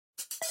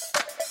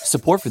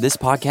Support for this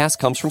podcast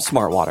comes from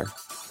Smartwater.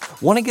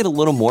 Want to get a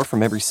little more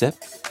from every sip?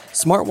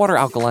 Smartwater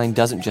Alkaline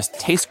doesn't just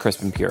taste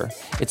crisp and pure,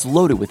 it's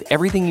loaded with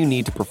everything you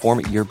need to perform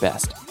at your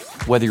best,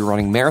 whether you're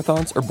running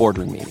marathons or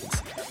boardroom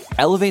meetings.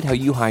 Elevate how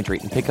you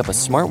hydrate and pick up a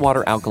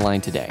Smartwater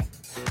Alkaline today.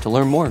 To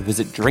learn more,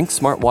 visit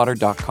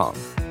drinksmartwater.com.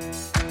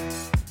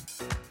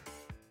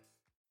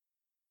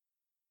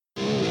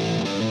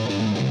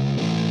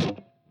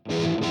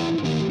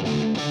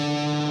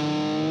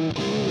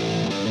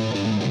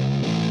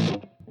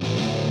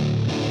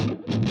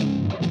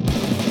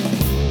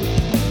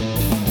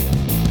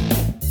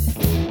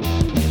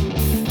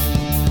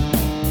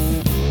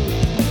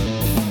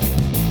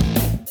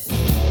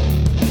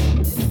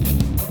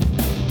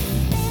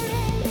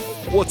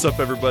 What's up,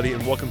 everybody,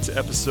 and welcome to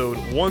episode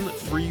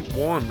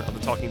 131 of the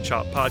Talking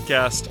Chop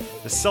podcast,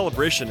 the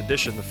celebration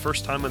edition, the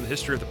first time in the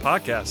history of the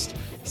podcast,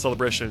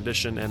 celebration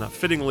edition, and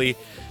fittingly,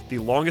 the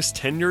longest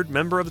tenured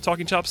member of the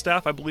Talking Chop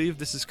staff. I believe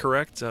this is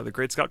correct. The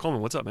great Scott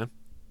Coleman. What's up, man?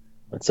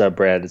 What's up,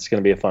 Brad? It's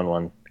going to be a fun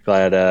one.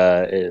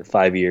 Glad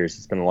 5 years.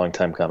 It's been a long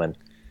time coming.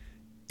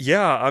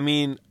 Yeah, I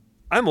mean,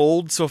 I'm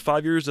old, so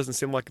 5 years doesn't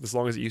seem like as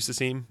long as it used to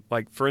seem.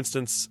 Like, for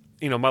instance,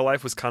 you know, my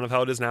life was kind of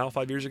how it is now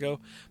 5 years ago,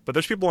 but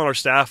there's people on our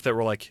staff that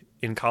were like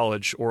in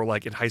college or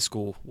like in high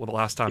school when the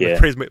last time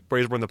the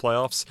Braves were in the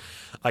playoffs.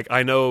 Like,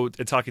 I know,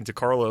 talking to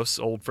Carlos,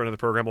 old friend of the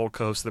program, old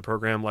co-host of the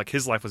program, like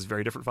his life was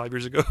very different 5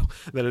 years ago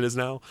than it is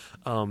now.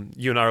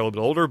 You and I are a little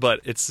bit older, but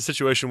it's a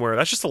situation where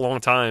that's just a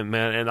long time,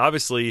 man. And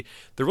obviously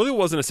there really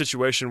wasn't a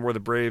situation where the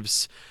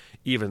Braves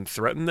even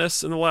threatened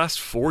this in the last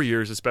 4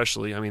 years,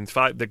 especially. I mean,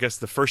 I guess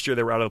the first year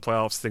they were out of the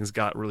playoffs, things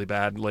got really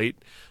bad late,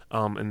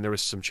 and there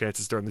was some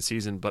chances during the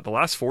season. But the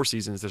last 4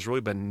 seasons, there's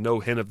really been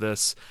no hint of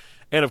this.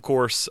 And of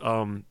course,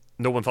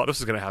 no one thought this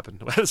was going to happen.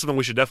 That's something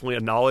we should definitely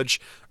acknowledge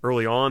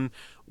early on.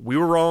 We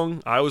were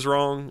wrong. I was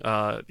wrong.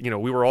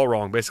 We were all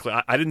wrong, basically.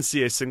 I didn't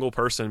see a single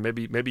person,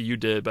 maybe you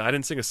did, but I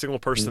didn't see a single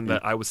person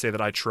that I would say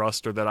that I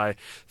trust or that I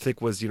think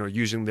was,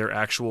 using their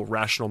actual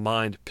rational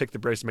mind, pick the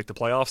Braves to make the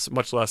playoffs,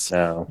 much less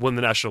win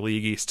the National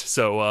League East.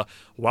 So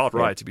wild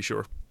ride, to be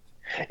sure.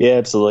 Yeah,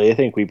 absolutely. I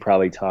think we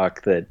probably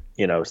talked that,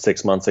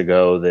 6 months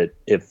ago that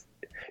if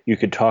you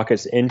could talk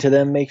us into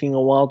them making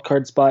a wild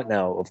card spot.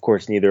 Now, of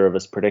course, neither of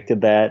us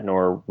predicted that,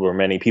 nor were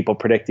many people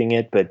predicting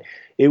it, but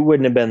it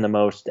wouldn't have been the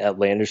most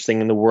outlandish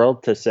thing in the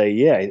world to say,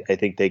 yeah, I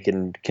think they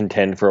can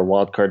contend for a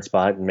wild card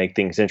spot and make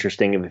things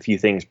interesting if a few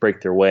things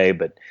break their way.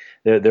 But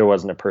there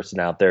wasn't a person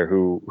out there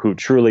who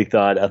truly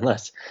thought,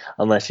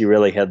 unless you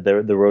really had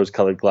the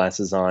rose-colored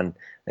glasses on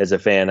as a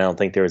fan, I don't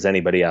think there was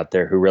anybody out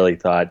there who really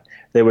thought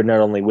they would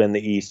not only win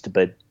the East,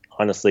 but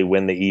honestly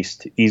win the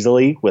East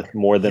easily with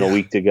more than a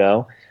week to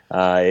go.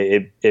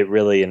 It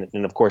really,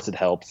 and of course it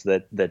helps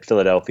that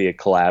Philadelphia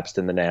collapsed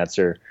and the Nats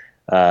are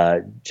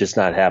just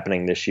not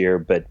happening this year.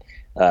 But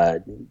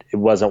it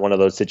wasn't one of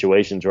those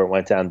situations where it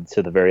went down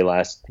to the very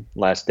last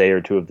day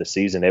or two of the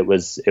season. It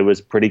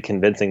was pretty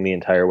convincing the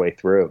entire way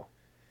through.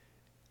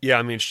 Yeah,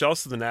 I mean,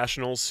 shouts to the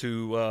Nationals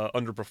who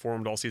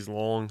underperformed all season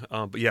long.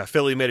 But yeah,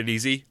 Philly made it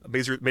easy.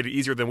 Made it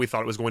easier than we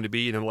thought it was going to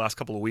be in the last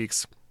couple of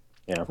weeks.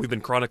 Yeah, we've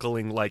been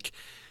chronicling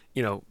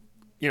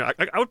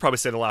I would probably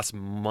say the last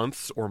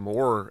month or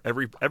more,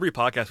 every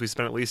podcast we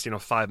spent at least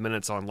 5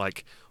 minutes on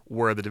like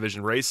where the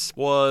division race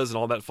was and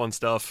all that fun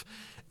stuff.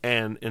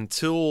 And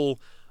until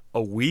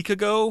a week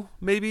ago,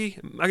 maybe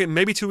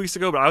 2 weeks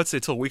ago, but I would say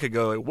till a week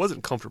ago, it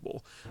wasn't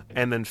comfortable.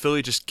 And then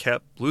Philly just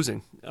kept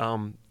losing,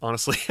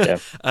 honestly. Yeah.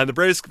 And the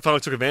Braves finally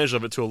took advantage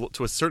of it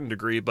to a certain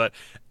degree. But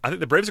I think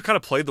the Braves have kind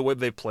of played the way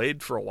they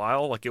played for a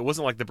while. Like, it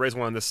wasn't like the Braves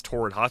went on this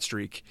torrid hot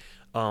streak.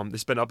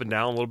 It's been up and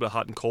down, a little bit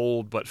hot and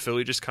cold, but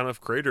Philly just kind of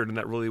cratered, and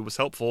that really was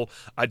helpful,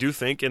 I do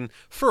think. And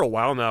for a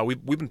while now,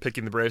 we've been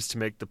picking the Braves to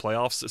make the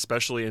playoffs,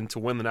 especially, and to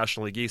win the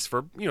National League East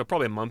for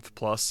probably a month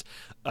plus,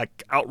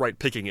 like outright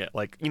picking it.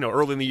 Like,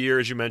 early in the year,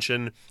 as you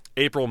mentioned,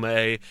 April,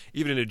 May,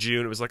 even into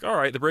June, it was like, all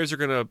right, the Braves are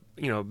gonna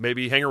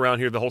maybe hang around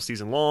here the whole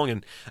season long.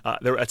 And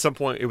there at some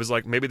point it was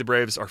like maybe the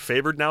Braves are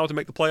favored now to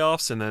make the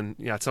playoffs, and then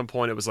at some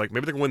point it was like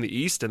maybe they're gonna win the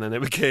East, and then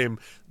it became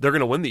they're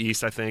gonna win the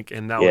East, I think,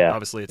 and now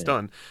obviously it's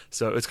done.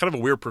 So it's kind of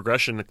a weird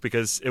progression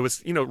because it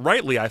was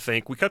rightly, I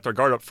think we kept our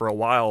guard up for a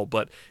while,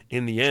 but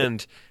in the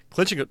end,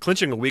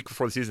 clinching a week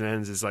before the season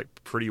ends is like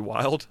pretty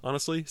wild,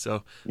 honestly.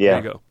 So there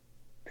you go.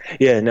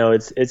 Yeah, no,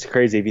 it's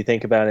crazy if you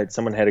think about it.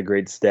 Someone had a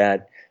great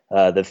stat.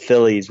 The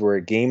Phillies were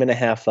a game and a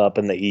half up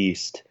in the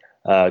East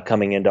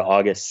coming into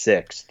August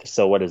 6th.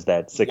 So what is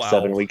that,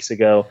 7 weeks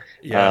ago?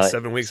 Yeah,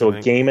 7 weeks. So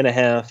a game and a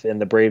half, and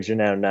the Braves are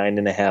now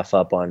 9.5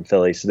 up on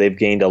Philly. So they've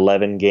gained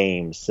 11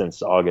 games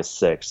since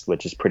August 6th,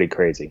 which is pretty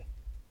crazy.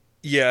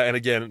 Yeah, and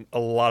again, a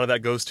lot of that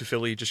goes to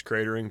Philly just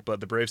cratering,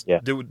 but the Braves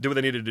do what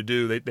they needed to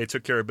do. They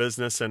took care of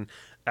business, and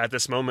at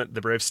this moment,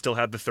 the Braves still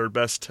had the third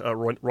best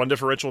run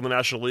differential in the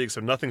National League,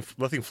 so nothing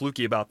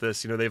fluky about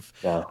this. They've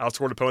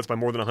outscored opponents by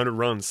more than 100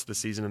 runs this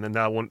season, and then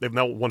they've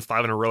now won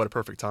 5 in a row at a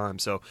perfect time.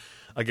 So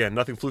again,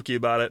 nothing fluky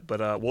about it,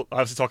 but we'll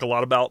obviously talk a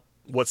lot about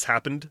what's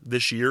happened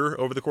this year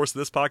over the course of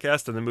this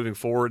podcast, and then moving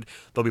forward,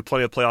 there'll be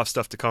plenty of playoff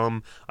stuff to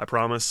come, I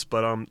promise.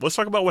 But let's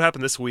talk about what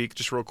happened this week,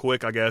 just real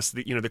quick, I guess.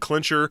 The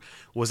clincher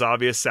was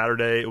obvious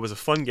Saturday. It was a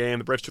fun game.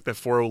 The Braves took that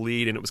 4-0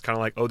 lead, and it was kind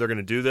of like, oh, they're going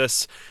to do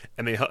this,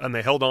 and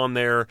they held on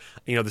there.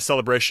 The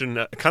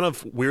celebration, kind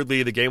of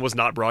weirdly, the game was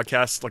not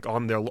broadcast like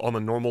on the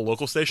normal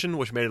local station,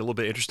 which made it a little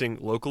bit interesting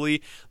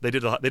locally. They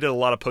did a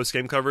lot of post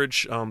game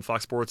coverage.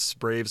 Fox Sports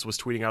Braves was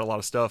tweeting out a lot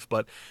of stuff,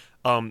 but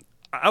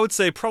I would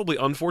say probably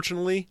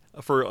unfortunately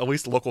for at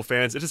least local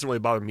fans, it doesn't really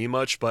bother me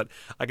much, but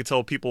I could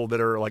tell people that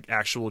are like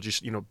actual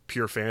just,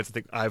 pure fans. I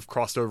think I've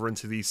crossed over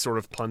into the sort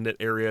of pundit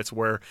area. It's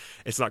where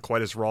it's not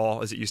quite as raw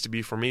as it used to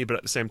be for me, but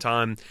at the same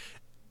time,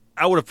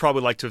 I would have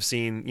probably liked to have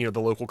seen,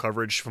 the local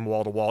coverage from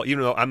wall to wall,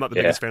 even though I'm not the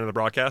biggest fan of the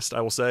broadcast,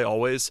 I will say,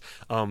 always.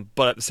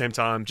 But at the same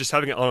time, just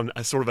having it on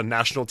a sort of a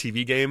national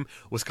TV game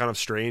was kind of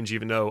strange,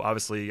 even though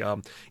obviously,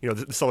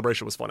 the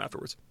celebration was fun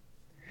afterwards.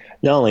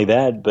 Not only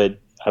that, but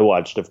I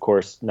watched, of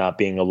course, not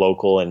being a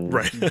local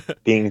and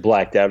being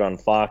blacked out on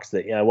Fox.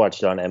 I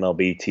watched it on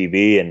MLB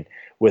TV, and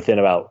within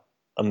about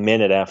a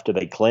minute after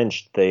they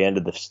clinched, they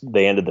ended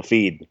the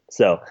feed.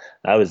 So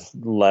I was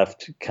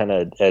left kind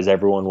of as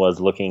everyone was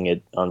looking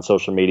at on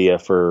social media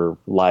for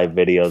live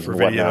videos and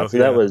whatnot. So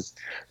that was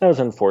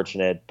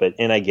unfortunate.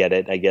 And I get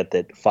it. I get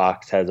that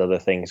Fox has other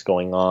things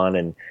going on,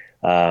 and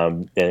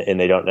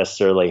they don't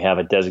necessarily have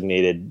a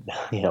designated,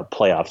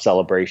 playoff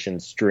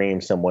celebration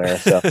stream somewhere.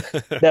 So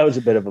that was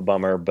a bit of a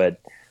bummer, but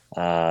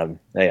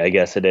I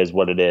guess it is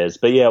what it is.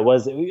 But yeah,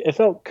 it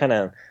felt kind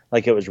of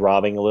like it was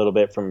robbing a little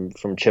bit from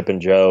Chip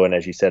and Joe. And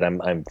as you said,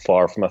 I'm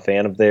far from a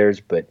fan of theirs,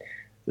 but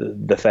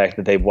the fact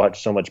that they've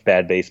watched so much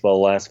bad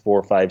baseball the last 4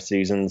 or 5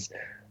 seasons,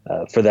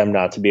 for them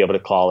not to be able to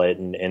call it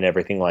and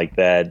everything like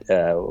that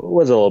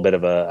was a little bit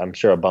of I'm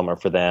sure a bummer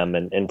for them.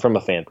 And from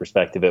a fan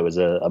perspective, it was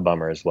a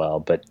bummer as well.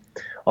 But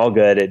all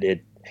good.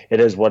 It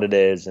is what it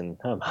is. And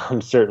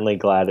I'm certainly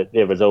glad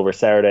it was over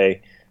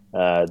Saturday.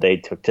 They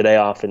took today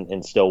off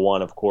and still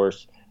won, of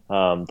course.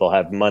 They'll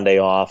have Monday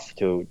off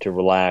to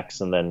relax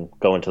and then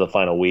go into the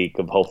final week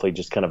of hopefully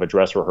just kind of a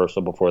dress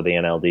rehearsal before the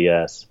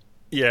NLDS.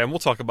 Yeah, and we'll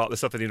talk about the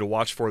stuff they need to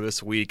watch for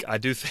this week. I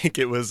do think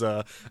it was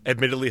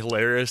admittedly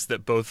hilarious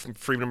that both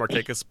Freeman and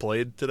Markakis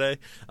played today.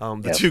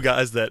 The two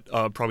guys that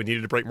probably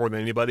needed a break more than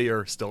anybody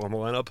are still in the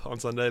lineup on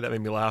Sunday. That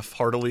made me laugh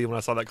heartily when I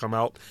saw that come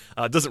out.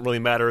 It doesn't really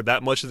matter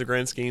that much in the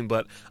grand scheme,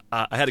 but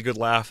I had a good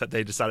laugh that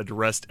they decided to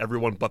rest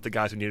everyone but the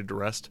guys who needed to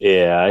rest.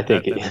 Yeah, I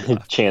think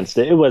it chanced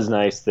it. It was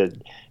nice that,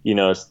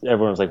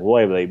 everyone was like,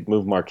 why would they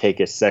move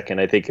Markakis second?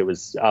 I think it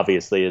was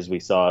obviously, as we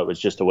saw, it was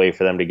just a way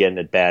for them to get an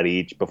at bat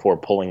each before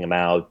pulling him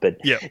out. But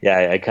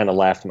yeah, I kind of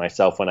laughed to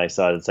myself when I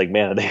saw it. It's like,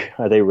 man,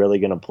 are they really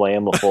going to play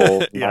him a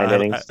full 9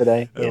 innings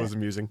today? It was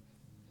amusing.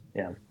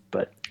 Yeah,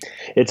 but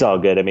it's all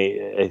good. I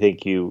mean, I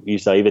think you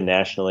saw even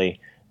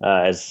nationally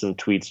as some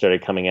tweets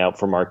started coming out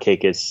from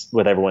Markakis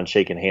with everyone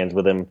shaking hands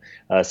with him.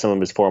 Some of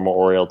his former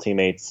Oriole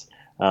teammates.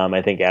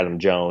 I think Adam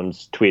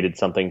Jones tweeted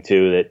something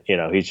too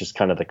that he's just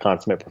kind of the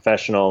consummate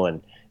professional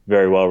and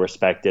very well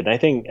respected. And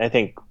I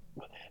think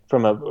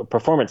from a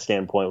performance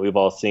standpoint, we've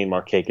all seen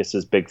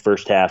Markakis' big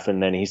first half,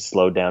 and then he's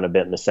slowed down a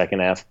bit in the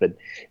second half. But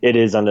it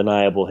is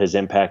undeniable his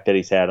impact that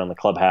he's had on the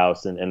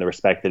clubhouse and the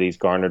respect that he's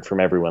garnered from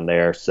everyone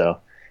there.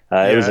 So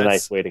it was a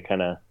nice way to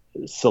kind of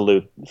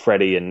salute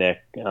Freddie and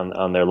Nick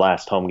on their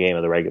last home game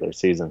of the regular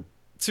season.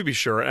 To be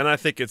sure, and I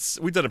think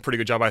we've done a pretty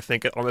good job, I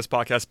think, on this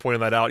podcast pointing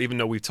that out, even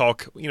though we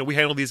talk, we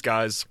handle these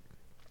guys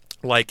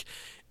like,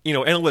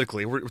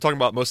 analytically. We're talking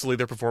about mostly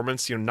their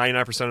performance.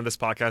 99% of this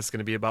podcast is going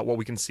to be about what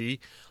we can see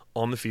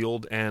on the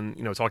field and,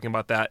 talking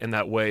about that in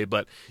that way.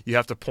 But you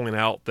have to point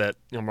out that,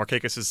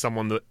 Markakis is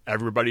someone that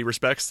everybody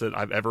respects that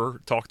I've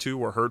ever talked to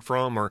or heard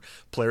from, or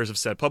players have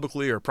said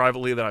publicly or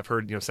privately that I've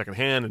heard,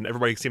 secondhand, and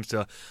everybody seems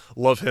to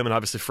love him. And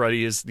obviously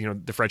Freddie is,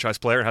 the franchise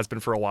player and has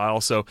been for a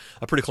while. So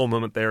a pretty cool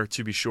moment there,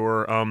 to be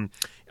sure.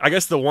 I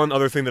guess the one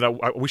other thing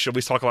that we should at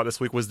least talk about this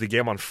week was the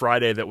game on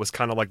Friday that was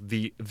kind of like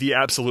the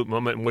absolute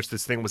moment in which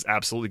this thing was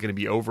absolutely going to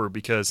be over,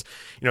 because,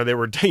 they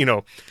were,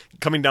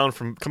 coming back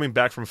from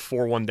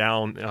 4-1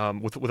 down,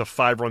 with a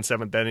 5-run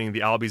 7th inning, the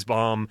Albies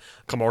bomb,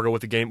 Camargo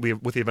with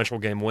the eventual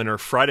game winner.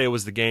 Friday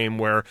was the game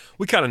where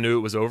we kind of knew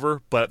it was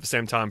over, but at the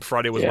same time,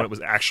 Friday was when it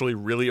was actually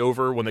really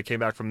over, when they came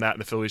back from that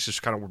and the Phillies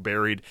just kind of were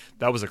buried.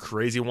 That was a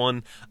crazy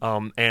one,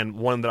 and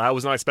one that I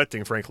was not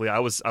expecting, frankly. I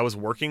was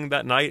working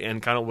that night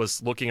and kind of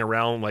was looking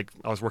around, like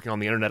I was working on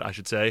the internet, I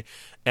should say,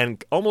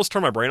 and almost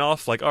turned my brain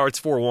off, like, oh, it's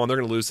 4-1, they're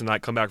going to lose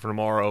tonight, come back for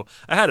tomorrow.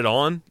 I had it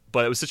on,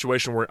 but it was a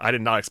situation where I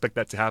did not expect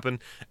that to happen.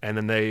 And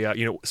then they,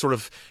 sort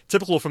of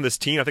typical from this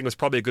team, I think it was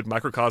probably a good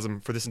microcosm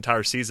for this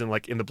entire season.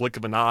 Like in the blink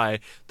of an eye,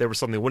 they were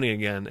suddenly winning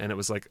again. And it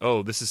was like,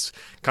 oh, this is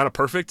kind of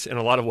perfect in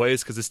a lot of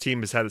ways, because this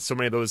team has had so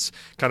many of those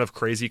kind of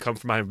crazy come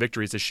from behind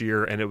victories this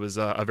year. And it was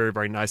a very,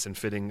 very nice and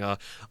fitting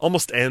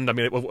almost end. I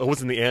mean, it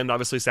wasn't the end.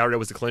 Obviously, Saturday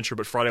was the clincher,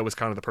 but Friday was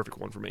kind of the perfect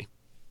one for me.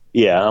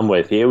 Yeah, I'm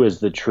with you. It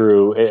was the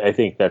true. I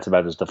think that's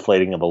about as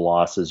deflating of a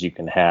loss as you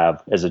can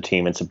have as a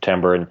team in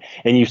September.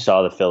 And you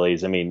saw the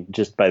Phillies. I mean,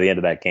 just by the end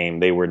of that game,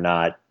 they were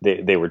not.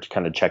 They were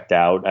kind of checked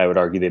out. I would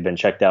argue they've been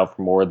checked out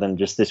for more than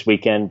just this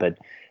weekend. But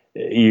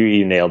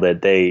you nailed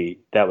it.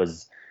 That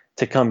was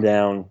to come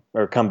down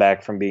or come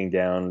back from being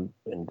down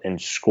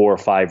and score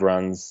 5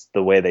 runs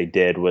the way they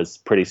did was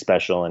pretty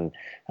special. And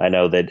I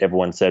know that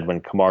everyone said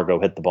when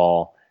Camargo hit the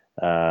ball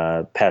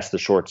past the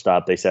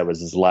shortstop, they said it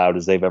was as loud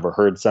as they've ever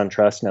heard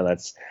SunTrust. Now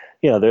that's,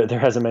 there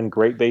hasn't been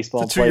great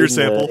baseball it's a 2-year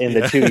sample in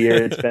the 2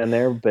 years it's been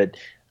there, but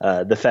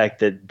the fact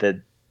that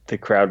the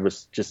crowd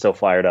was just so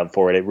fired up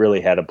for it, it really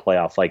had a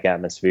playoff like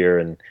atmosphere.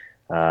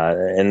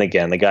 And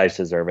again, the guys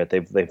deserve it.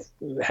 They've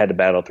had to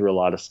battle through a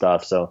lot of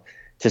stuff. So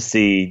to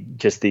see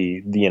just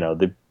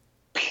the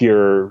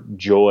pure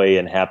joy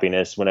and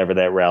happiness whenever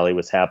that rally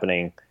was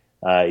happening.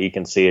 You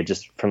can see it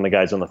just from the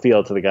guys on the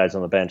field to the guys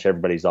on the bench.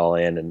 Everybody's all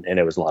in, and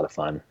it was a lot of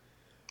fun.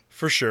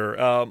 For sure.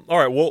 All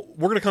right, well,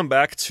 we're going to come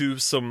back to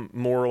some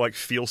more like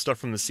feel stuff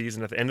from the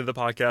season at the end of the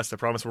podcast. I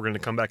promise we're going to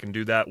come back and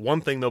do that.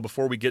 One thing, though,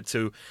 before we get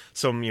to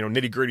some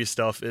nitty-gritty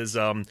stuff is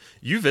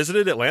you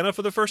visited Atlanta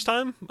for the first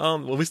time, at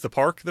least the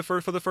park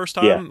for the first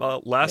time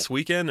last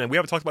weekend, and we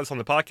haven't talked about this on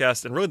the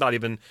podcast and really not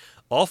even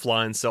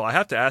offline, so I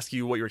have to ask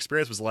you what your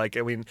experience was like.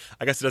 I mean,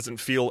 I guess it doesn't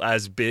feel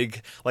as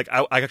big. Like,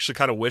 I actually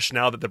kind of wish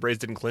now that the Braves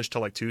didn't clinch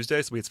till like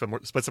Tuesday, so we had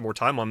spent some more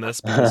time on this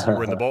because we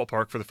were in the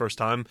ballpark for the first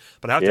time,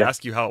 but I have to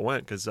ask you how it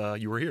went because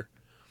you were here.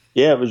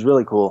 Yeah, it was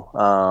really cool.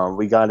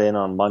 We got in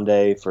on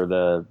Monday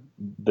for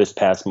this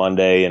past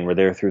Monday, and we're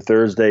there through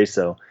Thursday.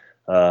 So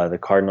the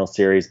Cardinal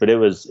series, but it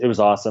was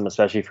awesome,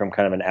 especially from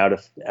kind of an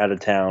out of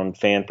town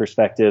fan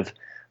perspective.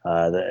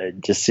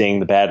 Just seeing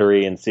the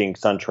Battery and seeing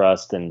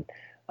SunTrust, and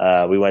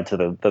we went to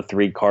the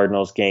 3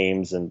 Cardinals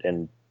games,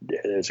 and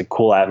it was a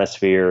cool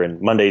atmosphere.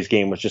 And Monday's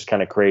game was just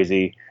kind of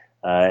crazy,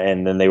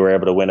 and then they were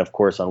able to win, of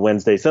course, on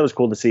Wednesday. So it was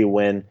cool to see a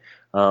win.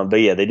 But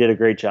yeah, they did a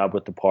great job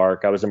with the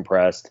park. I was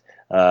impressed.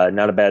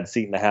 Not a bad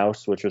seat in the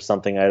house, which was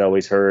something I'd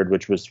always heard,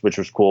 which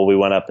was cool. We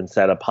went up and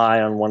sat up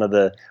high on one of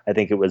I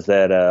think it was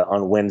that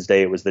on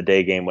Wednesday, it was the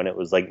day game when it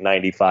was like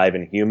 95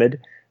 and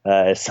humid.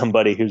 As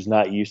somebody who's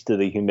not used to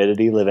the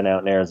humidity living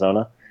out in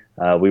Arizona,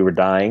 we were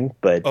dying.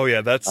 But oh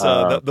yeah, that's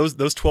those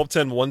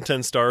 12-10,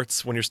 110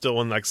 starts when you're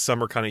still in like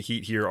summer kind of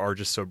heat here are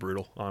just so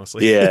brutal,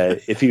 honestly. Yeah,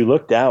 if you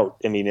looked out,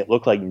 I mean, it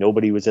looked like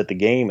nobody was at the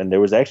game, and there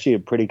was actually a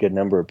pretty good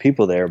number of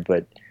people there,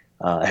 but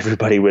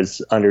everybody was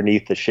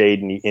underneath the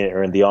shade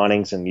or in the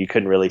awnings, and you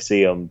couldn't really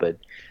see them. But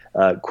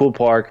cool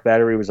park,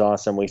 Battery was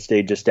awesome. We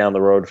stayed just down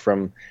the road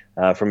from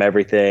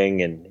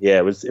everything, and yeah,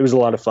 it was a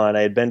lot of fun.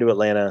 I had been to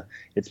Atlanta.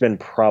 It's been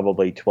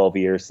probably 12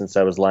 years since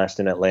I was last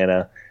in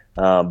Atlanta.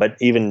 But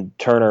even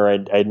Turner,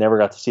 I'd never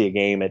got to see a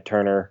game at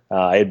Turner.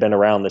 I had been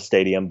around the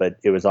stadium, but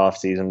it was off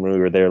season when we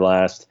were there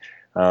last.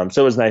 So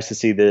it was nice to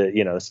see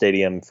the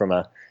stadium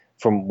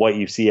from what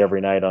you see every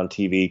night on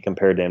TV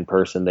compared to in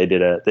person. They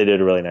did a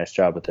really nice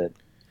job with it.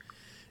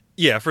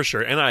 Yeah, for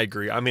sure. And I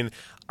agree. I mean,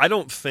 I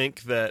don't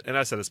think that, and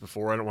I said this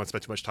before, I don't want to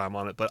spend too much time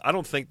on it, but I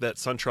don't think that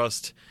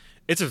SunTrust,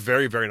 it's a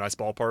very, very nice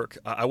ballpark.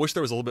 I wish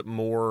there was a little bit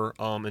more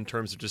in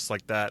terms of just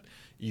like that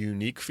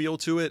unique feel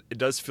to it. It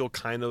does feel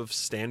kind of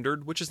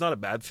standard, which is not a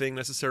bad thing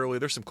necessarily.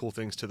 There's some cool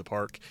things to the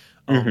park.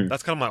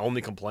 That's kind of my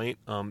only complaint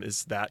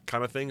is that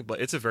kind of thing. But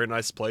it's a very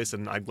nice place,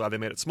 and I'm glad they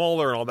made it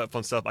smaller and all that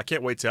fun stuff. I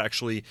can't wait to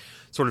actually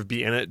sort of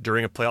be in it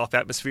during a playoff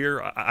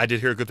atmosphere. I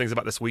did hear good things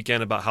about this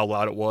weekend about how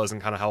loud it was and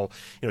kind of how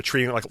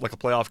treating it like a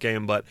playoff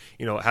game. But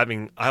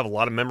I have a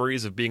lot of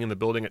memories of being in the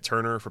building at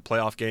Turner for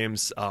playoff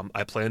games.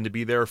 I plan to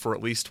be there for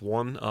at least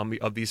one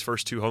of these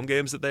first 2 home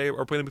games that they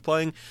are planning to be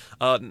playing.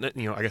 I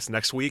guess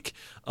next week.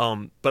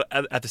 But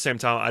at the same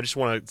time, I just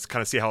want to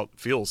kind of see how it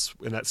feels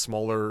in that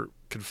smaller,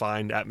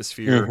 confined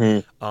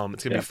atmosphere.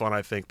 It's gonna be fun,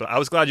 I think. But I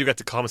was glad you got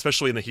to come,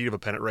 especially in the heat of a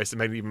pennant race. It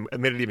made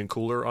it even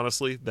cooler,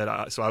 honestly.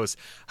 So I was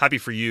happy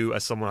for you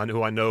as someone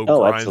who I know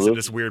grinds absolutely in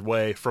this weird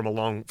way from a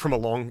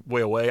long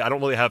way away. I don't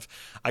really have.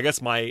 I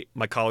guess my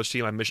college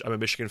team. I'm a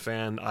Michigan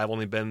fan. I've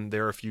only been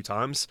there a few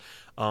times,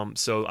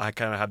 so I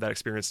kind of have that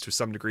experience to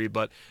some degree,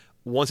 but.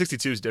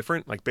 162 is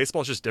different. Like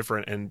baseball is just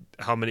different, and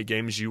how many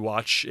games you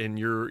watch, and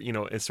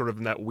it's sort of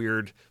in that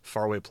weird,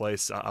 faraway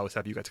place. I was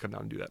happy you got to come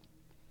down and do that.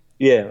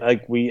 Yeah, I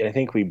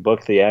think we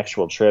booked the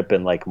actual trip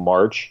in like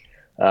March.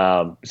 So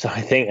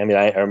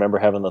I remember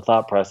having the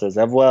thought process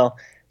of, well,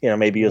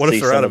 maybe you'll see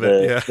some of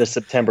the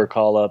September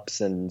call-ups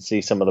and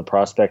see some of the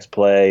prospects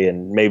play,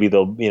 and maybe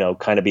they'll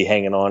kind of be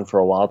hanging on for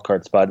a wild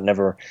card spot.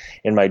 Never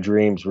in my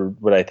dreams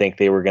would I think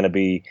they were going to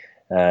be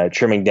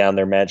trimming down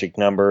their magic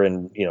number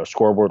and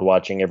scoreboard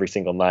watching every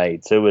single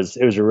night. So it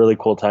was a really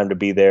cool time to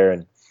be there,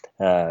 and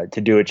to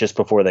do it just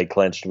before they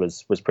clinched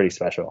was pretty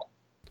special.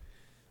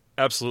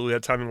 Absolutely,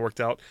 that timing worked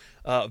out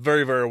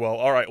very, very well.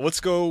 All right, let's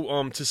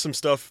go to some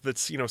stuff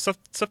that's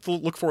stuff to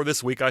look for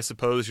this week. I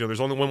suppose there's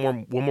only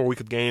one more week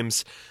of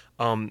games.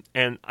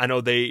 And I know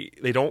they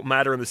don't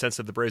matter in the sense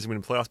that the Braves are going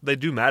to playoffs, but they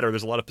do matter.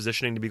 There's a lot of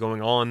positioning to be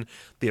going on.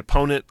 The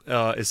opponent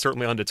is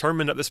certainly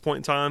undetermined at this point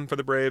in time for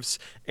the Braves,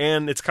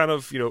 and it's kind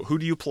of, who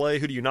do you play,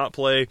 who do you not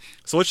play?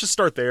 So let's just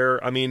start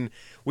there. I mean,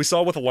 we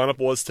saw what the lineup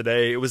was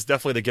today. It was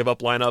definitely the give-up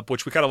lineup,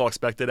 which we kind of all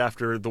expected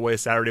after the way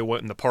Saturday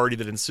went and the party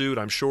that ensued,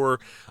 I'm sure.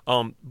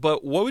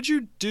 But what would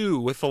you do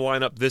with the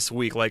lineup this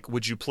week? Like,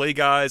 would you play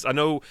guys? I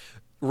know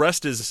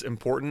rest is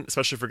important,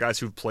 especially for guys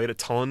who've played a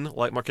ton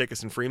like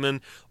Markakis and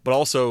Freeman, but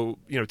also,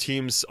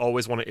 teams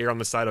always want to err on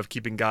the side of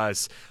keeping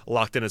guys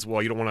locked in as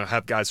well. You don't want to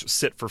have guys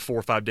sit for 4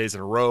 or 5 days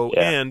in a row.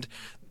 Yeah. And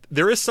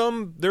there is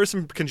some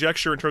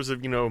conjecture in terms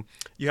of,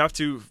 you have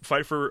to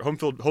fight for home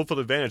field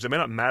advantage. It may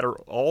not matter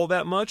all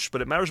that much,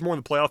 but it matters more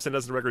in the playoffs than it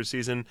does in the regular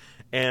season.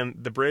 And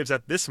the Braves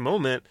at this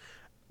moment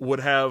would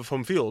have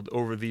home field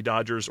over the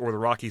Dodgers or the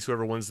Rockies,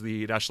 whoever wins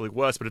the National League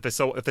West. But if they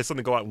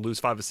suddenly go out and lose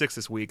 5 to 6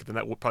 this week, then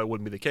that probably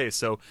wouldn't be the case.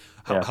 So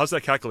how's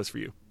that calculus for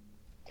you?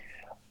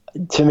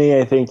 To me,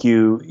 I think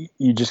you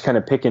just kind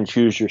of pick and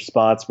choose your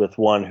spots with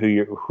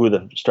who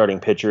the starting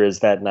pitcher is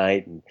that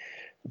night. And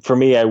for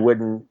me, I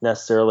wouldn't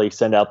necessarily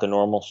send out the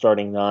normal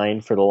starting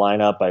 9 for the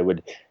lineup. I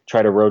would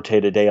try to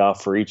rotate a day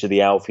off for each of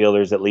the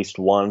outfielders at least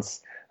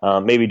once.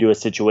 Maybe do a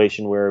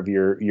situation where of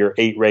your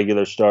 8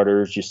 regular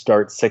starters, you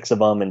start 6 of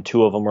them and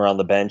 2 of them are on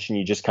the bench, and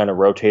you just kind of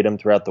rotate them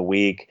throughout the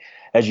week.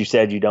 As you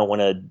said, you don't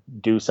want to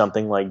do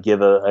something like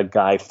give a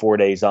guy 4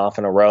 days off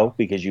in a row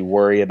because you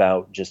worry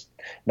about just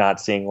not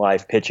seeing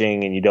live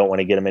pitching, and you don't want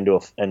to get him into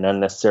an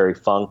unnecessary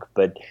funk.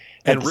 But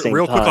and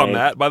real quick on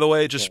that, by the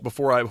way, just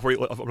before I'm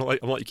gonna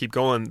let you keep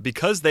going,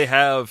 because they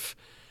have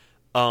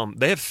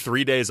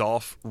 3 days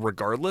off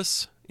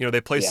regardless. They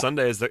play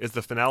Sunday as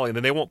the finale, and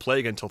then they won't play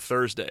again until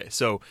Thursday.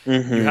 So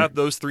you have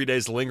those 3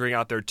 days lingering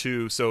out there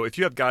too. So if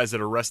you have guys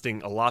that are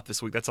resting a lot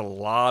this week, that's a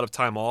lot of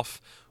time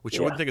off, which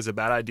you wouldn't think is a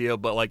bad idea.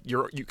 But like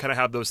you kind of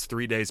have those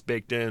 3 days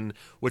baked in,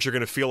 which are going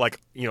to feel like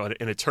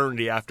an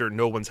eternity after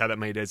no one's had that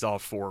many days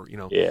off for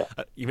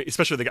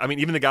especially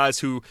even the guys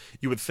who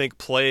you would think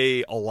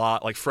play a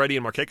lot, like Freddie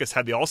and Markakis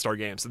had the All-Star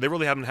game, so they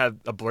really haven't had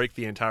a break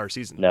the entire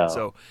season.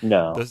 No,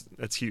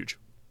 that's huge.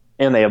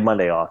 And they have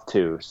Monday off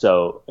too,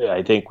 so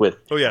I think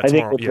with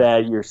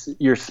that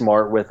you're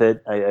smart with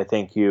it. I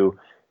think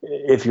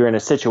if you're in a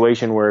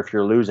situation where if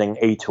you're losing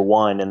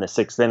 8-1 in the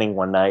 6th inning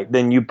one night,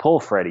 then you pull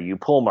Freddie, you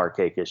pull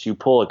Markakis, you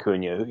pull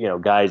Acuna.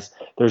 Guys,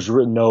 there's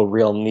no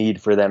real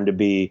need for them to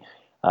be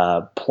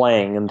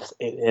playing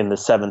in the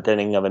 7th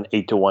inning of an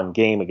 8-1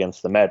 game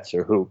against the Mets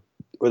or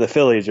the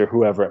Phillies or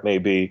whoever it may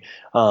be.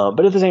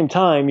 But at the same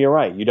time, you're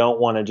right. You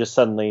don't want to just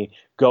suddenly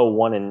go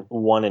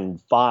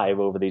 1-5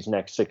 over these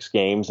next 6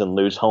 games and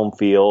lose home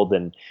field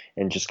and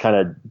just kind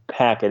of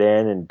pack it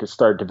in and just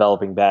start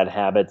developing bad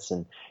habits.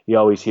 And you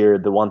always hear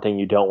the one thing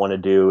you don't want to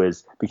do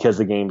is, because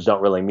the games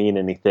don't really mean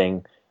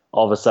anything,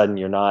 all of a sudden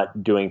you're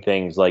not doing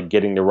things like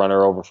getting the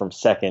runner over from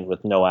second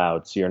with no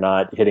outs. You're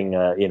not hitting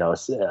a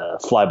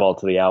fly ball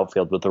to the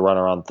outfield with the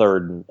runner on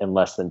third in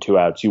less than 2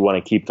 outs. You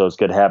want to keep those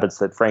good habits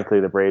that,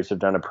 frankly, the Braves have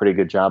done a pretty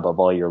good job of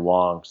all year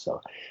long.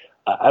 So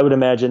I would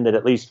imagine that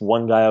at least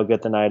one guy will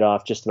get the night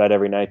off just about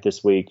every night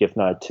this week, if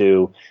not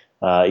 2.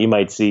 You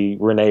might see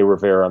Rene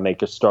Rivera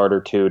make a start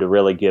or 2 to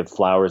really give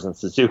Flowers and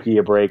Suzuki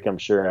a break. I'm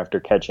sure after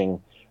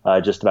catching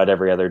just about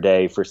every other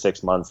day for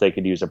 6 months, they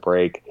could use a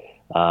break.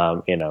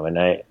 And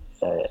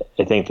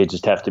I think they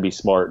just have to be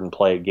smart and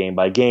play it game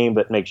by game,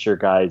 but make sure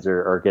guys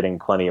are getting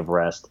plenty of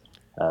rest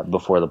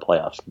before the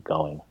playoffs get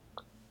going.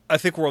 I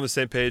think we're on the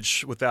same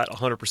page with that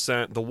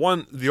 100%.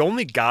 The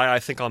only guy I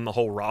think on the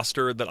whole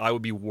roster that I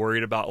would be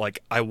worried about, like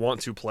I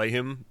want to play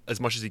him as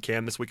much as he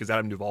can this week, is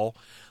Adam Duvall.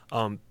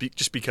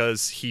 Just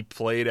because he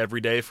played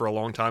every day for a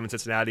long time in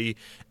Cincinnati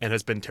and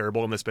has been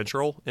terrible in this bench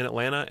role in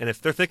Atlanta. And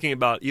if they're thinking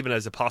about even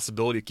as a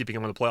possibility of keeping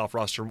him on the playoff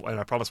roster, and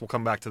I promise we'll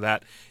come back to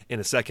that in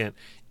a second,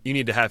 you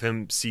need to have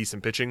him see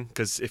some pitching,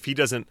 because if he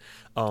doesn't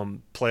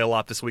play a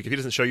lot this week, if he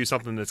doesn't show you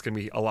something, that's going to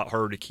be a lot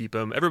harder to keep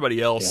him.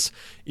 Everybody else,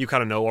 you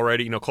kind of know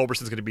already.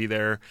 Culberson's going to be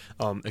there,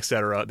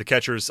 etc. The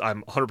catchers,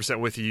 I'm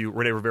 100% with you.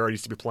 Rene Rivera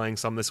needs to be playing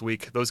some this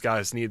week. Those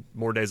guys need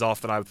more days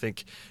off than I would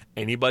think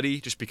anybody,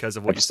 just because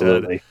of what you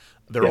said.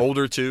 They're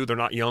older too. They're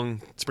not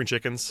young spring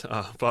chickens,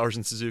 Flowers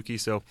and Suzuki.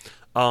 So,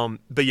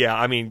 but yeah,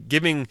 I mean,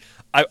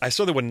 I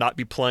certainly would not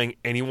be playing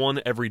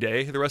anyone every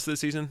day the rest of the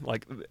season.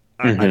 Like,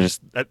 I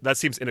just that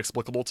seems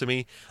inexplicable to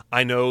me.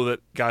 I know that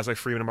guys like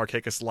Freeman and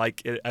Markakis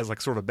like it as like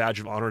sort of a badge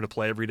of honor to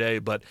play every day,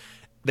 but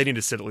they need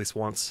to sit at least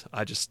once.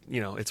 I just,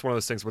 it's one of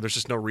those things where there's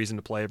just no reason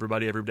to play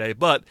everybody every day,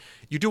 but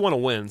you do want to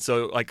win.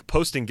 So like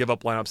posting give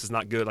up lineups is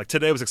not good. Like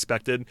today was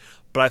expected,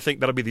 but I think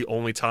that'll be the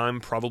only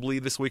time probably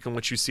this week in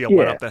which you see a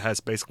lineup that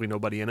has basically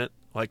nobody in it.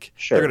 Like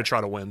they're going to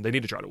try to win. They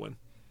need to try to win.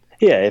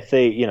 Yeah, if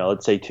they,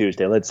 let's say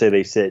Tuesday, let's say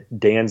they sit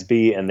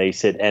Dansby and they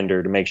sit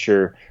Ender to make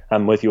sure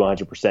I'm with you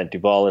 100%.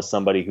 Duvall is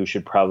somebody who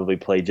should probably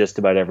play just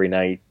about every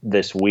night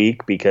this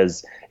week,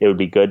 because it would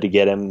be good to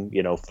get him,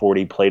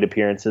 40 plate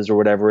appearances or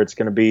whatever it's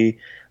going to be.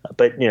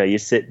 But, you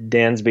sit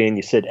Dansby and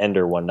you sit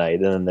Ender one night,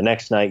 and then the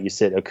next night you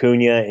sit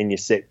Acuna and you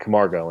sit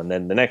Camargo, and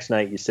then the next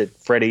night you sit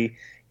Freddie,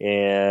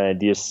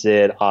 and you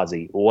sit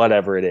Ozzy,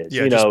 whatever it is.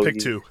 Yeah, just pick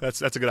two.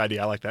 That's a good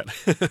idea. I like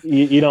that.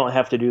 You don't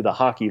have to do the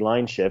hockey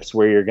line shifts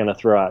where you're going to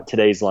throw out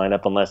today's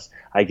lineup unless,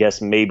 I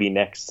guess, maybe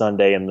next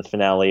Sunday in the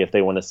finale if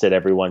they want to sit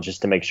everyone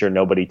just to make sure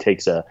nobody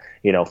takes a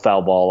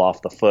foul ball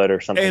off the foot or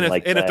something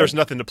like that. And if there's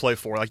nothing to play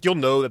for, like you'll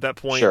know at that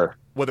point sure.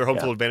 whether home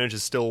field advantage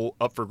is still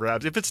up for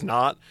grabs. If it's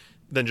not,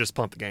 then just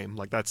punt the game.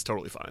 Like that's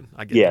totally fine.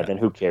 I get that. Then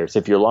who cares?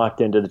 If you're locked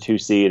into the 2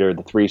 seed or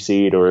the 3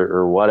 seed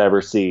or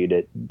whatever seed,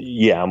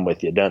 I'm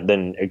with you.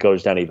 Then it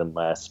goes down even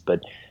less.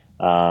 But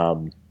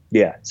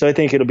so I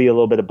think it'll be a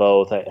little bit of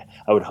both. I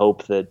would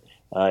hope that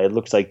it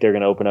looks like they're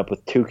going to open up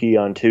with Tukey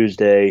on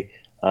Tuesday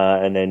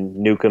and then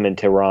Newcomb and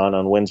Tehran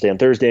on Wednesday and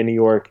Thursday in New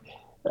York.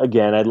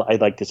 Again,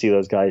 I'd like to see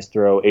those guys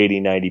throw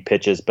 80, 90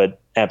 pitches, but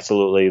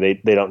absolutely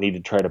they don't need to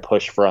try to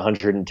push for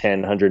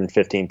 110,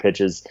 115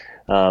 pitches.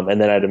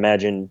 And then I'd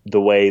imagine the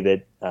way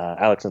that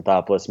Alex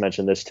Anthopoulos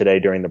mentioned this today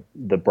during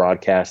the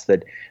broadcast,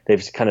 that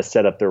they've kind of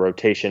set up the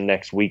rotation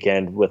next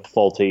weekend with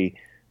Fulte,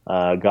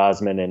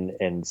 Gosman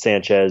and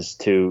Sanchez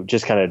to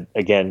just kind of,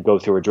 again, go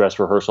through a dress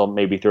rehearsal,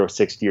 maybe throw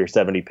 60 or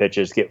 70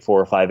 pitches, get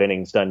 4 or 5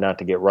 innings done, not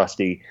to get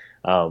rusty,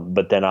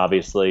 but then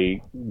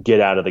obviously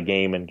get out of the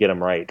game and get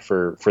them right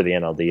for the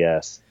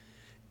NLDS.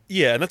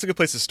 Yeah, and that's a good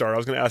place to start. I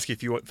was going to ask you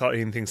if you thought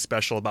anything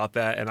special about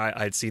that, and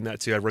I'd seen that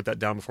too. I wrote that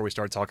down before we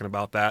started talking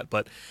about that,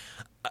 but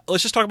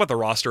let's just talk about the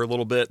roster a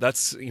little bit.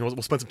 That's,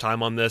 we'll spend some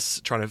time on this,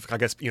 trying to, I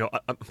guess,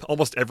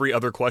 almost every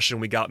other question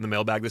we got in the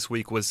mailbag this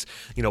week was,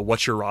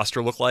 what's your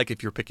roster look like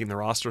if you're picking the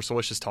roster? So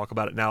let's just talk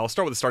about it now. I'll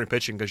start with the starting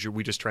pitching because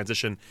we just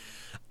transitioned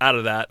out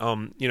of that.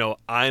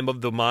 I'm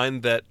of the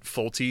mind that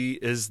Fulte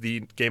is the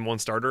game 1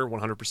 starter,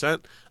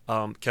 100%.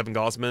 Kevin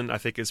Gosman, I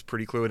think, is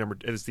pretty clearly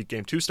is the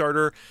game 2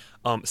 starter.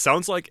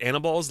 Sounds like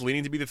Anibal is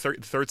leaning to be the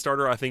third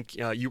starter. I think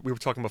we were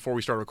talking before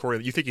we started recording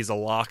that you think he's a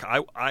lock.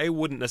 I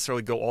wouldn't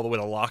necessarily go all the way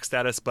to lock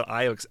status, but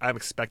I'm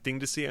expecting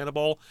to see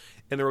Anibal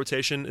in the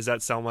rotation. Does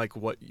that sound like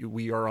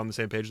we are on the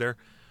same page there?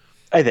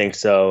 I think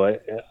so.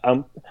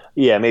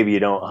 Maybe you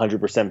don't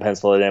 100%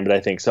 pencil it in, but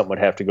I think something would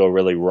have to go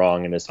really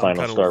wrong in his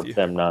final start for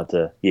them not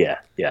to.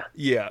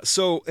 Yeah.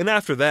 So, and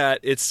after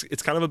that, it's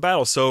kind of a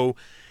battle. So,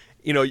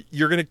 you're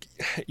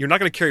not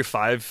gonna carry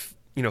 5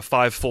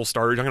 full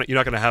starters. You're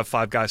not gonna have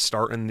 5 guys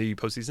start in the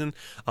postseason.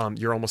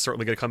 You're almost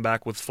certainly gonna come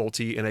back with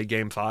Fulte in a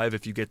game 5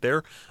 if you get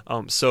there.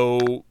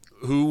 So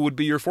who would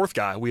be your 4th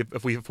guy?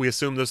 If we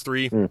assume those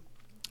 3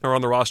 are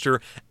on the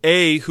roster,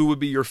 A, who would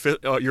be your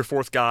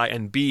 4th guy,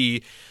 and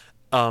B,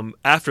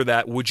 after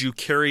that, would you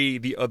carry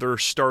the other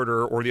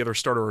starter or the other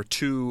starter or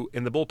 2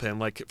 in the bullpen?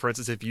 Like, for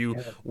instance, if you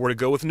were to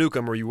go with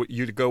Newcomb or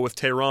you to go with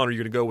Tehran or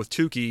you're to go with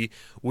Tukey,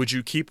 would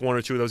you keep 1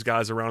 or 2 of those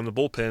guys around the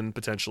bullpen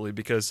potentially?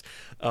 Because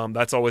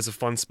that's always a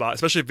fun spot,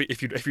 especially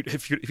if you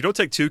don't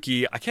take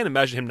Tukey. I can't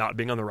imagine him not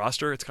being on the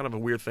roster. It's kind of a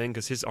weird thing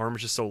because his arm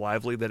is just so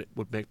lively that it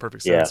would make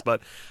perfect sense. Yeah.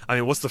 But I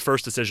mean, what's the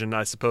first decision?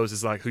 I suppose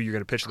is like who you're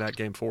going to pitch in that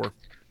game for.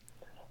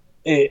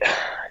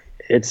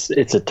 It's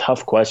a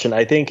tough question.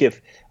 I think if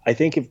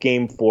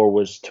game 4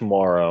 was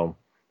tomorrow,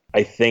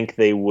 I think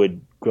they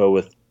would go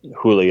with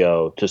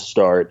Julio to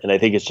start. And I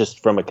think it's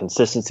just from a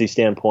consistency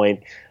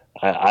standpoint.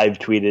 I've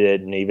tweeted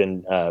it, and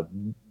even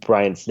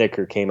Brian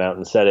Snicker came out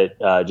and said it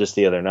just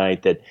the other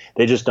night that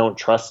they just don't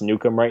trust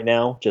Newcomb right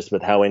now, just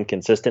with how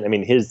inconsistent. I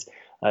mean,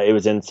 it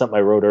was in something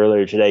I wrote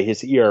earlier today.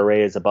 His ERA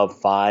is above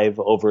 5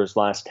 over his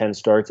last 10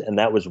 starts, and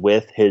that was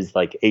with his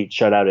 8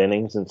 shutout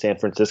innings in San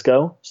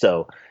Francisco.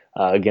 So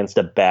against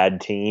a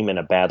bad team and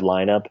a bad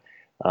lineup.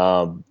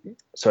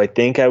 So I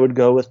think I would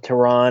go with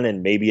Tehran,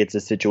 and maybe it's a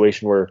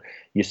situation where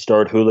you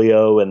start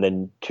Julio and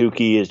then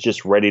Tukey is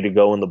just ready to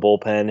go in the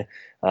bullpen.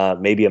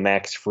 Maybe a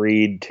Max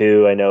Fried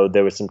too. I know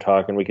there was some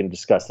talk, and we can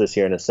discuss this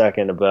here in a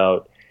second,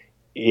 about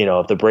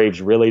if the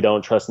Braves really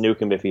don't trust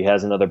Newcomb if he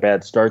has another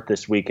bad start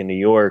this week in New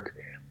York,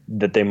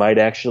 that they might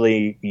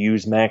actually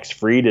use Max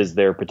Fried as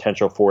their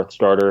potential 4th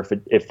starter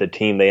if the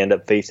team they end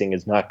up facing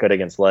is not good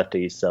against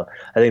lefties. So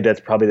I think that's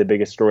probably the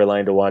biggest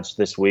storyline to watch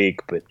this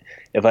week. But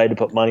if I had to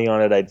put money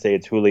on it, I'd say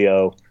it's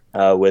Julio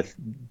with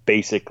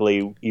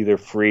basically either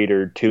Fried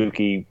or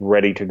Tukey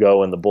ready to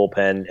go in the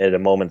bullpen at a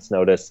moment's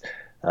notice.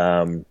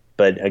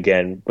 But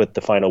again, with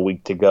the final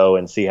week to go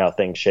and see how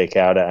things shake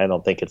out, I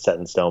don't think it's set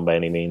in stone by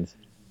any means.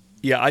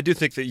 Yeah, I do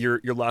think that your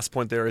last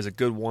point there is a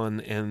good one,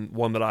 and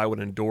one that I would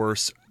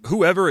endorse.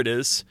 Whoever it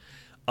is,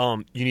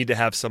 you need to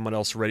have someone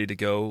else ready to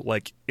go.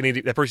 Like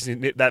that person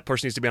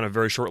needs to be on a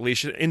very short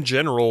leash. In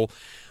general,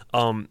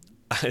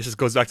 this just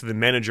goes back to the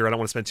manager. I don't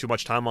want to spend too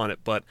much time on it,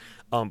 but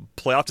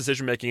playoff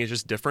decision making is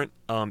just different.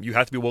 You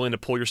have to be willing to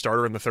pull your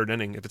starter in the 3rd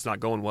inning if it's not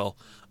going well.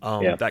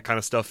 That kind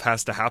of stuff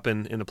has to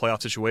happen in the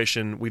playoff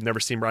situation. We've never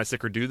seen Brian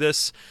Sticker do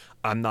this.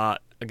 I'm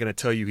not going to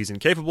tell you he's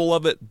incapable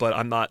of it, but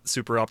I'm not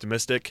super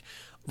optimistic.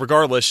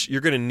 Regardless,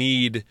 you're going to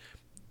need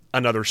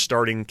another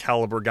starting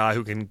caliber guy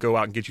who can go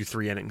out and get you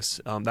 3 innings.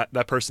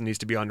 That person needs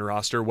to be on your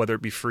roster, whether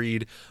it be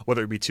Fried,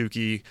 whether it be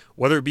Tukey,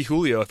 whether it be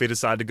Julio if they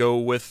decide to go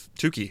with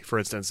Tukey, for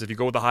instance. If you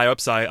go with the high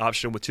upside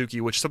option with Tukey,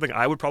 which is something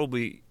I would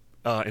probably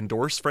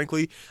endorse,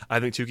 frankly. I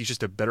think Tukey's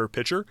just a better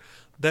pitcher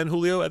than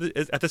Julio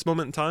at this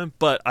moment in time.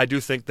 But I do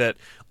think that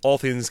all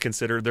things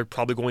considered, they're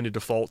probably going to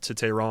default to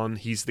Tehran.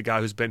 He's the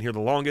guy who's been here the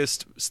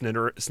longest.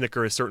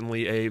 Snitker is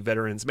certainly a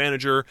veterans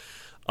manager.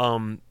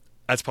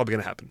 That's probably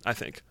going to happen, I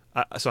think.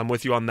 So I'm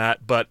with you on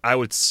that, but I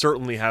would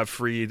certainly have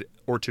Fried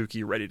or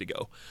Tukey ready to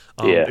go.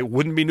 It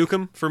wouldn't be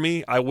Newcomb for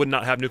me. I would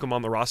not have Newcomb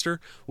on the roster,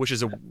 which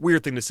is a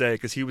weird thing to say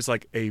because he was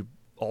like a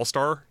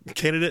all-star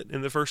candidate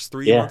in the first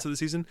 3 months of the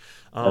season.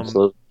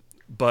 Absolutely.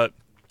 But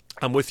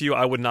I'm with you.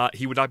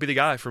 He would not be the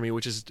guy for me,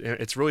 which is,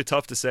 it's really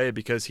tough to say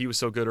because he was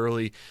so good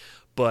early,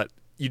 but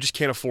you just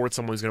can't afford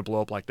someone who's going to blow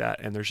up like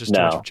that, and there's just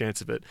too much of a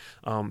chance of it.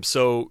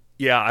 So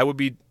yeah, I would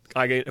be.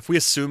 If we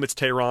assume it's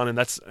Tehran, and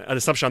that's an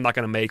assumption I'm not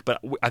going to make,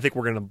 but I think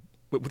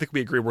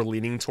we agree we're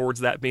leaning towards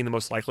that being the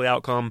most likely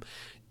outcome.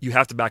 You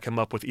have to back him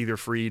up with either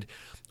Fried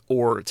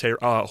or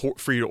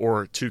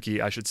Tukey,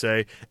 I should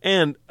say.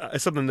 And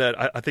something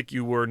that I think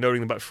you were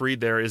noting about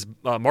Fried there is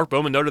Mark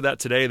Bowman noted that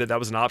today that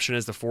was an option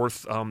as the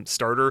fourth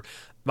starter.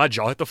 My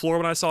jaw hit the floor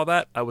when I saw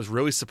that. I was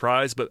really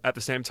surprised, but at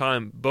the same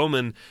time,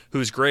 Bowman,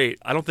 who's great,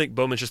 I don't think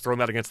Bowman's just throwing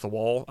that against the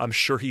wall. I'm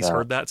sure he's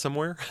heard that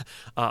somewhere.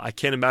 I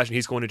can't imagine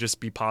he's going to just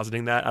be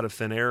positing that out of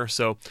thin air.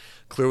 So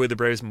clearly the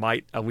Braves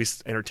might at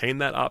least entertain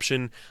that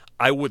option.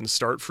 I wouldn't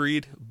start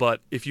Fried,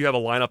 but if you have a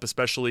lineup,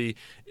 especially,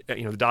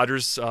 the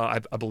Dodgers, I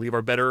believe,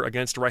 are better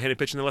against right-handed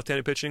pitching than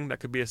left-handed pitching. That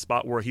could be a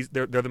spot where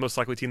they're the most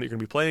likely team that you're going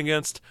to be playing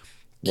against.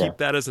 Keep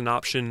that as an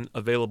option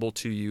available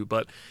to you,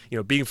 but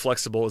being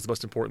flexible is the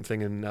most important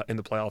thing in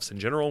the playoffs in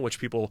general. Which I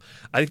think people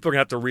are going to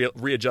have to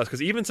readjust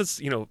because even since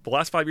the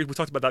last 5 years we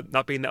talked about that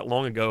not being that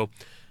long ago.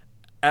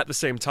 At the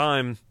same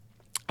time,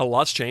 a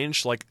lot's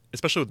changed. Like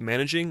especially with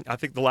managing, I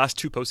think the last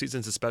 2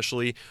 postseasons,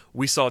 especially,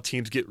 we saw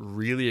teams get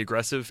really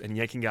aggressive and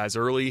yanking guys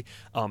early.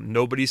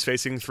 Nobody's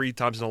facing 3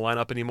 times in a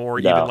lineup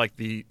anymore. No.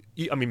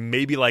 Even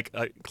maybe like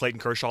a Clayton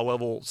Kershaw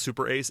level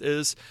super ace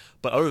is,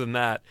 but other than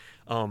that.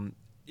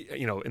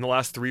 In the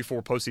last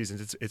 3-4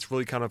 postseasons, it's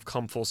really kind of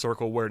come full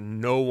circle where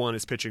no one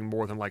is pitching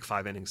more than like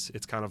 5 innings.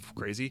 It's kind of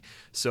crazy.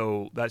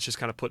 So that's just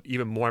kind of put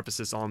even more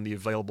emphasis on the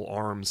available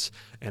arms,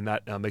 and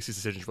that makes these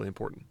decisions really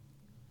important.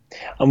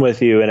 I'm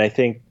with you, and I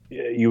think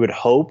you would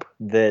hope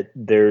that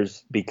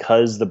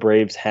because the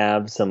Braves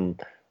have some,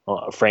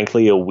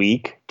 frankly, a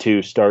week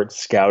to start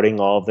scouting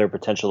all of their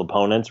potential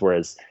opponents,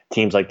 whereas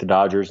teams like the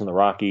Dodgers and the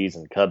Rockies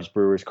and Cubs,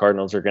 Brewers,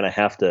 Cardinals are going to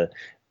have to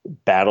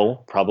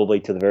battle probably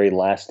to the very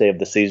last day of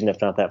the season,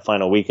 if not that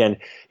final weekend.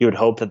 You would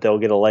hope that they'll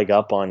get a leg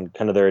up on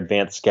kind of their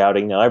advanced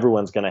scouting. Now,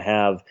 everyone's going to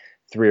have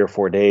 3 or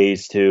 4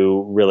 days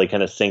to really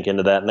kind of sink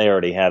into that, and they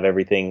already have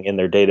everything in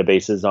their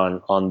databases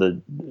on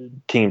the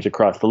teams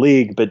across the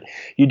league. But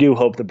you do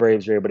hope the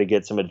Braves are able to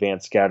get some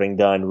advanced scouting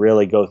done,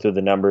 really go through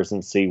the numbers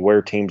and see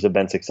where teams have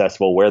been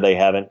successful, where they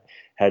haven't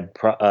had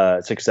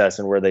success,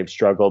 and where they've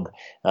struggled,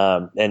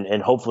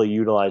 and hopefully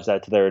utilize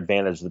that to their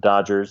advantage. The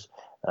Dodgers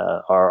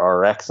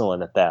are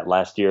excellent at that.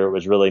 Last year, it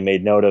was really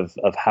made note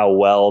of how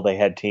well they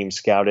had teams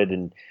scouted.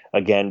 And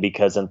again,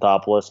 because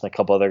Anthopoulos and a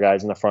couple other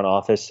guys in the front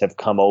office have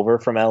come over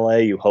from LA,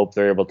 you hope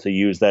they're able to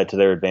use that to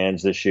their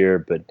advantage this year.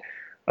 But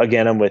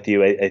again, I'm with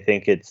you. I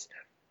think it's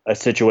a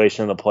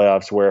situation in the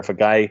playoffs where if a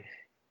guy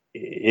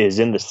is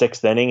in the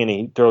 6th inning and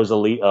he throws a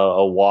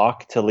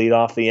walk to lead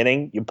off the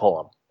inning, you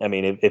pull him. I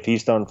mean, if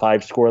he's thrown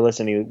 5 scoreless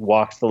and he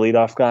walks the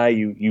leadoff guy,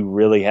 you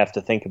really have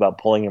to think about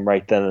pulling him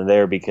right then and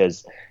there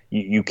because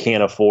you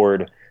can't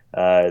afford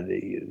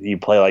you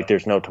play like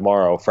there's no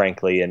tomorrow,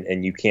 frankly,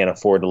 and you can't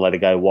afford to let a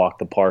guy walk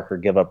the park or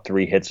give up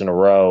 3 hits in a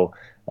row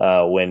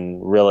when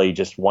really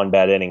just one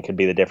bad inning could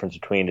be the difference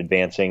between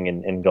advancing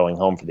and going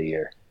home for the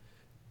year.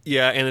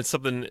 Yeah, and it's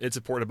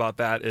important about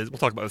that is we'll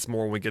talk about this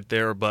more when we get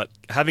there, but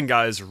having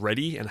guys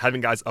ready and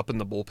having guys up in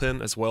the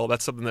bullpen as well,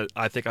 that's something that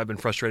I think I've been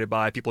frustrated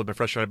by. People have been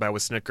frustrated by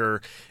with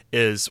Snitker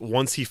is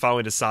once he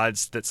finally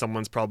decides that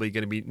someone's probably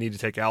going to need to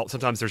take out,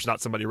 sometimes there's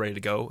not somebody ready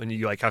to go and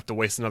you have to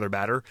waste another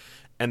batter,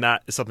 and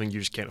that is something you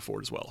just can't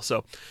afford as well.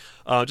 So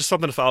just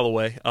something to file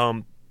away.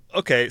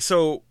 Okay,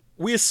 so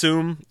we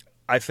assume,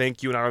 I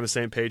think you and I are on the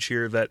same page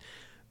here, that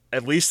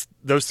at least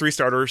those 3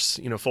 starters,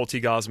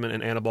 Fulte, Gosman,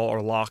 and Anibal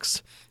are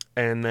locks.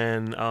 And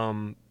then,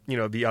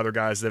 the other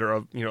guys that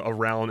are,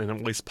 around and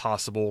at least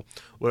possible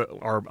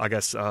are, I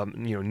guess,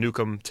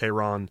 Newcomb,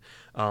 Tehran,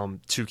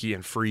 Tukey,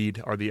 and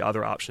Fried are the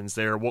other options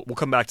there. We'll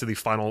come back to the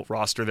final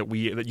roster that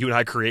you and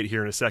I create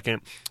here in a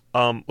second.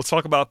 Let's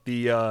talk about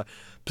the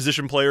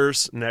position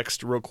players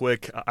next real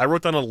quick. I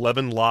wrote down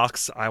 11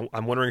 locks.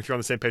 I'm wondering if you're on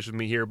the same page with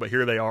me here, but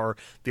here they are,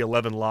 the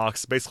 11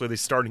 locks. Basically, the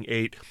starting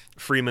 8,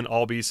 Freeman,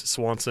 Albies,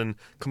 Swanson,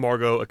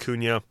 Camargo,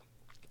 Acuna,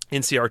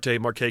 Inciarte,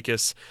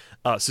 Markakis,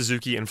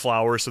 Suzuki, and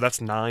Flowers. So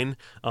that's 9.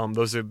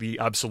 Those are the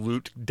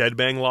absolute dead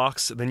bang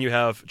locks. Then you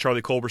have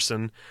Charlie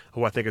Culberson,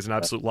 who I think is an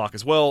absolute lock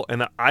as well.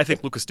 And I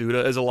think Lucas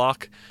Duda is a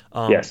lock.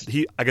 Yes.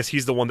 I guess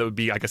he's the one that would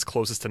be,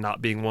 closest to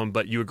not being one.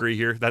 But you agree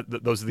here that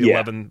those are the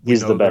 11.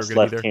 He's the best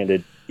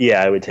left-handed.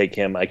 Yeah, I would take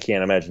him. I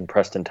can't imagine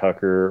Preston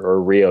Tucker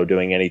or Rio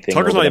doing anything.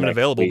 Tucker's not even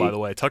available, by the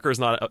way. Tucker is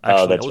not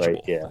actually eligible.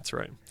 Right. Yeah, that's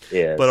right.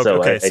 Yeah. But so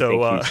okay, I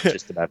think he's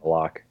just about a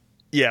lock.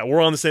 Yeah,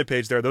 we're on the same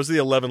page there. Those are the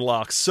 11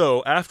 locks.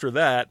 So after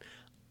that,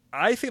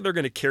 I think they're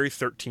going to carry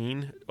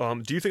 13.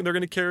 Do you think they're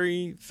going to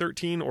carry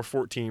 13 or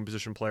 14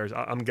 position players?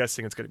 I'm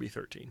guessing it's going to be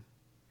 13.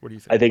 What do you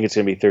think? I think it's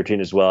going to be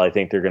 13 as well. I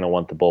think they're going to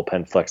want the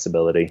bullpen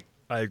flexibility.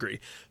 I agree.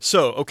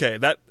 So, okay,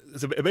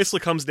 it basically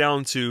comes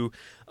down to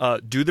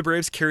do the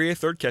Braves carry a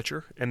third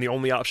catcher? And the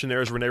only option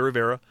there is Rene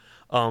Rivera.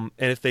 And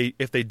if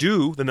they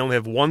do, then they only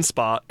have one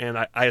spot, and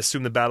I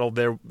assume the battle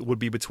there would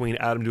be between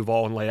Adam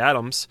Duvall and Lane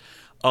Adams.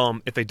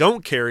 If they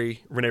don't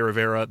carry Rene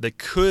Rivera, they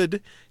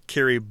could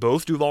carry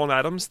both Duvall and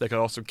Adams. They could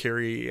also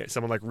carry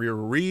someone like Rio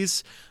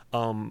Ruiz.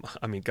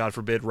 God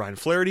forbid, Ryan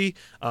Flaherty.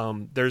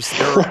 There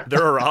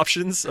are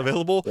options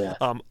available.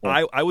 Yeah.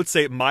 I would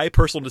say my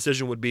personal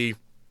decision would be,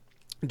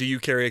 do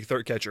you carry a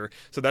third catcher?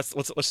 So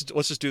let's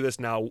just do this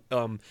now.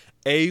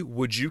 A,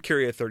 would you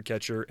carry a third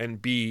catcher?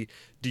 And B,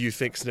 do you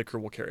think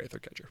Snitker will carry a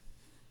third catcher?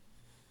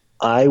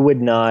 I would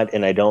not,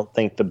 and I don't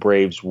think the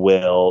Braves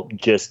will.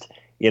 Just,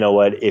 you know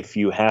what, if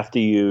you have to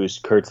use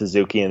Kurt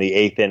Suzuki in the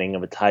 8th inning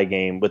of a tie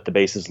game with the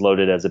bases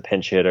loaded as a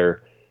pinch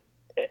hitter,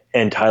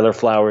 and Tyler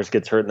Flowers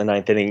gets hurt in the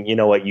 9th inning, you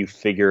know what, you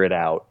figure it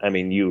out. I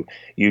mean, you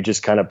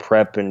just kind of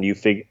prep and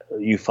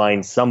you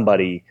find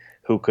somebody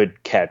who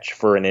could catch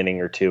for an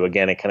inning or two.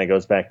 Again, it kind of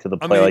goes back to the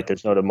play like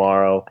there's no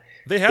tomorrow.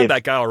 They have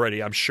that guy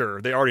already, I'm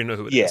sure. They already know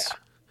who it is.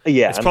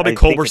 Yeah, it's probably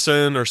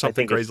Culberson or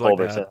something crazy like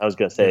that. I was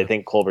going to say, I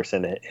think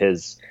Culberson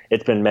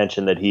it's been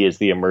mentioned that he is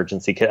the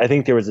emergency kit. I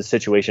think there was a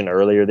situation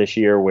earlier this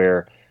year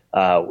where,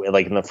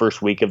 like in the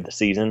first week of the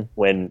season,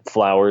 when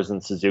Flowers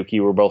and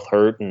Suzuki were both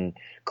hurt, and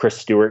Chris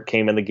Stewart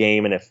came in the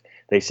game, and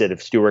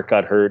if Stewart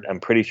got hurt, I'm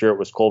pretty sure it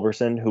was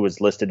Culberson who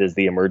was listed as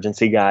the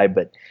emergency guy.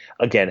 But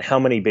again, how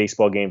many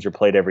baseball games are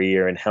played every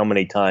year, and how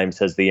many times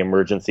has the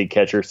emergency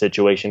catcher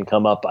situation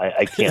come up?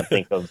 I can't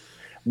think of.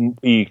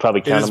 You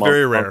probably count them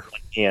very rare.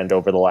 And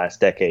over the last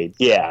decade.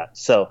 Yeah.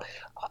 So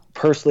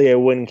personally, I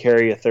wouldn't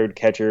carry a third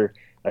catcher,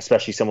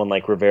 especially someone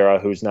like Rivera,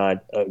 who's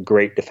not a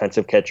great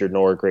defensive catcher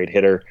nor a great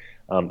hitter.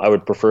 I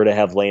would prefer to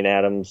have Lane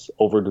Adams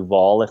over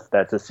Duvall if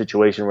that's a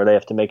situation where they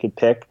have to make a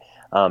pick,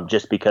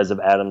 just because of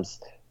Adams'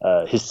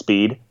 his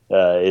speed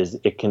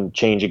it can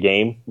change a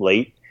game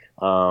late.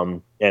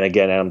 And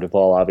again, Adam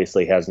Duvall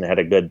obviously hasn't had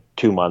a good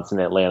 2 months in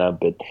Atlanta,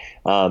 but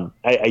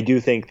I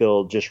do think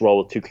they'll just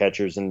roll with two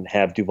catchers and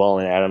have Duvall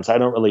and Adams. I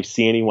don't really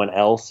see anyone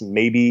else.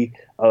 Maybe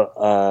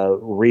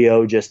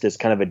Rio just as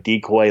kind of a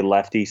decoy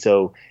lefty,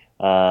 so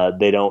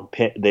they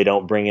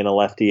don't bring in a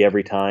lefty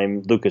every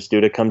time Lucas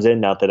Duda comes in.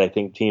 Not that I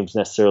think teams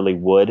necessarily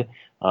would,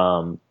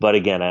 but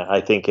again, I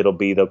think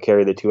they'll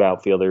carry the two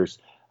outfielders.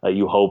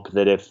 You hope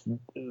that if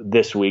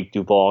this week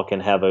Duvall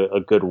can have a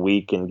good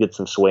week and get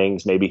some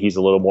swings, maybe he's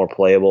a little more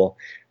playable.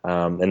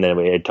 And then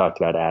we had talked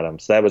about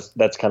Adams.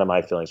 That's kind of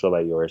my feelings. What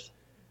about yours?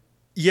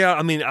 Yeah,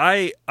 I mean,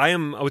 I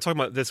was talking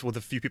about this with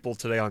a few people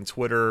today on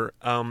Twitter.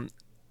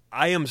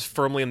 I am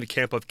firmly in the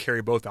camp of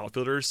carry both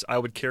outfielders. I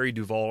would carry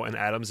Duvall and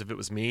Adams if it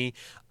was me.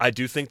 I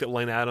do think that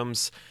Lane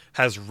Adams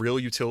has real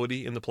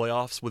utility in the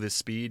playoffs with his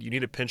speed. You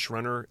need a pinch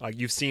runner. Like,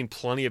 you've seen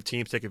plenty of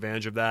teams take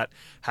advantage of that,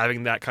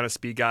 having that kind of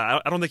speed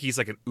guy. I don't think he's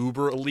like an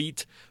uber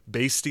elite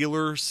base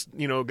stealer,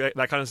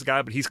 that kind of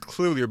guy, but he's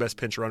clearly your best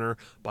pinch runner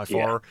by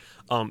far.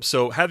 Yeah.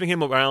 So having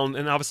him around,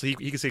 and obviously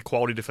he can say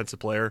quality defensive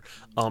player,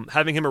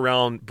 having him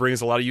around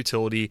brings a lot of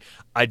utility.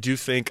 I do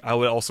think I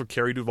would also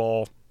carry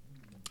Duvall.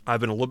 I've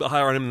been a little bit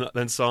higher on him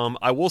than some.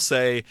 I will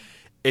say,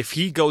 if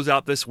he goes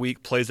out this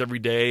week, plays every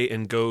day,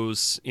 and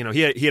goes, he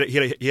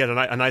had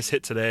a nice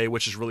hit today,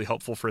 which is really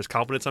helpful for his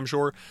confidence, I'm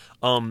sure.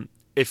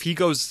 If he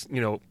goes,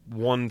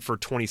 1 for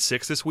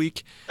 26 this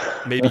week,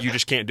 maybe you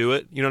just can't do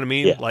it. You know what I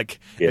mean? Yeah.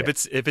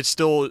 If it's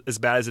still as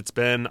bad as it's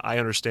been, I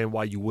understand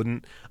why you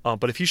wouldn't.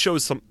 But if he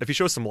shows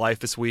some life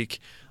this week,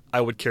 I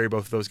would carry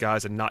both of those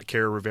guys and not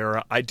carry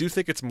Rivera. I do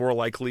think it's more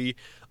likely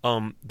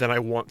than I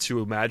want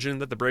to imagine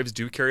that the Braves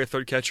do carry a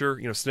third catcher.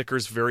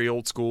 Snitker's very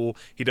old school.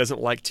 He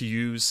doesn't like to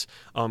use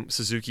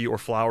Suzuki or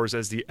Flowers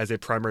as a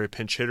primary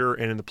pinch hitter,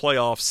 and in the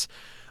playoffs,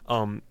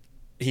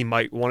 he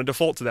might want to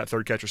default to that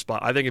third catcher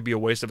spot. I think it'd be a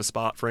waste of a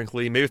spot,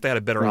 frankly. Maybe if they had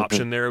a better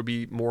option there, it would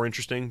be more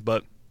interesting.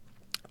 But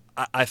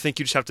I think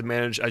you just have to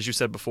manage, as you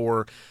said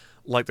before,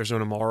 like there's no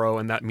tomorrow,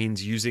 and that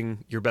means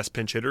using your best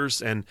pinch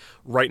hitters. And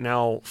right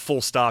now, full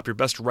stop, your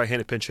best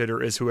right-handed pinch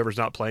hitter is whoever's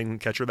not playing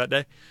catcher that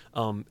day,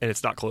 and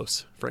it's not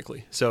close,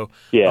 frankly. So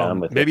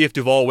maybe if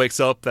Duvall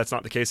wakes up, that's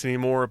not the case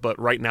anymore. But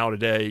right now,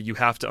 today, you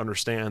have to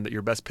understand that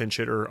your best pinch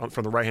hitter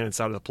from the right-handed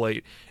side of the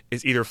plate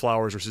is either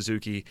Flowers or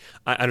Suzuki.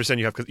 I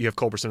understand you have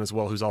Culberson as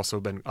well, who's also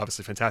been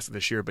obviously fantastic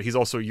this year, but he's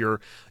also your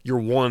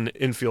one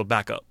infield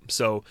backup.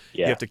 So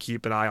you have to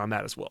keep an eye on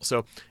that as well.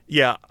 So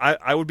yeah,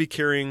 I would be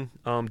carrying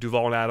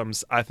Duvall and Adams.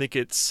 I think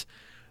it's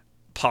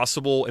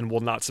possible and will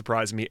not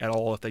surprise me at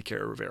all if they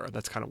carry Rivera.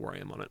 That's kind of where I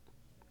am on it.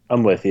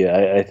 I'm with you.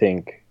 I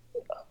think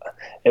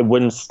it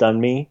wouldn't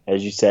stun me,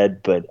 as you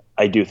said, but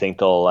I do think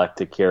they'll elect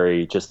to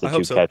carry just the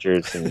two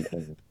catchers.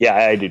 And yeah,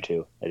 I do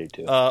too.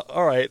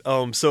 All right.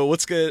 So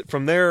let's get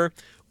from there.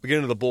 we get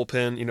into the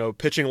bullpen.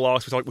 Pitching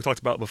locks. We talked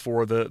about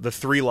before the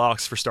 3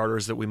 locks for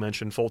starters that we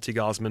mentioned: Folty,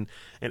 Gosman,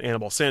 and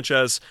Anibal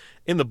Sanchez.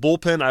 In the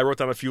bullpen, I wrote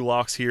down a few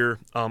locks here.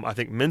 I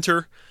think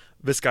Minter,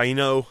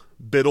 Vizcaíno,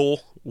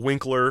 Biddle,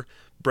 Winkler,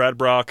 Brad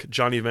Brock,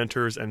 Johnny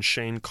Venters, and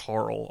Shane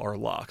Carl are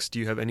locks. Do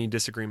you have any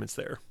disagreements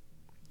there?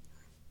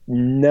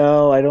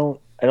 No, I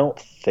don't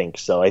think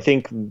so. I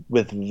think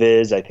with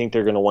Viz, I think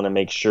they're going to want to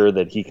make sure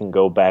that he can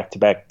go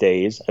back-to-back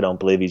days. I don't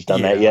believe he's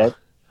done that yet.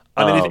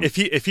 I mean, if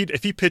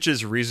he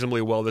pitches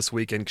reasonably well this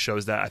week and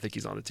shows that, I think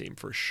he's on the team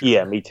for sure.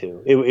 Yeah, me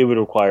too. It would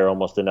require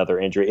almost another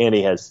injury, and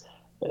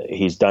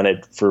he's done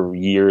it for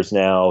years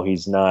now.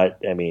 He's not.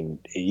 I mean,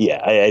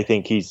 I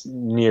think he's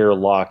near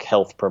lock,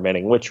 health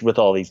permitting. Which with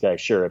all these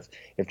guys, sure.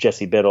 If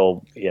Jesse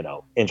Biddle,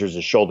 injures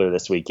his shoulder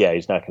this week,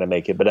 he's not going to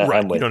make it. But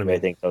I'm with you. I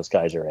think those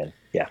guys are in.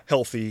 Yeah,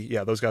 healthy.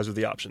 Yeah, those guys are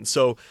the options.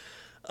 So.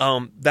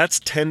 That's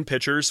 10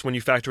 pitchers when you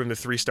factor in the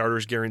 3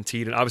 starters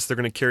guaranteed, and obviously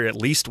they're going to carry at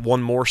least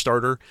one more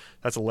starter.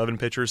 That's 11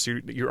 pitchers, so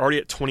you're already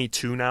at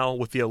 22 now.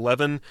 With the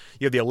 11,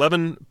 you have the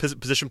 11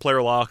 position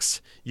player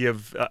locks. You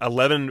have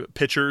 11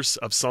 pitchers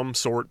of some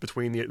sort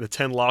between the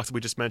 10 locks that we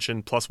just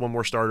mentioned, plus one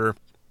more starter.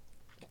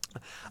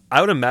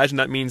 I would imagine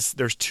that means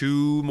there's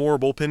 2 more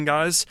bullpen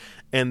guys,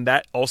 and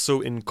that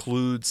also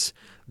includes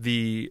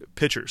the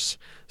pitchers.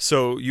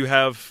 So you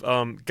have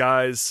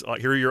guys,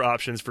 here are your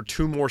options for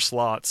 2 more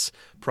slots,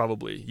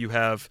 probably. You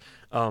have,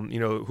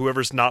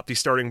 whoever's not the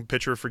starting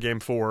pitcher for Game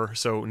 4.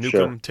 So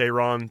Newcomb,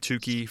 Tehran,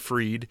 Tukey,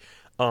 Fried.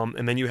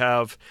 And then you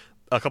have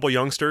a couple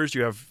youngsters.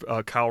 You have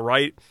Kyle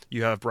Wright.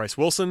 You have Bryce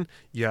Wilson.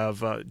 You have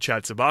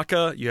Chad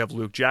Sabaka. You have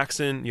Luke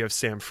Jackson. You have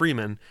Sam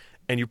Freeman.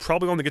 And you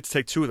probably only get to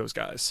take 2 of those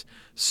guys.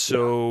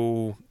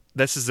 So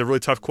this is a really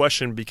tough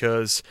question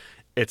because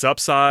it's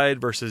upside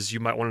versus you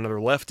might want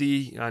another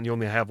lefty, and you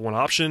only have one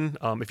option.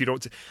 If you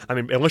don't,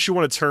 unless you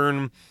want to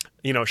turn,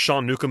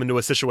 Sean Newcomb into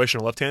a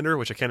situational left-hander,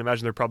 which I can't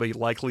imagine they're probably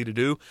likely to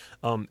do.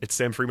 It's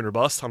Sam Freeman or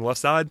bust on the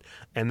left side,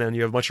 and then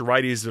you have a bunch of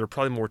righties that are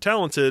probably more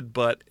talented,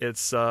 but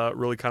it's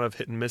really kind of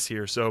hit and miss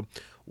here. So,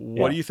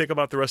 what do you think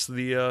about the rest of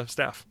the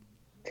staff?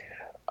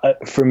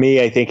 For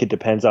me, I think it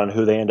depends on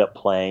who they end up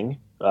playing.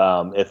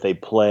 If they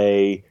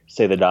play,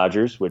 say, the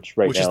Dodgers, which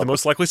now is the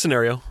most likely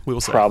scenario, we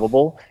will say.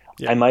 Probable.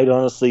 Yeah. I might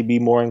honestly be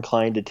more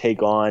inclined to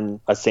take on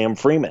a Sam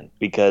Freeman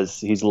because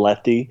he's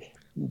lefty.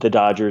 The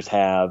Dodgers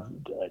have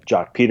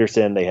Jock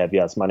Peterson. They have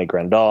Yasmani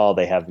Grandal.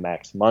 They have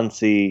Max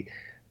Muncy.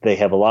 They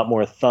have a lot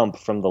more thump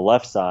from the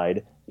left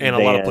side. And a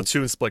lot of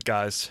platoon split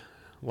guys.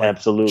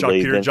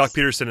 Absolutely. Jock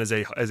Peterson is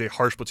a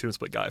harsh platoon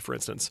split guy, for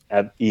instance.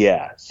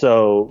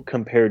 So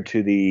compared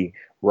to the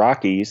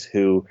Rockies,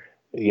 who –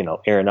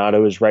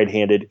 Arenado is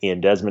right-handed.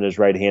 Ian Desmond is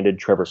right-handed.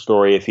 Trevor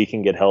Story, if he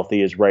can get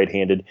healthy, is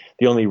right-handed.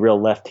 The only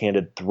real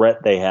left-handed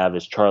threat they have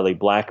is Charlie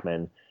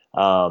Blackmon.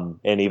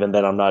 And even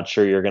then, I'm not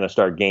sure you're going to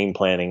start game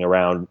planning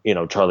around,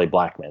 Charlie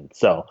Blackmon.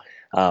 So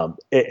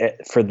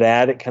for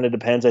that, it kind of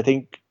depends. I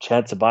think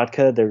Chad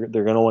Sabatka, they're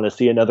going to want to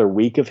see another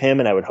week of him,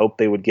 and I would hope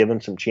they would give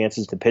him some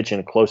chances to pitch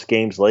in close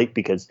games late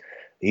because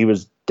he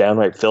was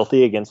downright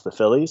filthy against the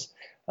Phillies.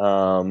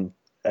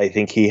 I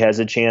think he has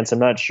a chance. I'm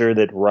not sure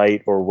that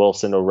Wright or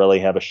Wilson will really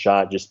have a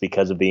shot just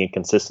because of the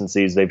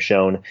inconsistencies they've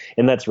shown,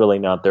 and that's really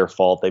not their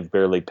fault. They've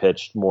barely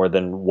pitched more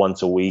than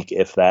once a week,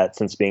 if that,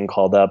 since being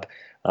called up.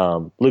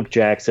 Luke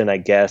Jackson, I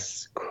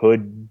guess,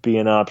 could be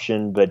an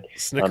option, but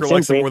Snicker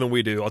likes him more than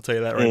we do. I'll tell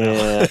you that right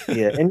now.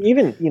 Yeah, and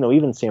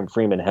even Sam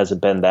Freeman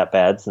hasn't been that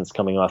bad since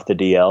coming off the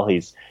DL.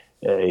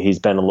 He's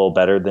been a little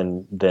better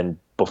than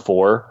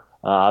before,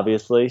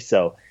 obviously.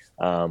 So.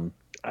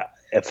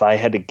 If I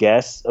had to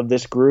guess of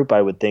this group,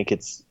 I would think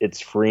it's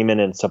Freeman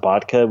and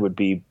Sabatka would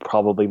be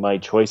probably my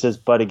choices.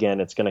 But again,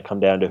 it's going to come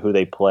down to who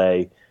they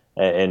play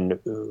and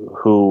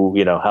who,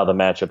 how the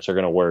matchups are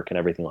going to work and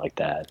everything like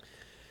that.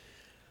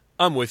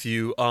 I'm with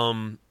you.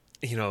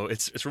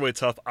 It's really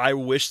tough. I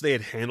wish they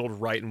had handled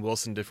Wright and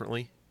Wilson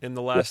differently in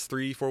the last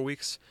 3-4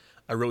 weeks.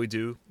 I really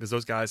do, because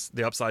those guys,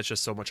 the upside is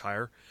just so much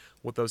higher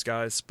with those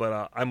guys.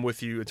 But I'm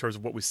with you in terms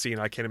of what we've seen.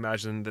 I can't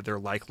imagine that they're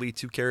likely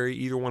to carry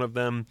either one of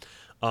them.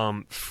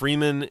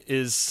 Freeman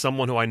is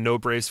someone who I know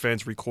Braves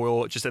fans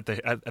recoil just at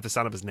the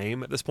sound of his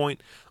name at this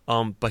point.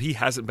 But he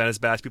hasn't been as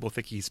bad as people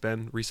think he's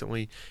been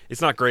recently.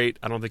 It's not great.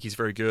 I don't think he's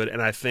very good.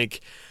 And I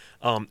think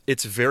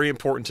it's very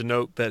important to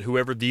note that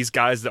whoever these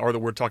guys that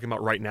we're talking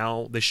about right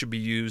now, they should be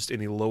used in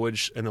the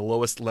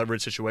lowest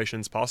leverage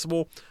situations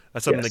possible.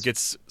 That's something that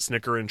gets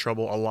Snicker in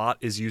trouble a lot,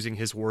 is using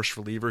his worst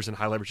relievers in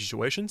high leverage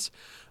situations.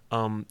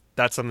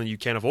 That's something you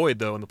can't avoid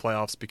though in the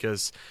playoffs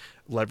because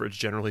leverage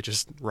generally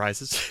just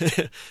rises.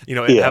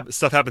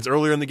 Stuff happens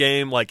earlier in the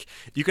game. Like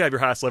you could have your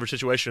highest leverage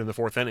situation in the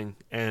 4th inning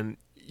and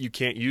you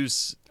can't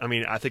use,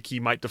 I think he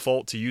might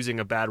default to using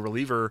a bad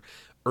reliever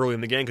early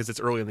in the game because it's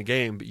early in the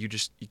game, but you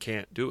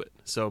can't do it.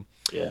 So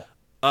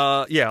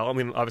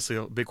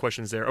obviously big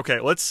questions there. Okay,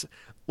 let's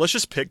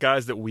just pick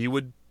guys that we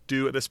would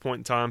do at this point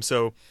in time.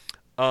 So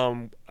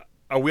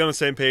are we on the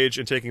same page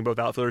in taking both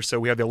outfielders? So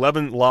we have the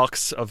 11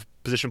 locks of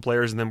position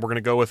players, and then we're going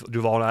to go with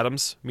Duvall and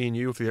Adams, me and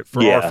you,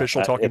 for our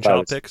official talking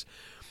chop picks.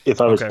 If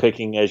I was Okay.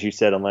 picking, as you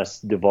said, unless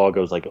Duvall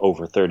goes like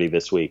over 30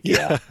 this week,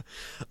 yeah.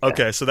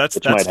 Okay, so that's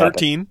Which might happen.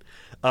 13.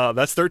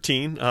 That's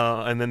 13.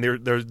 And then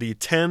there's the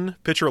 10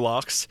 pitcher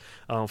locks: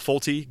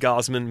 Fulte,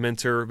 Gosman,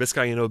 Minter,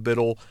 Vizcaíno,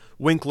 Biddle,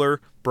 Winkler,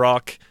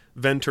 Brock,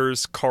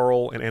 Venters,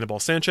 Carl, and Anibal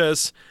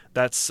Sanchez.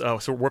 That's so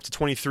we're up to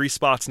 23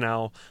 spots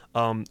now.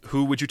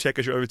 Who would you take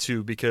as your other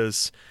two?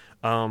 Because,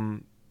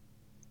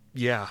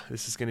 yeah,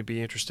 this is going to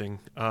be interesting.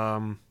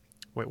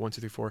 Wait, 1,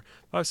 2, 3, 4,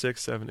 5,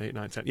 6, 7, 8,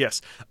 9, 10.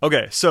 Yes.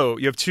 Okay, so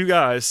you have two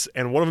guys,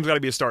 and one of them's got to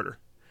be a starter.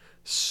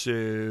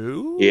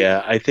 So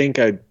Yeah, I think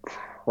I'd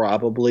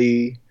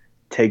probably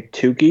take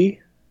Tukey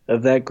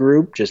of that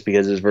group just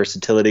because of his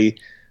versatility.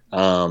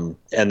 And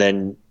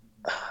then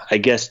I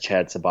guess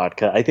Chad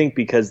Sabatka. I think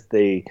because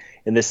in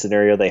this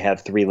scenario, they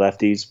have three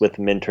lefties with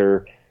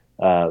Minter,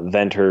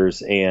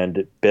 Venters,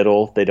 and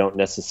Biddle. They don't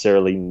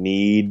necessarily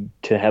need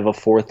to have a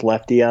fourth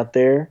lefty out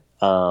there.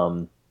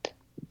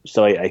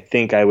 So I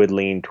think I would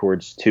lean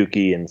towards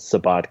Tukey and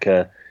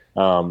Sabatka.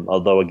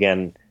 Although,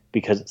 again,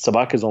 because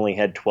Sabaka's only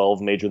had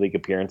 12 major league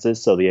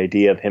appearances, so the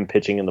idea of him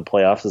pitching in the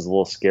playoffs is a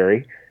little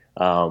scary.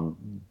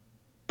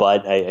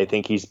 But I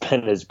think he's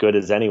been as good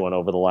as anyone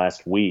over the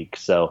last week.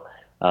 So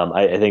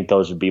I think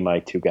those would be my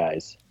two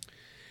guys.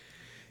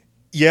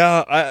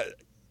 yeah,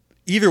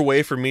 either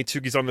way for me,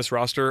 Tukey's on this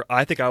roster.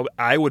 I think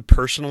I would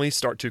personally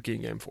start Tukey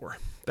in Game 4.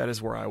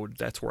 That's where I would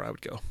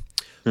go.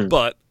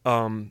 But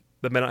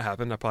that may not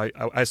happen. I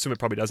assume it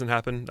probably doesn't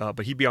happen.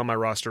 But he'd be on my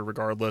roster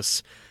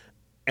regardless.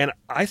 And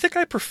I think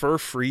I prefer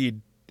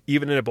Fried,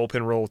 even in a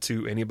bullpen role,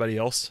 to anybody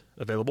else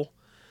available.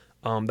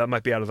 That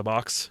might be out of the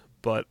box,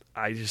 but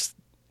I just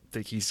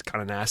think he's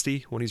kind of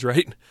nasty when he's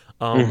right.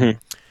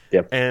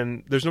 Yep.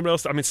 And there's nobody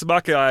else. I mean,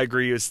 Sabaka, I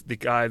agree, is the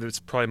guy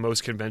that's probably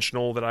most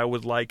conventional that I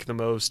would like the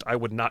most. I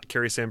would not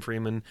carry Sam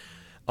Freeman,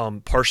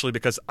 partially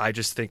because I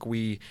just think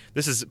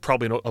this is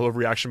probably an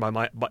overreaction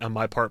on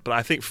my part, but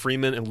I think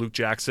Freeman and Luke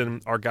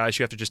Jackson are guys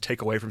you have to just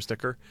take away from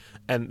Sticker.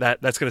 And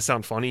that's going to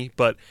sound funny,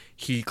 but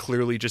he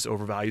clearly just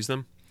overvalues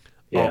them.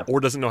 Or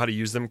doesn't know how to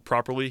use them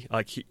properly.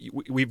 Like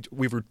we've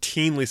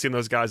routinely seen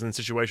those guys in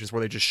situations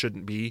where they just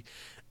shouldn't be,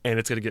 and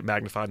it's going to get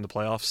magnified in the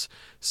playoffs.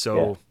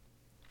 So,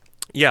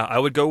 yeah, I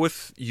would go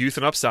with youth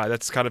and upside.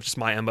 That's kind of just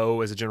my MO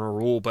as a general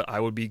rule, but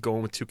I would be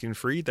going with Tukey and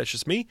Fried. That's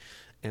just me,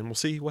 and we'll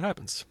see what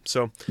happens.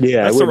 So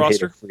that's the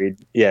roster.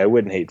 I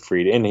wouldn't hate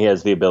Fried, and he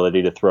has the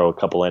ability to throw a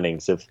couple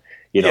innings if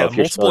if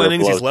multiple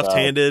innings. He's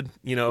left-handed.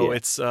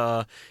 It's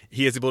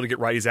he has the ability to get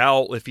righties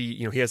out if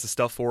he has the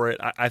stuff for it.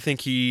 I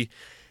think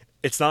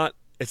it's not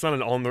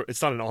an on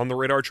the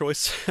radar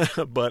choice,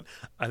 but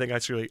I think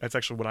that's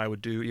actually what I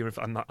would do, even if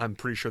I'm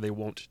pretty sure they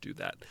won't do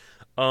that.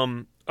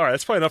 All right,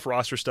 that's probably enough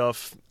roster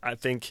stuff. I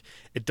think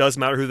it does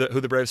matter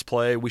who the Braves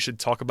play. We should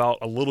talk about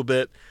a little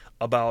bit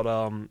about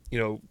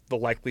the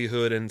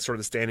likelihood and sort of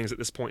the standings at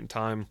this point in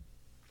time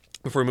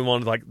before we move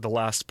on to like the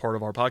last part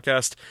of our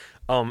podcast.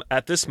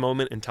 At this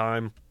moment in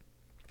time,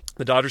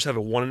 the Dodgers have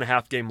a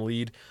 1.5 game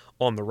lead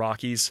on the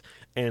Rockies,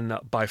 and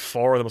by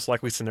far the most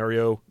likely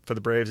scenario for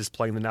the Braves is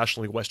playing the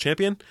National League West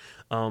champion.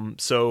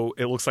 So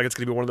it looks like it's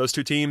going to be one of those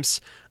two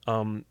teams.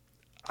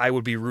 I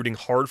would be rooting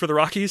hard for the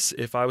Rockies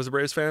if I was a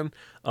Braves fan.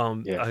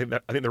 I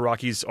think the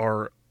Rockies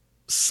are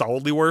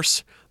solidly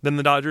worse than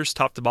the Dodgers,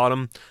 top to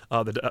bottom.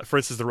 For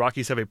instance, the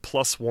Rockies have a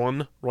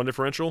 +1 run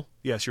differential.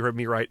 Yes, you heard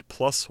me right,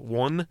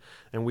 +1,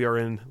 and we are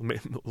in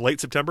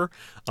late September.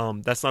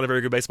 That's not a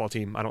very good baseball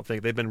team, I don't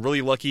think. They've been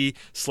really lucky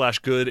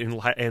 / good in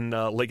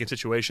late game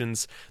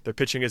situations. Their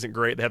pitching isn't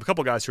great. They have a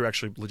couple guys who are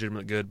actually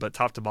legitimately good, but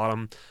top to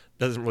bottom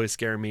doesn't really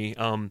scare me.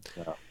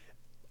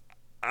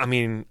 I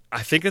mean,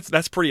 I think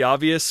that's pretty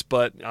obvious,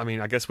 but I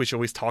mean, I guess we should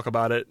always talk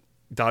about it.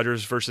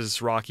 Dodgers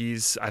versus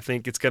Rockies. I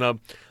think it's going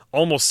to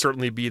almost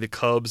certainly be the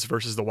Cubs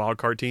versus the wild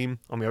card team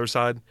on the other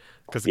side,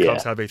 because the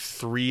Cubs have a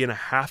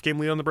 3.5 game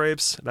lead on the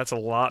Braves. That's a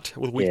lot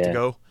with a week to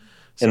go.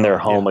 So, and they're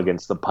home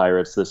against the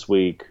Pirates this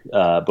week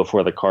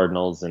before the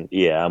Cardinals. And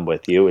I'm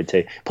with you.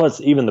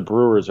 Plus, even the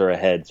Brewers are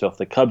ahead. So if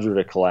the Cubs were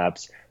to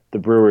collapse, the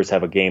Brewers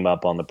have a game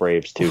up on the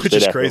Braves too. Which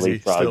is crazy.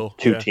 Still,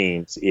 two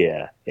teams.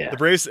 Yeah. The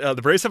Braves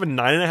have a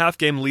 9.5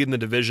 game lead in the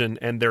division,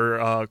 and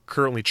they're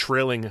currently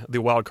trailing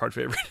the wild card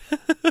favorite.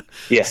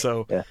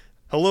 So,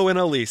 hello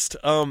NL East.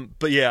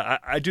 But yeah,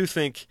 I do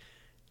think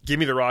give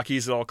me the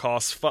Rockies at all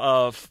costs.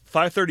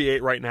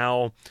 538 right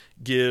now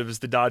gives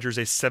the Dodgers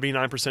a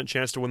 79%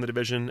 chance to win the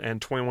division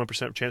and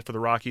 21% chance for the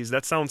Rockies.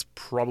 That sounds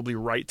probably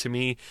right to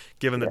me,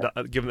 given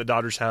the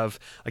Dodgers have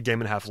a 1.5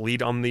 game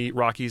lead on the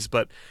Rockies.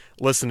 But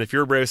listen, if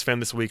you're a Braves fan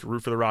this week,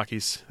 root for the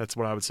Rockies. That's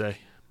what I would say.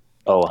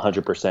 Oh,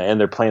 100%. And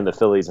they're playing the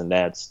Phillies and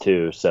Nats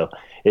too. So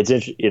it's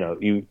interesting.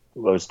 I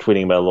was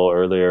tweeting about a little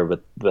earlier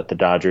with the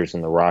Dodgers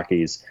and the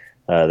Rockies.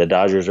 The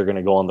Dodgers are going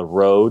to go on the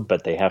road,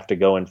 but they have to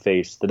go and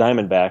face the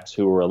Diamondbacks,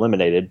 who were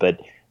eliminated. But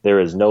there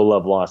is no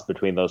love lost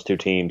between those two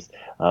teams.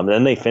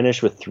 Then they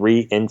finish with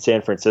 3 in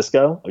San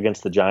Francisco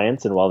against the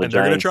Giants. And while the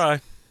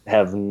Giants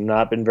have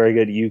not been very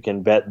good, you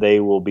can bet they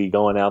will be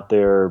going out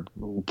there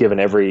giving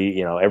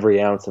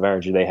every ounce of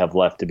energy they have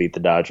left to beat the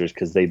Dodgers,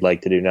 because they'd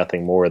like to do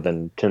nothing more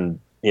than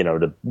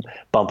to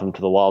bump them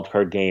to the wild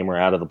card game or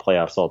out of the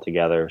playoffs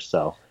altogether.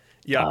 So.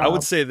 Yeah, I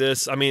would say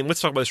this. I mean,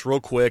 let's talk about this real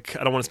quick.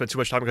 I don't want to spend too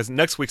much time because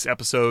next week's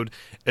episode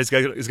is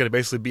going to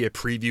basically be a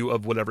preview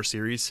of whatever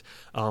series.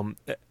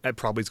 It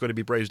probably is going to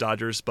be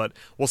Braves-Dodgers, but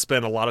we'll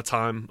spend a lot of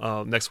time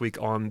next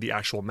week on the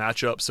actual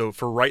matchup. So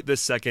for right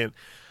this second,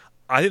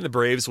 I think the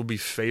Braves will be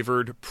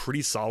favored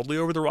pretty solidly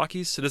over the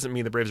Rockies. It doesn't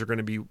mean the Braves are going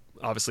to be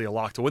obviously a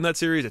lock to win that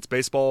series. It's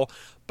baseball.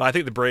 But I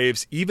think the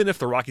Braves, even if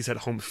the Rockies had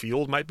home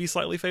field, might be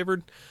slightly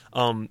favored.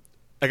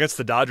 Against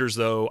the Dodgers,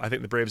 though, I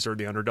think the Braves are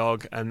the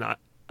underdog. And I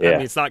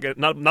mean, it's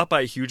not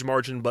by a huge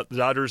margin, but the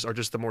Dodgers are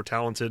just the more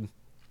talented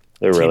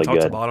They're team really top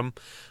to good. bottom.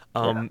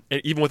 And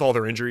even with all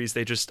their injuries,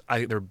 I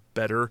think they're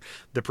better.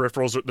 Their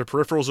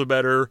peripherals are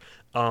better.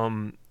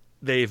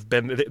 They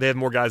have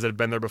more guys that have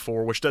been there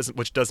before, which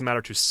doesn't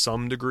matter to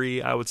some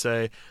degree, I would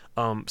say.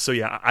 So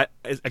yeah,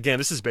 again,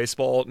 this is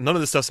baseball. None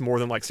of this stuff's more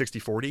than like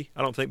 60-40.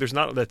 I don't think there's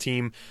not a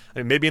team. I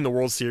mean, maybe in the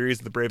World Series,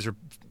 the Braves are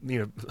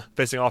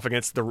facing off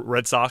against the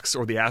Red Sox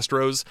or the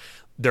Astros.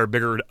 They're a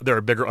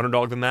bigger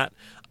underdog than that.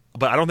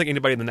 But I don't think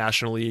anybody in the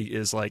National League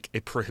is like a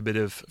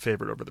prohibitive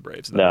favorite over the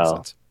Braves. If that makes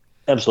sense.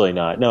 Absolutely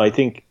not. No, I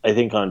think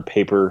on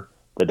paper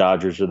the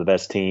Dodgers are the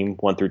best team,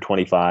 1 through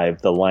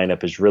 25. The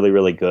lineup is really,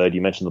 really good.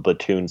 You mentioned the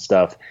platoon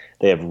stuff.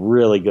 They have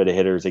really good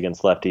hitters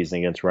against lefties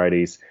and against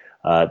righties.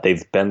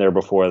 They've been there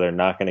before. They're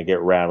not going to get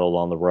rattled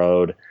on the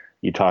road.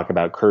 You talk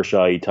about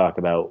Kershaw. You talk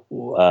about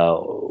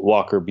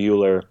Walker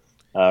Buehler.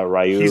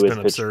 Ryu has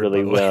pitched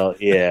really well.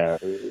 Yeah,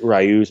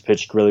 Ryu's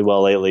pitched really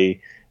well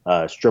lately.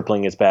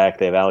 Stripling is back.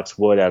 They have Alex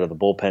Wood out of the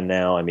bullpen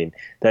now. I mean,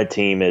 that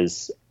team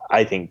is,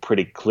 I think,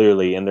 pretty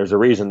clearly, and there's a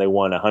reason they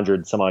won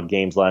 100 some odd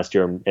games last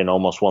year and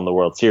almost won the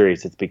World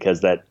Series. It's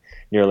because that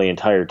nearly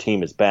entire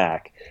team is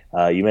back.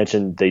 You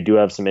mentioned they do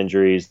have some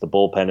injuries. The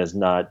bullpen has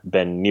not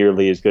been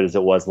nearly as good as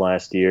it was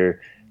last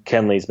year.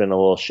 Kenley's been a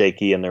little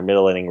shaky, and their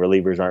middle inning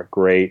relievers aren't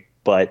great.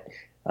 But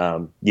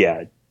 10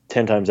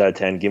 times out of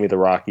 10, give me the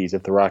Rockies.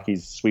 If the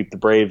Rockies sweep the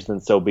Braves, then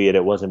so be it.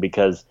 It wasn't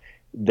because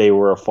they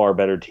were a far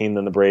better team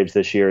than the Braves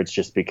this year. It's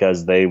just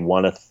because they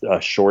won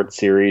a short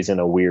series in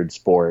a weird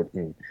sport.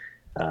 And,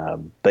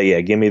 but yeah,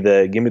 give me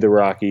the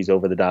Rockies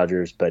over the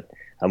Dodgers. But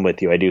I'm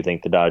with you. I do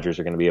think the Dodgers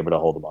are going to be able to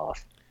hold them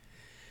off.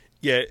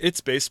 Yeah, it's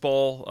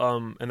baseball,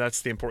 and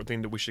that's the important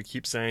thing that we should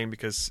keep saying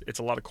because it's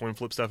a lot of coin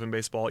flip stuff in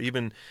baseball.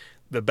 Even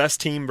the best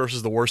team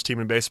versus the worst team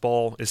in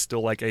baseball is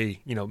still like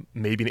maybe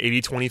an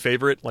 80-20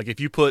 favorite. Like if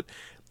you put,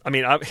 the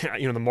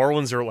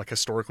Marlins are like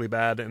historically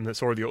bad, and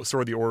so are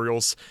the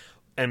Orioles.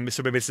 And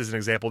so maybe this is an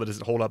example that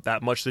doesn't hold up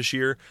that much this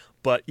year.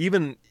 But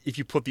even if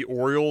you put the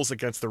Orioles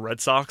against the Red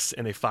Sox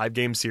in a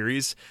 5-game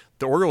series,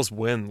 the Orioles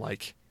win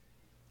like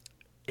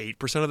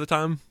 8% of the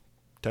time,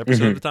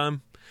 10% of the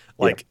time.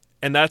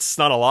 And that's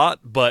not a lot.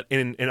 But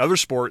in other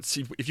sports,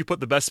 if you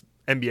put the best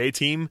NBA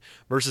team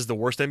versus the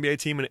worst NBA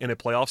team in a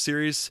playoff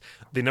series,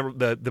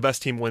 the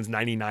best team wins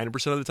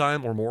 99% of the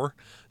time or more.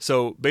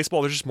 So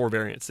baseball, there's just more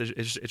variance.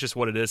 It's just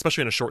what it is,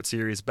 especially in a short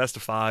series. Best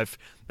of 5,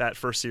 that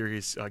first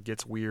series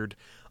gets weird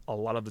a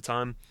lot of the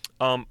time.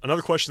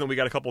 Another question that we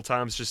got a couple of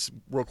times, just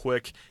real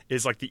quick,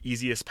 is like the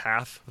easiest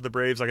path for the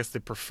Braves. I guess the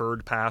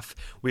preferred path.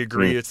 We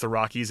agree it's the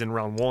Rockies in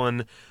round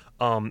 1.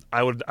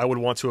 I would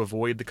want to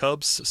avoid the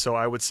Cubs, so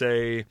I would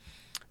say.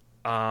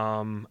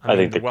 I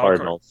think the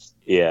Cardinals.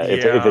 Yeah,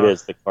 if it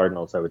is the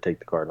Cardinals, I would take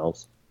the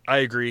Cardinals. I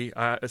agree.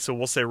 So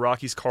we'll say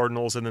Rockies,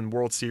 Cardinals, and then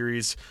World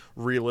Series.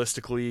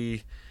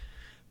 Realistically,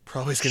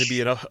 probably is going to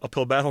be an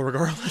uphill battle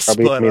regardless.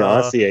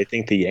 Honestly, I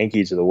think the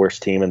Yankees are the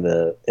worst team in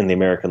the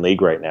American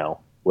League right now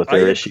with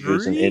their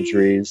issues and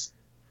injuries.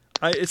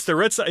 It's the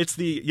Red Sox. It's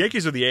the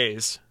Yankees or the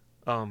A's.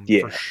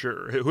 For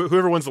sure.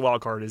 Whoever wins the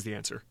wild card is the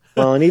answer.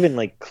 Well, and even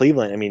like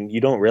Cleveland. I mean,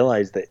 you don't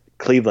realize that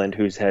Cleveland,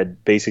 who's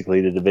had basically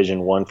the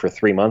Division 1 for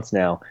 3 months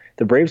now,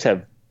 the Braves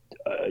have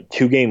a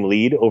 2-game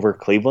lead over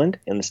Cleveland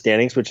in the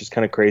standings, which is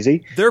kind of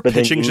crazy. Their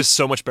pitching is just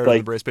so much better than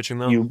the Braves pitching,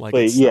 though.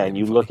 And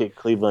you look at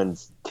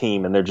Cleveland's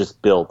team, and they're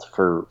just built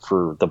for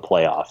the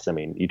playoffs. I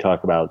mean, you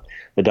talk about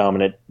the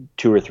dominant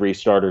 2 or 3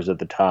 starters at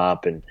the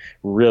top and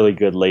really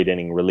good late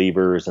inning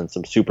relievers and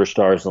some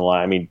superstars in the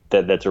line. I mean,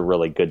 that's a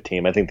really good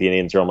team. I think the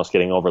Indians are almost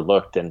getting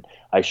overlooked, and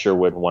I sure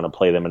wouldn't want to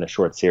play them in a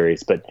short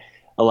series. But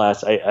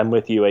alas, I'm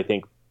with you. I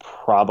think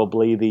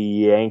probably the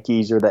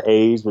Yankees or the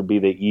A's would be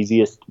the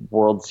easiest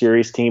World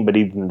Series team. But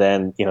even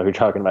then, you're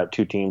talking about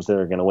 2 teams that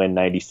are going to win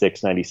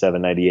 96, 97,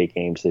 98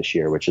 games this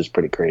year, which is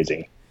pretty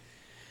crazy.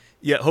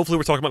 Yeah, hopefully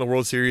we're talking about the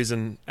World Series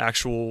in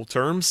actual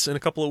terms in a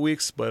couple of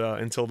weeks. But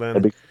until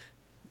then,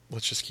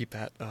 let's just keep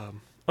that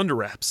under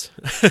wraps.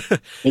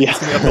 Yeah. It's going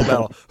to be an uphill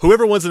battle.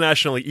 Whoever wins the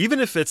National League, even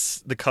if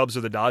it's the Cubs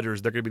or the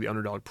Dodgers, they're going to be the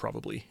underdog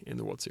probably in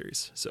the World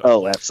Series. So.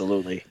 Oh,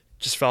 absolutely.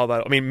 Just follow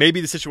that. I mean, maybe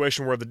the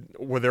situation where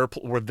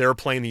they're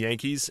playing the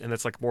Yankees and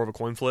that's like more of a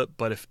coin flip.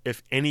 But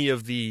if any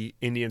of the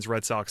Indians,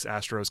 Red Sox,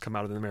 Astros come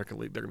out of the American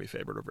League, they're gonna be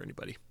favored over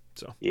anybody.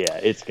 So yeah,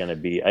 it's gonna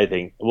be. I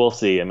think we'll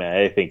see. I mean,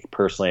 I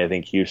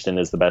think Houston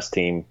is the best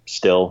team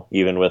still,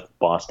 even with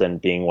Boston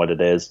being what it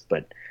is.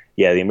 But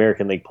yeah, the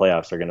American League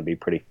playoffs are gonna be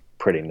pretty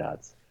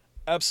nuts.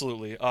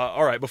 Absolutely.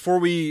 All right,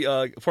 before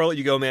I let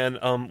you go, man,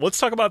 let's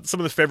talk about some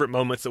of the favorite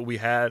moments that we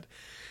had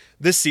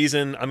this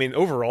season. I mean,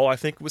 overall, I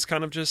think was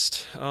kind of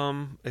just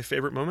a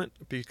favorite moment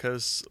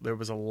because there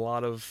was a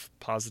lot of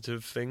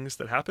positive things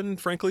that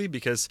happened. Frankly,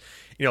 because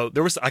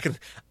there was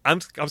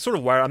I'm sort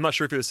of wired. I'm not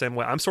sure if you're the same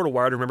way. I'm sort of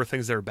wired to remember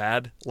things that are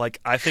bad.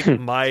 Like I think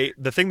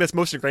the thing that's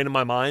most ingrained in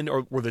my mind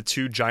were the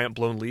two giant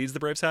blown leads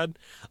the Braves had.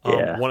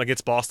 One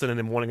against Boston and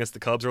then one against the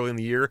Cubs early in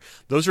the year.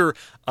 Those are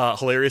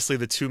hilariously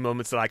the two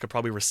moments that I could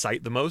probably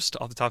recite the most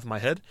off the top of my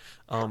head.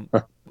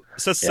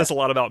 Says a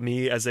lot about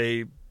me as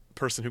a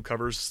person who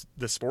covers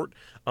this sport.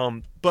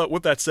 But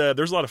with that said,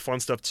 there's a lot of fun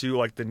stuff too,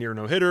 like the near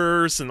no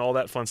hitters and all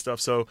that fun stuff.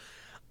 So,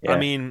 I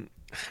mean,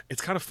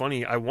 it's kind of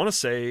funny. I want to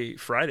say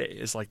Friday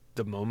is like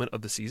the moment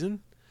of the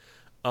season.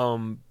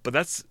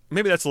 But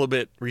maybe that's a little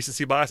bit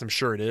recency bias. I'm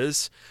sure it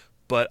is.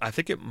 But I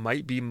think it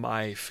might be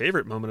my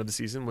favorite moment of the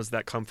season was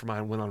that come from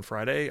my win on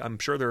Friday. I'm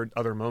sure there are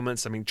other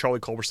moments. I mean, Charlie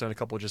Culberson had a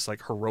couple of just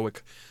like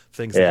heroic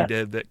things that he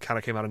did that kind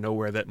of came out of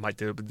nowhere that might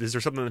do. But is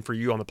there something for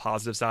you on the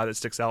positive side that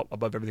sticks out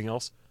above everything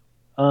else?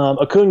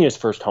 Acuna's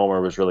first homer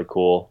was really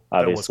cool,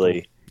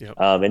 obviously. Cool.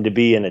 Yep. And to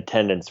be in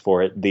attendance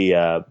for it,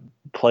 the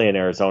play in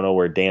Arizona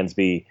where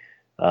Dansby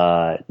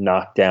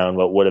knocked down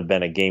what would have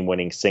been a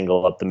game-winning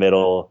single up the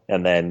middle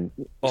and then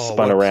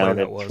spun around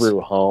and threw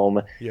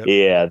home. Yep.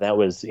 Yeah, that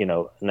was,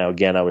 now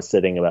again, I was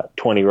sitting about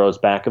 20 rows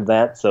back of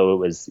that, so it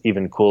was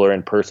even cooler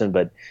in person,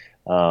 but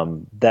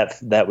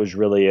that was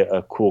really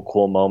a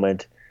cool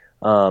moment.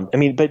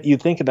 But you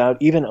think about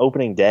even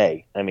opening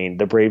day. I mean,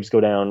 the Braves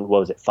go down,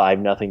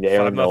 5-0 to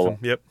Aaron Nola.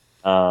 Yep.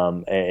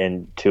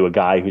 And to a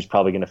guy who's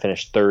probably going to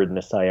finish third in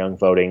the Cy Young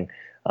voting,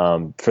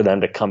 for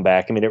them to come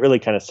back. I mean, it really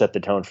kind of set the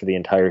tone for the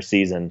entire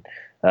season.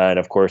 And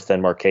of course,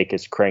 then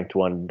Markakis cranked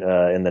one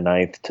in the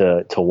ninth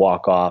to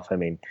walk off. I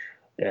mean,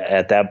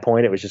 at that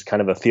point, it was just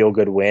kind of a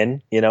feel-good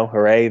win.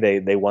 Hooray!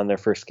 They won their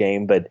first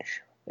game, but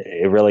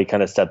it really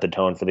kind of set the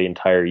tone for the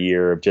entire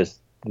year of just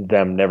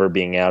them never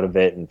being out of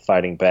it and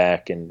fighting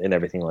back and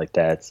everything like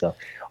that. So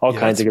all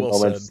kinds of good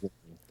moments.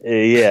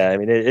 Yeah, I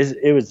mean,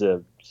 it was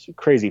a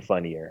crazy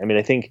fun year. I mean,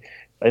 I think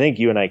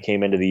you and I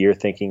came into the year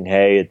thinking,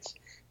 hey,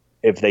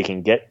 if they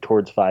can get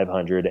towards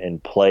 500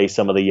 and play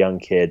some of the young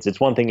kids,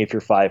 it's one thing if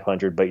you're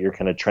 500, but you're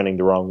kind of trending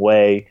the wrong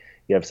way.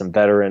 You have some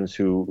veterans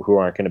who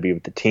aren't going to be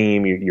with the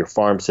team. Your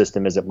farm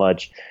system isn't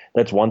much.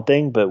 That's one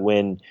thing. But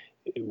when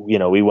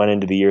we went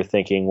into the year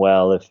thinking,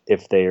 well,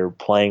 if they're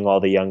playing all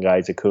the young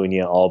guys,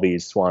 Acuna,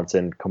 Albies,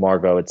 Swanson,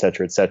 Camargo, et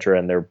cetera,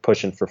 and they're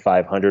pushing for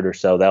 500 or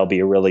so, that'll be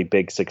a really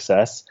big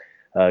success,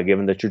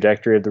 given the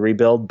trajectory of the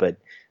rebuild. But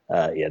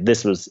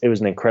it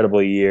was an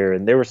incredible year,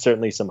 and there were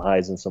certainly some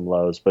highs and some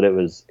lows, but it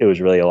was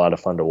really a lot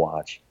of fun to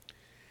watch.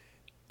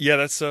 Yeah,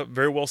 that's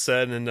very well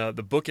said, and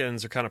the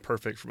bookends are kind of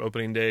perfect from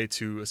opening day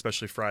to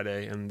especially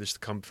Friday, and just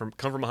come from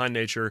behind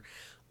nature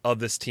of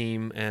this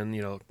team. And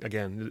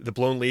again, the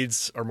blown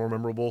leads are more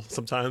memorable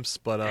sometimes,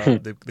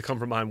 but the come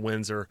from behind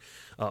wins are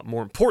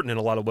more important in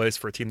a lot of ways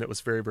for a team that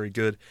was very, very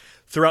good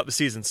throughout the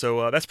season.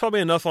 So that's probably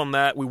enough on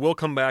that. We will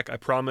come back, I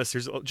promise.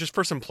 Here's just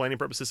for some planning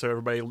purposes, so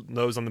everybody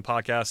knows on the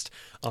podcast.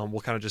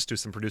 We'll kind of just do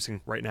some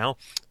producing right now.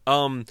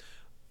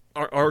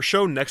 Our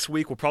show next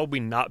week will probably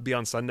not be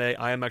on Sunday.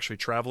 I am actually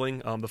traveling.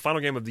 The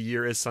final game of the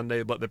year is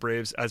Sunday, but the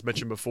Braves, as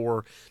mentioned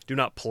before, do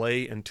not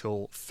play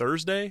until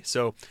Thursday.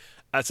 So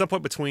at some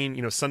point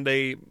between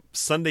Sunday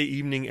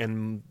evening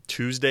and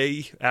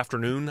Tuesday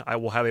afternoon, I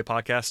will have a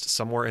podcast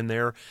somewhere in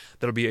there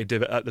that'll be an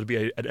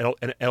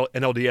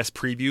NLDS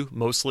preview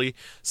mostly.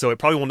 So it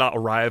probably will not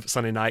arrive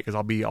Sunday night because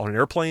I'll be on an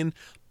airplane.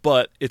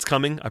 But it's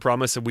coming, I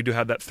promise, and we do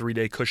have that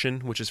 3-day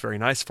cushion, which is very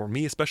nice for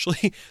me,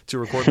 especially, to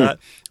record that.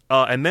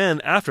 And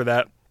then after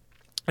that,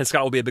 and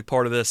Scott will be a big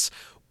part of this,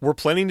 we're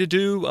planning to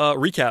do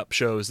recap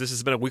shows. This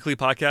has been a weekly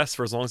podcast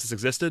for as long as it's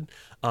existed,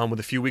 with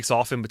a few weeks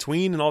off in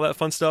between and all that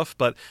fun stuff.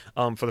 But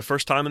for the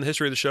first time in the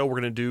history of the show, we're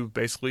going to do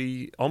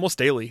basically almost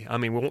daily. I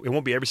mean, it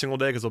won't be every single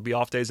day because there'll be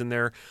off days in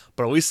there.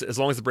 But at least as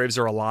long as the Braves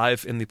are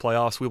alive in the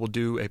playoffs, we will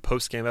do a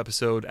post-game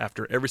episode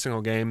after every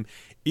single game,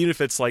 even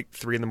if it's like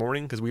 3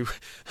 a.m. because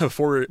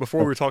before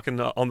we were talking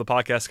on the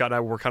podcast, Scott and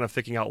I were kind of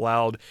thinking out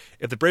loud,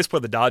 if the Braves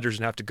play the Dodgers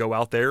and have to go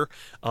out there,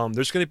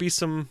 there's going to be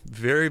some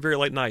very, very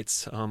late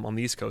nights on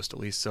the East Coast at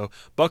least. So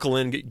buckle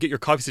in, get your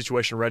coffee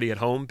situation ready at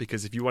home,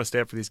 because if you want to stay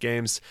up for these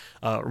games,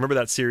 remember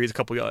that series a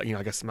couple, I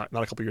guess not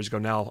a couple years ago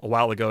now, a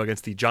while ago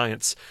against the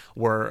Giants,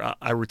 where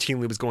I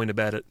routinely was going to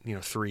bed at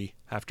 3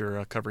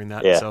 after covering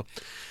that. Yeah. So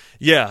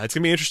yeah, it's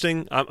gonna be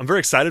interesting. I'm very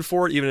excited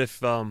for it, even if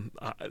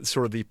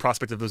sort of the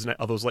prospect of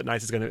those late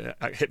nights is going to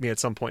hit me at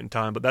some point in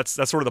time. But that's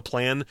sort of the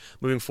plan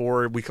moving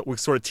forward. We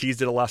sort of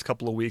teased it the last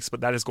couple of weeks, but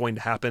that is going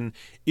to happen.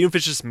 Even if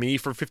it's just me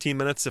for 15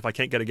 minutes, if I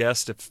can't get a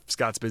guest, if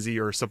Scott's busy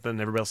or something,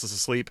 everybody else is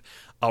asleep,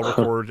 I'll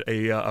record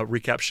a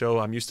recap show.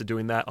 I'm used to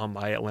doing that on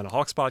my Atlanta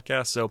Hawks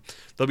podcast, so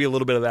there'll be a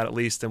little bit of that at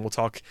least, and we'll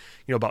talk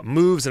about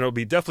moves, and it'll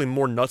be definitely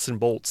more nuts and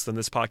bolts than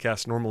this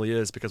podcast normally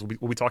is, because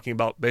we'll be talking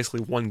about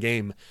basically one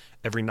game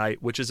every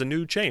night, which is a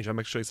new change. I'm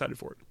actually excited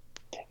for it.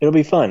 It'll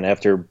be fun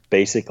after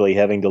basically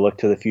having to look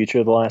to the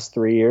future the last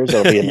 3 years.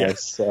 It'll be a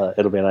nice.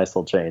 It'll be a nice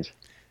little change.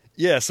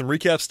 Yeah, some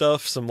recap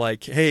stuff, some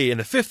like, hey, in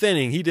the 5th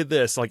inning, he did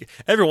this. Like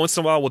every once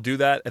in a while, we'll do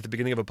that at the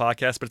beginning of a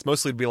podcast, but it's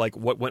mostly to be like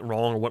what went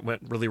wrong or what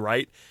went really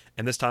right.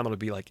 And this time it'll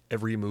be like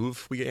every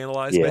move we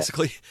analyze,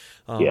 basically.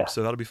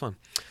 So that'll be fun.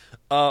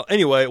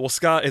 Anyway, well,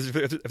 Scott, if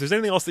there's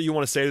anything else that you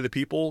want to say to the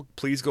people,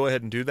 please go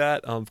ahead and do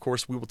that. Of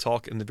course, we will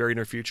talk in the very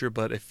near future,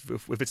 but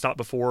if it's not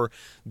before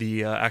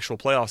the actual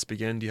playoffs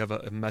begin, do you have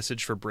a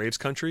message for Braves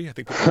country? I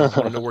think people want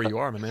to know where you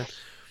are, my man.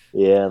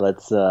 Yeah,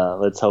 let's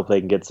hope they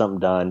can get something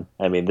done.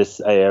 I mean,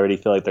 I already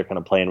feel like they're kind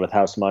of playing with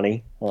house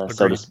money,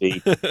 so to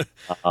speak.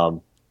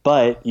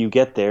 But you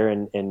get there,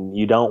 and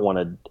you don't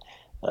want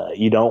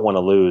to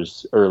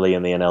lose early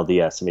in the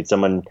NLDS. I mean,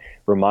 someone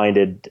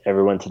reminded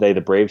everyone today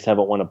the Braves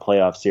haven't won a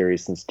playoff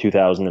series since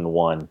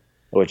 2001,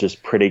 which is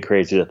pretty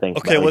crazy to think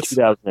about. Like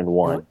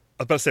 2001.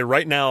 I was about to say,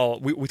 right now,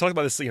 we talked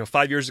about this,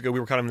 5 years ago, we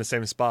were kind of in the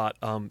same spot.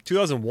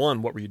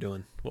 2001, what were you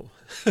doing?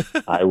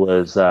 I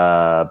was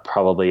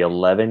probably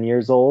 11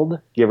 years old,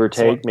 give or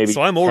take. Maybe.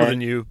 So I'm older than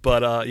you,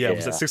 but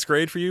was it 6th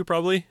grade for you,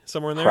 probably?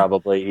 Somewhere in there?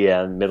 Probably,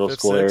 yeah, middle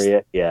school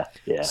area. Yeah.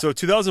 So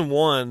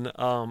 2001,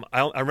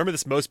 I remember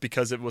this most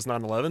because it was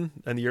 9/11,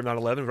 and the year of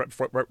 9/11,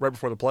 right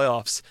before the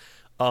playoffs.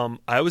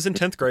 I was in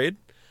 10th grade.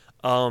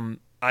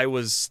 I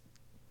was,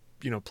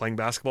 playing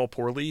basketball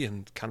poorly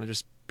and kind of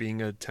just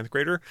being a 10th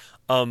grader,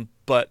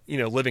 but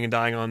living and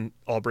dying on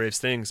all Braves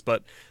things.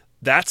 But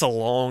that's a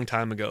long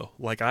time ago.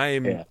 Like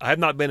I've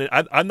not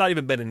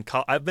even been in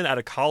I've been out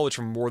of college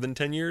for more than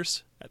 10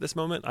 years at this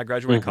moment. I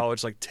graduated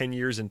college like 10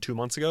 years and 2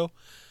 months ago.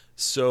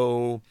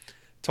 So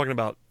talking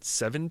about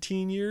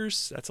 17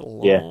 years, that's a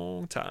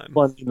long time.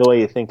 Well, the way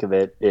you think of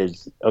it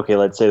is, okay,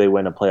 let's say they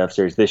win a playoff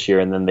series this year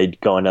and then they'd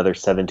go another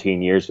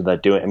 17 years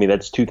without doing it. I mean,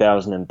 that's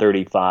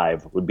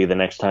 2035 would be the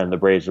next time the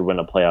Braves would win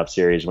a playoff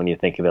series when you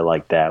think of it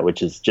like that,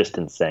 which is just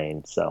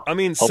insane. So I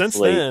mean, since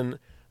then,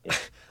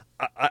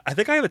 I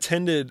think I have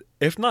attended,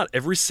 if not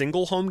every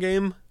single home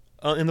game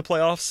in the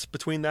playoffs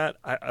between that.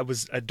 I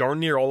was at darn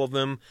near all of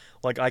them.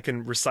 Like I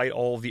can recite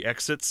all of the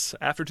exits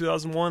after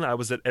 2001. I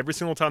was at every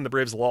single time the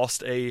Braves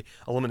lost a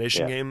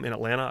elimination game in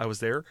Atlanta. I was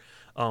there.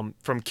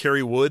 From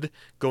Kerry Wood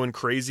going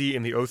crazy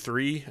in the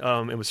 03.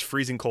 It was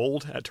freezing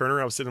cold at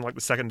Turner. I was sitting like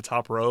the second to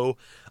top row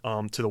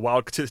to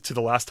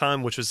the last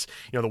time, which was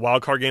the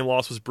wild card game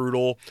loss was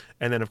brutal,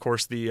 and then of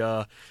course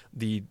the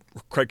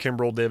Craig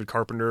Kimbrell, David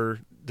Carpenter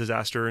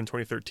disaster in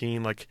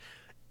 2013. Like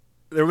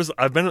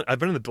I've been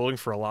in the building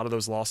for a lot of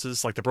those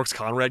losses, like the Brooks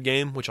Conrad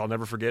game, which I'll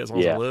never forget as long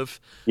as I live.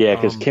 Yeah,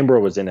 because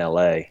Kimbrell was in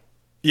L.A.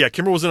 Yeah,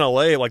 Kimbrell was in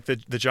L.A. Like the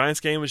Giants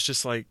game was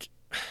just like,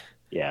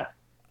 yeah.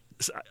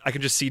 I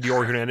can just see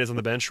Dior Hernandez on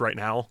the bench right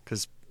now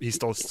because he's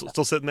still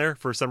sitting there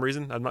for some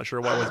reason. I'm not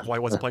sure why he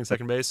wasn't playing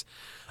second base.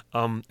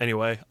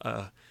 Anyway,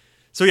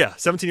 so yeah,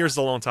 17 years is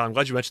a long time. I'm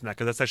glad you mentioned that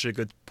because that's actually a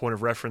good point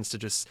of reference to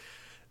just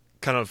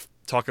kind of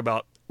talk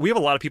about. We have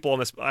a lot of people on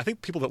this. I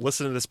think people that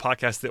listen to this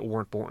podcast that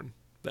weren't born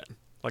then.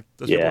 Like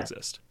those people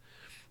exist.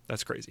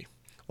 That's crazy.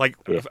 Like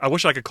I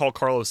wish I could call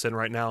Carlos in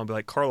right now and be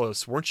like,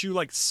 Carlos, weren't you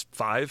like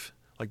 5?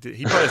 Like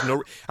he probably has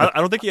no. I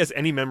don't think he has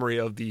any memory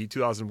of the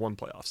 2001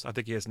 playoffs. I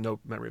think he has no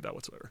memory of that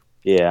whatsoever.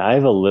 Yeah, I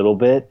have a little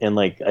bit, and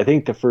like I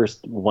think the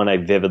first one I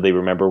vividly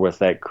remember was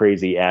that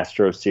crazy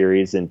Astros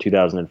series in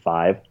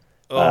 2005.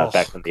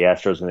 Back when the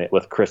Astros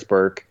with Chris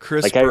Burke,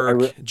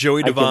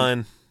 Joey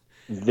Devine.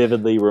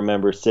 Vividly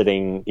remember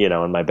sitting,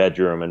 in my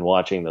bedroom and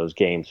watching those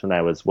games when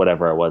I was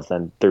whatever I was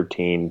then,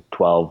 13,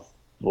 12,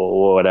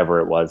 whatever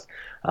it was.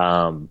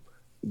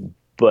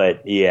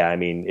 But yeah, I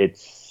mean,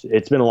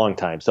 it's been a long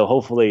time. So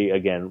hopefully,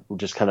 again,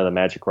 just kind of the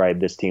magic ride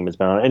this team has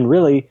been on. And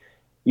really,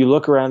 you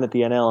look around at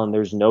the NL and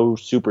there's no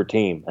super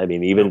team. I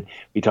mean,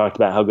 we talked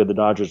about how good the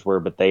Dodgers were,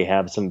 but they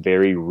have some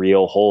very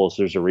real holes.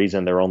 There's a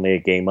reason they're only a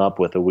game up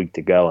with a week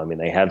to go. I mean,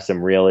 they have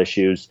some real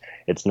issues.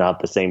 It's not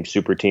the same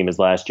super team as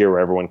last year where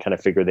everyone kind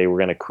of figured they were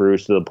going to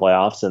cruise to the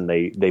playoffs, and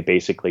they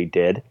basically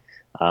did.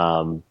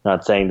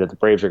 Not saying that the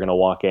Braves are going to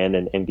walk in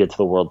and get to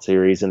the World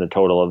Series in a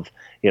total of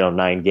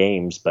 9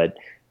 games, but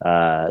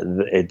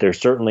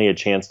there's certainly a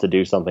chance to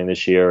do something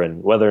this year,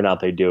 and whether or not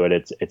they do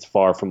it, it's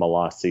far from a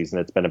lost season.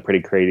 It's been a pretty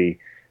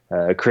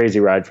crazy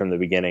ride from the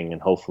beginning,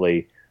 and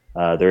hopefully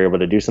they're able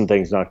to do some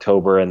things in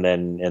October and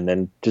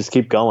then just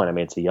keep going. I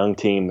mean, it's a young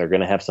team; they're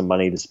going to have some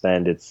money to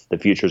spend. The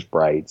future's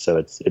bright, so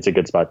it's a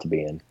good spot to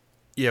be in.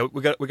 Yeah,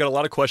 we got a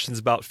lot of questions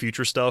about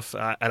future stuff,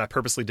 and I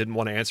purposely didn't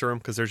want to answer them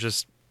because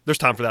there's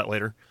time for that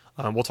later.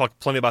 We'll talk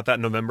plenty about that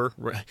in November.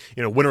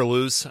 Win or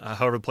lose,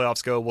 however the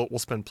playoffs go, we'll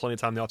spend plenty of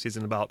time in the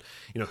offseason about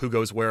who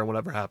goes where and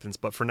whatever happens.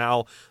 But for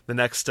now, the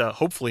next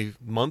hopefully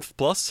month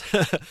plus,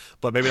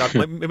 but maybe not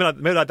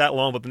that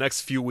long. But the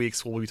next few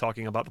weeks, we'll be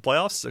talking about the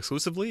playoffs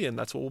exclusively, and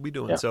that's what we'll be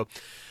doing. Yeah. So,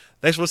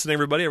 thanks for listening,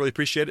 everybody. I really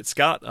appreciate it,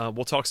 Scott.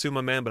 We'll talk soon,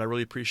 my man. But I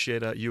really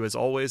appreciate you as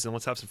always, and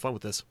let's have some fun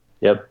with this.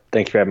 Yep.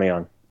 Thanks for having me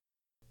on.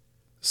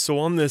 So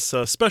on this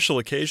special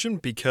occasion,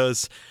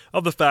 because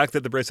of the fact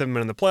that the Braves haven't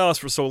been in the playoffs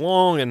for so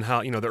long, and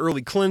how the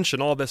early clinch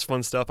and all this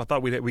fun stuff, I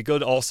thought we go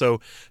to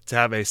also to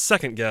have a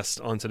second guest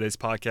on today's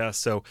podcast.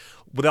 So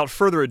without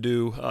further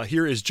ado,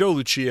 here is Joe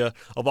Lucia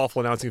of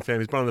Awful Announcing Fame.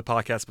 He's been on the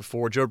podcast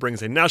before. Joe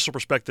brings a national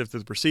perspective to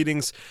the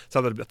proceedings,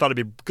 so I thought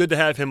it'd be good to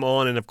have him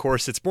on. And of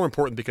course, it's more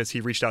important because he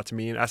reached out to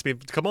me and asked me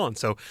to come on.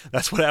 So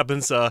that's what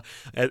happens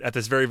at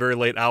this very, very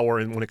late hour,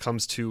 and when it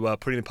comes to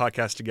putting the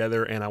podcast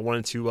together. And I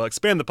wanted to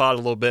expand the pod a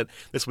little bit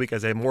this week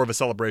as a more of a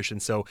celebration.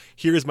 So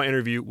here's my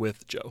interview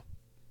with Joe.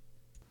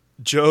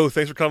 Joe,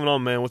 thanks for coming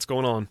on, man. What's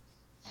going on?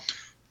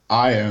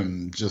 I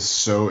am just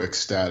so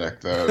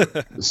ecstatic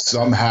that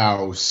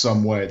somehow,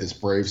 some way, this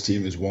Braves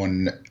team has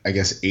won, I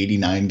guess,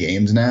 89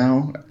 games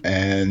now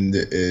and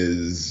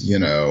is,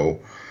 the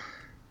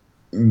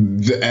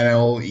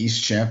NL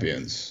East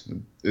champions.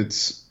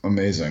 It's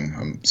amazing.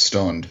 I'm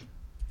stunned.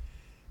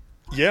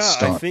 Yeah,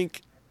 stunned.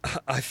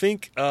 I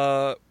think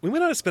we might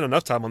not have spent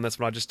enough time on this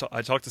when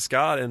I talked to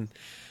Scott, and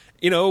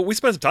we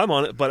spent some time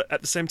on it, but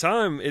at the same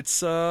time, it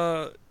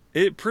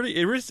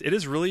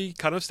is really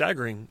kind of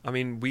staggering. I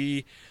mean,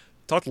 we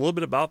talked a little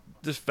bit about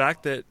the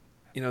fact that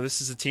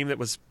this is a team that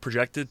was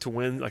projected to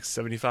win like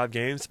 75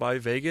 games by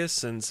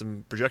Vegas and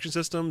some projection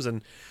systems,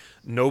 and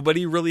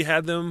nobody really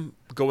had them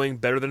going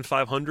better than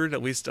 500,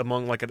 at least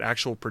among like an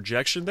actual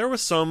projection. There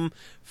was some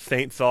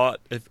faint thought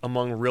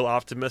among real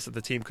optimists that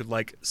the team could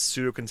like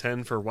pseudo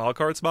contend for a wild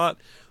card spot,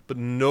 but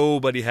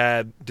nobody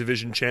had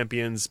division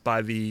champions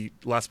by the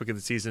last week of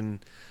the season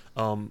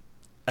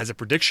as a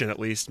prediction. At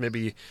least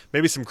maybe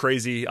some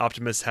crazy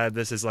optimists had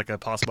this as like a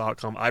possible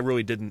outcome. I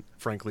really didn't,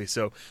 frankly.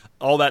 So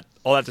all that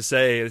to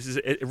say,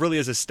 it really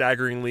is a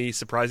staggeringly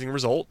surprising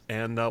result,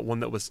 and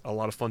one that was a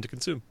lot of fun to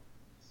consume.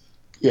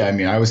 Yeah, I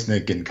mean, I was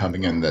thinking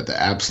coming in that the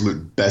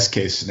absolute best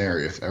case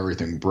scenario, if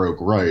everything broke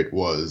right,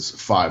 was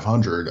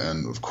 500,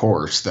 and of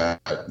course that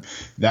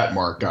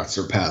mark got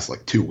surpassed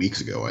like 2 weeks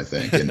ago, I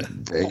think, and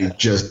they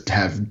just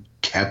have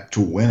kept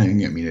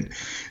winning. I mean,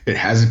 it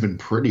hasn't been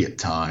pretty at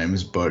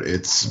times, but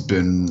it's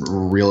been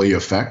really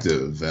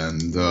effective,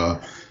 and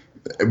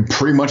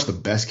pretty much the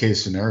best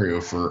case scenario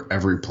for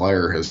every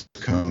player has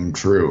come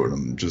true, and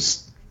I'm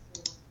just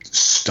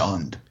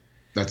stunned.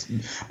 That's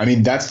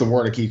the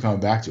word I keep coming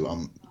back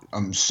to.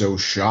 I'm so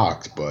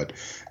shocked, but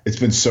it's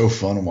been so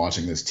fun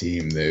watching this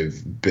team.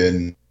 They've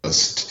been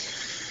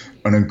just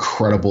an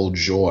incredible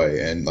joy,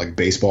 and like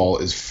baseball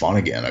is fun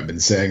again. I've been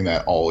saying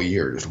that all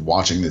year. Just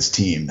watching this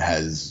team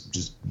has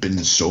just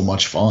been so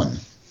much fun.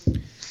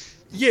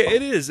 Yeah,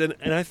 it is, and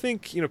I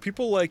think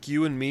people like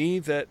you and me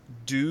that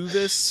do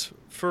this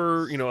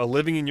for a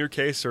living in your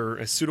case, or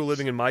a pseudo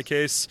living in my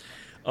case.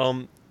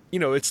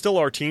 It's still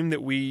our team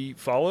that we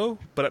follow,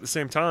 but at the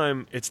same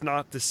time, it's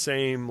not the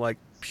same like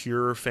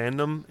pure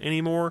fandom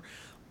anymore.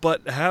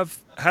 But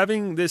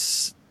having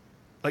this,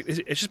 like,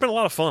 it's just been a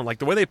lot of fun. Like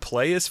the way they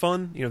play is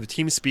fun. The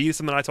team speed is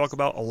something I talk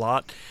about a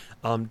lot.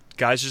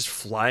 Guys just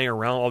flying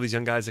around, all these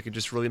young guys that can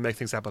just really make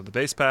things happen at the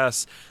base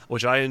pass,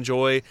 which I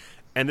enjoy.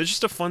 And it's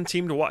just a fun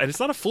team to watch. And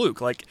it's not a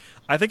fluke. Like,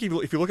 I think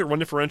if you look at run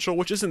differential,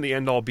 which isn't the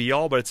end-all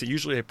be-all, but it's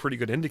usually a pretty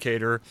good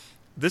indicator,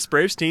 this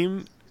Braves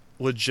team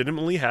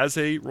legitimately has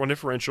a run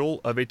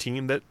differential of a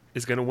team that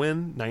is going to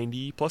win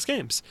 90-plus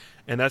games.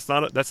 And that's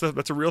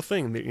a real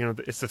thing.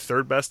 It's the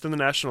third best in the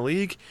National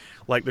League.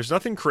 Like, there's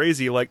nothing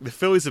crazy. Like, the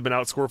Phillies have been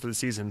outscored for the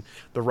season.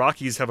 The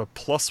Rockies have a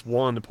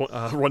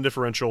 +1 run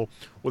differential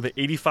with an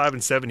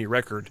 85-70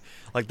 record.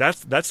 Like,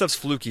 that stuff's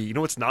fluky. You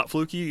know what's not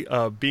fluky?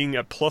 Being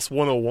at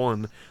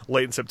 +101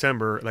 late in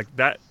September. Like,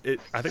 that.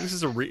 I think this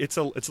is it's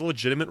a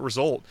legitimate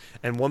result,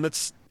 and one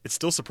that's it's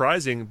still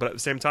surprising, but at the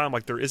same time,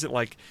 like, there isn't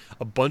like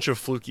a bunch of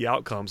fluky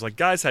outcomes. Like,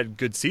 guys had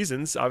good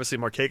seasons. Obviously,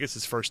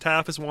 Markakis' first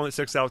half is one that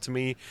sticks out to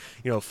me.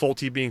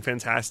 Fulte being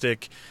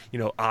fantastic.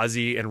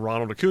 Ozzie and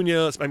Ronald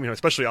Acuna. I mean,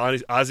 especially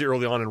Ozzie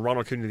early on and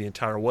Ronald Acuna the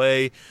entire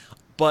way.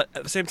 But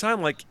at the same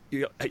time, like,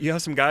 you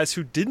have some guys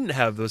who didn't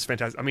have those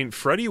fantastic. I mean,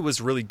 Freddie was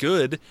really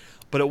good,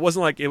 but it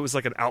wasn't like it was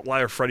like an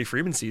outlier Freddie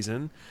Freeman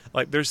season.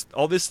 Like, there's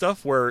all this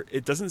stuff where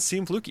it doesn't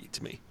seem fluky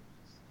to me.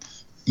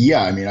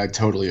 Yeah, I mean, I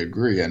totally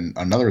agree. And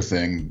another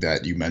thing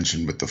that you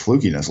mentioned with the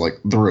flukiness, like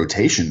the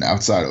rotation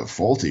outside of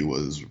Fulte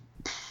was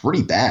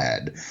pretty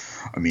bad.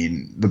 I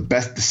mean,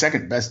 the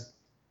second best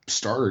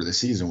starter of the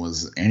season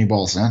was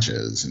Anibal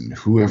Sanchez, and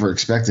whoever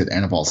expected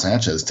Anibal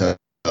Sanchez to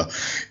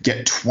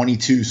get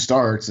 22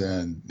 starts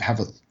and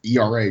have a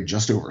ERA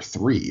just over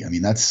 3. I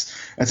mean, that's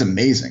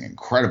amazing,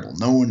 incredible.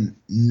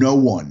 No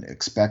one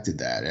expected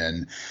that.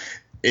 And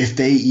if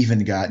they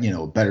even got,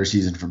 a better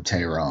season from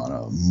Tehran,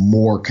 a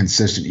more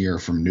consistent year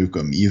from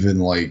Newcomb, even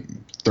like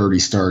 30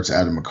 starts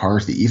out of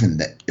McCarthy, even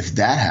if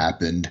that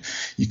happened,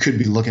 you could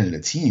be looking at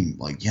a team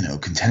like,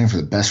 contending for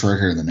the best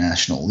record in the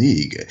National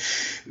League.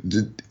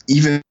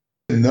 Even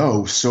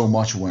though so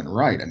much went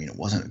right, I mean, it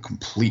wasn't a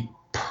complete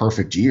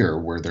perfect year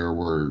where there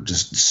were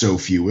just so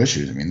few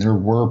issues. I mean, there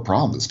were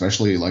problems,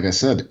 especially, like I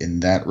said,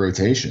 in that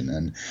rotation.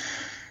 And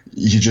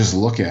you just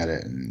look at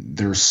it, and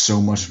there's so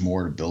much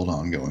more to build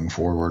on going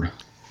forward.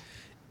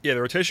 Yeah,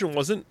 the rotation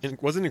wasn't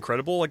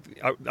incredible. Like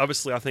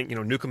obviously, I think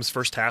Newcomb's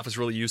first half was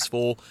really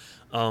useful.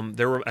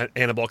 There were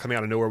Annabelle coming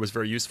out of nowhere was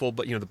very useful,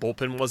 but the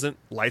bullpen wasn't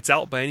lights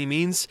out by any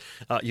means.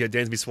 You had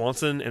Dansby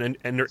Swanson and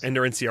Ender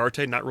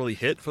Inciarte not really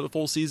hit for the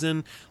full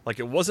season. Like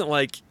it wasn't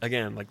like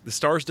the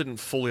stars didn't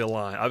fully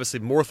align. Obviously,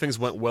 more things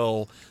went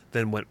well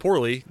than went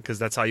poorly because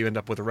that's how you end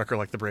up with a record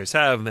like the Braves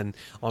have and then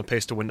on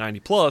pace to win 90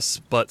 plus.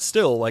 But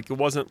still, like it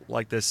wasn't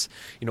like this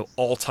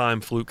all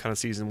time fluke kind of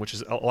season, which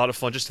is a lot of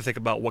fun just to think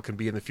about what can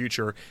be in the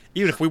future.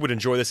 Even if we would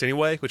enjoy this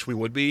anyway, which we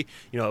would be,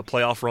 a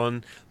playoff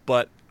run.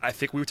 But I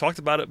think we talked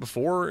about it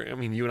before. I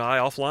mean, you and I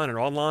offline or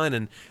online,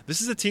 and this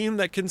is a team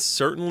that can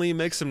certainly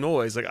make some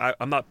noise. Like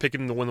I'm not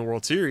picking them to win the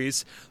World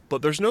Series,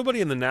 but there's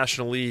nobody in the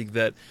National League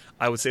that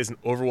I would say is an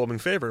overwhelming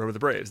favorite over the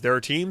Braves. There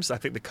are teams, I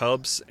think the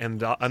Cubs and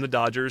the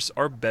Dodgers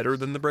are better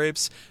than the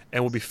Braves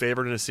and will be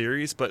favored in a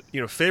series. But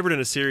favored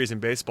in a series in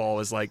baseball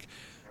is like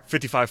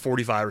 55-45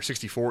 or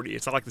 60-40.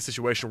 It's not like the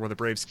situation where the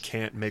Braves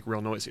can't make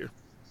real noise here.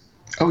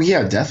 Oh,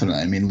 yeah,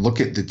 definitely. I mean, look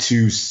at the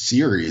two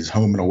series,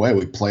 home and away.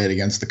 We played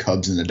against the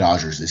Cubs and the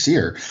Dodgers this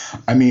year.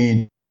 I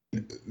mean,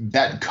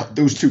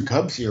 those two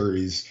Cubs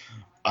series,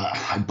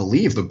 I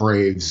believe the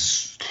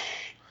Braves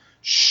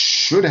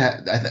should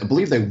have – I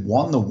believe they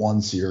won the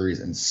one series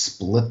and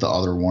split the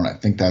other one. I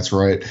think that's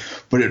right.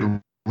 But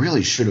it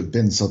really should have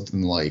been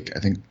something like, I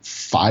think,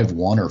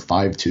 5-1 or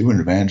 5-2 in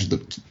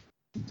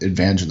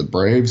advantage of the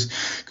Braves,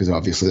 because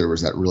obviously there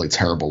was that really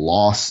terrible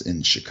loss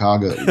in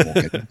Chicago that we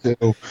won't get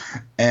into.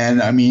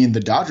 And I mean, the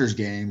Dodgers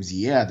games,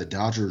 the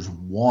Dodgers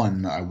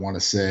won, I want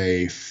to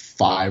say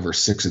 5 or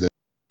 6 of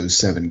those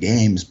 7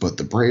 games, but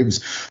the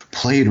Braves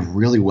played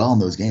really well in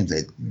those games.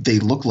 They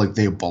looked like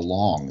they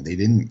belong. They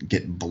didn't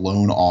get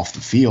blown off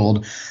the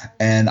field.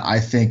 And I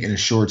think in a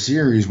short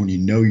series, when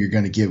you're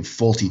going to give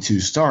Fulte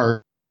 2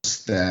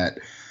 starts, that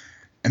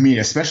I mean,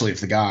 especially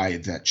if the guy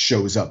that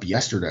shows up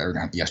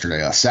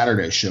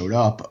Saturday showed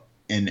up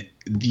in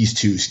these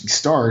 2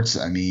 starts,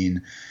 I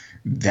mean,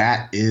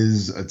 that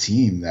is a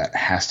team that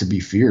has to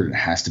be feared and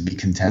has to be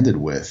contended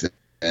with.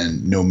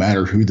 And no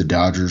matter who the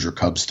Dodgers or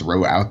Cubs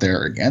throw out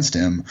there against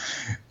him,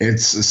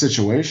 it's a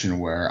situation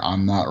where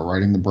I'm not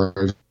writing the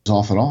Braves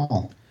off at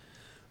all.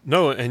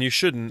 No, and you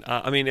shouldn't.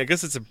 I mean, I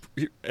guess it's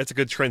a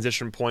good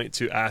transition point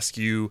to ask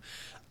you,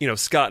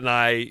 Scott and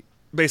I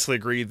basically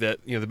agreed that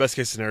the best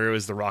case scenario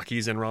is the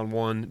Rockies in round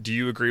 1. Do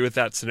you agree with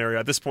that scenario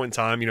at this point in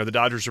time? The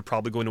Dodgers are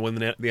probably going to win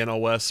the NL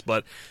West,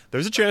 but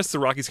there's a chance the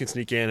Rockies can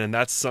sneak in, and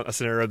that's a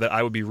scenario that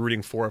I would be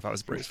rooting for if I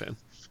was a Braves fan.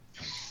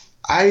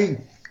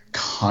 I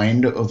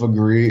kind of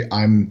agree.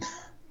 I'm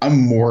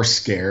more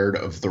scared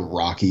of the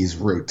Rockies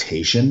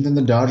rotation than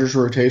the Dodgers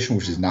rotation,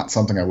 which is not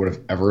something I would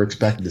have ever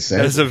expected to say.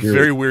 That is a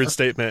very weird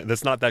statement.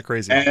 That's not that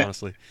crazy,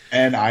 honestly.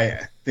 And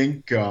I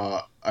think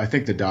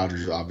the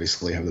Dodgers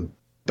obviously have the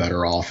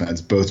better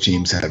offense. Both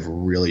teams have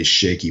really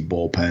shaky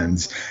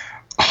bullpens.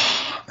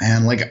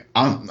 Man, like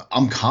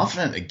I'm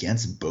confident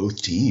against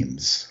both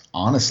teams.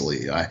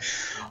 Honestly, I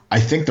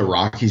think the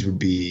Rockies would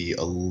be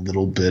a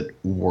little bit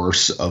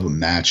worse of a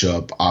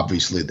matchup.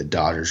 Obviously, the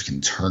Dodgers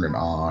can turn it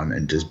on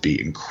and just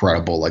be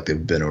incredible like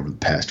they've been over the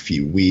past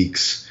few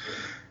weeks.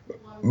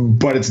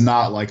 But it's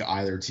not like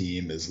either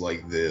team is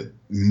like the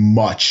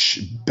much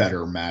better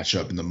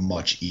matchup and the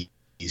much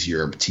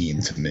easier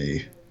team to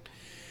me.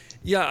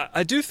 Yeah,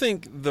 I do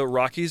think the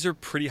Rockies are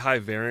pretty high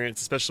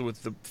variance, especially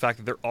with the fact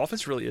that their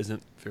offense really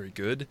isn't very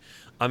good.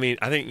 I mean,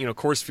 I think,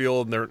 Coors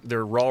Field and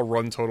their raw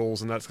run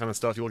totals and that kind of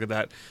stuff, you look at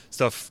that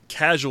stuff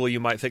casually,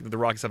 you might think that the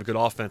Rockies have a good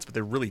offense, but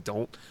they really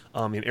don't.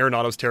 I mean,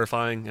 Arenado's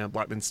terrifying, and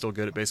Blackman's still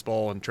good at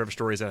baseball, and Trevor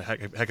Story's had a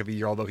heck of a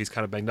year, although he's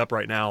kind of banged up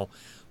right now.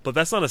 But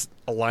that's not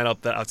a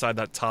lineup that outside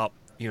that top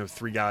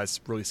 3 guys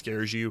really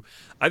scares you.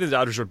 I think the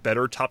Dodgers are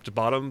better top to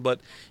bottom, but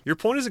your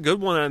point is a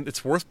good one, and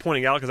it's worth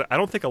pointing out because I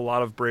don't think a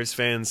lot of Braves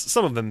fans,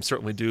 some of them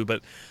certainly do,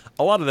 but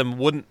a lot of them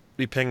wouldn't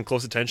be paying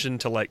close attention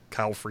to like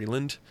Kyle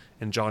Freeland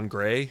and John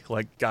Gray,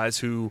 like guys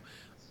who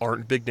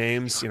aren't big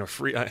names.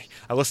 I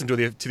listened to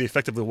the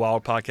Effectively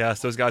Wild podcast.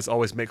 Those guys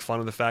always make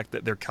fun of the fact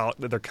that their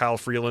Kyle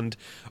Freeland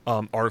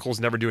articles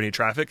never do any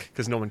traffic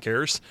because no one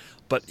cares.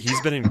 But he's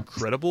been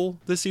incredible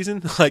this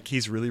season. Like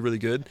he's really, really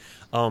good.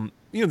 The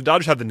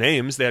Dodgers have the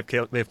names. They have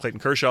Clayton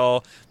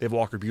Kershaw. They have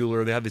Walker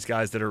Buehler. They have these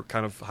guys that are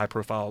kind of high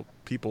profile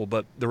people.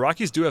 But the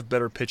Rockies do have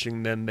better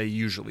pitching than they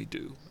usually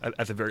do,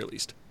 at the very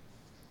least.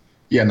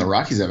 Yeah, and the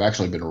Rockies have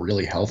actually been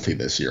really healthy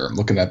this year. I'm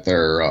looking at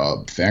their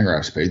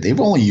Fangraphs page. They've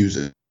only used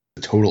a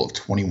total of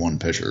 21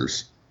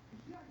 pitchers.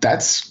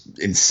 That's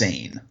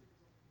insane.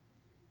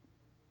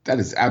 That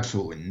is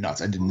absolutely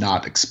nuts. I did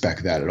not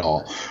expect that at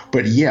all.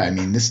 But yeah, I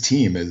mean, this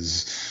team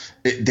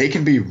they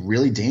can be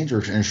really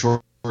dangerous in a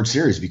short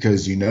series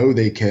because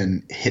they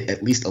can hit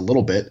at least a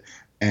little bit,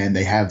 and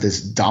they have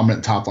this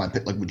dominant top line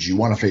pit. Like, would you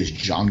want to face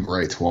John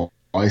Gray twice?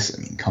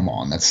 I mean, come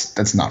on,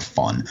 that's not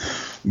fun.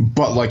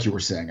 But like you were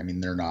saying, I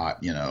mean, they're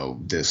not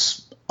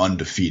this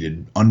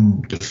undefeatable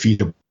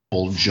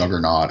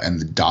juggernaut,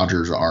 and the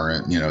Dodgers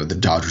aren't, the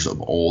Dodgers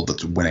of old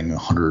that's winning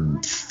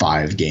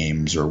 105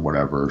 games or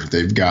whatever.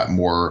 They've got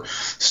more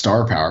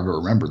star power, but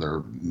remember,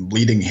 their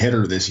leading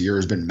hitter this year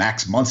has been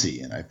Max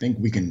Muncy, and I think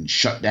we can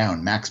shut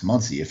down Max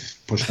Muncy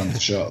if push comes to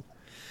shove.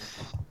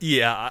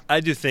 Yeah,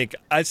 I do think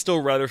I'd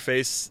still rather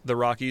face the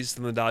Rockies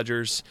than the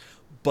Dodgers,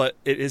 but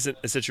it isn't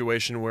a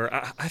situation where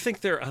I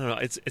think I don't know,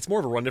 it's more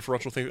of a run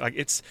differential thing. Like,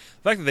 it's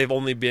the fact that they're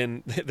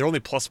only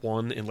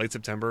 +1 in late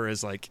September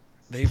is like,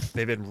 they've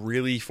been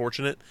really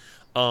fortunate,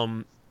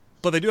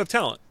 but they do have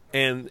talent,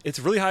 and it's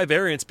really high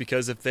variance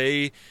because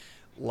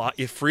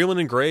if Freeland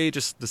and Gray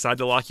just decide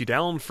to lock you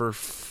down for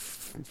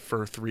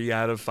 3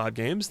 out of 5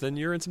 games, then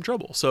you're in some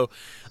trouble. So,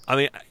 I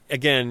mean,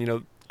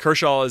 again,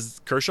 Kershaw is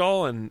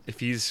Kershaw, and if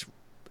he's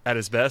at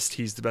his best,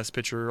 he's the best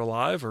pitcher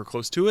alive or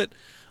close to it,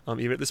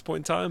 even at this point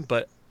in time.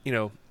 But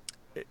the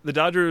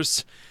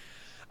Dodgers,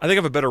 I think,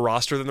 have a better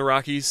roster than the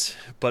Rockies,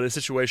 but a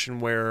situation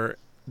where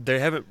they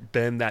haven't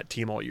been that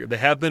team all year. They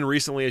have been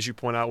recently, as you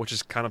point out, which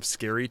is kind of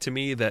scary to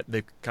me that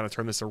they've kind of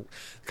turned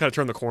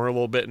the corner a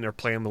little bit, and they're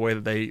playing the way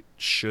that they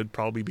should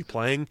probably be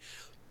playing.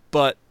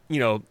 But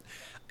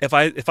if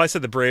I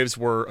said the Braves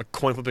were a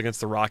coin flip against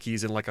the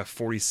Rockies in like a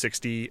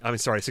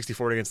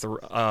 60-40 against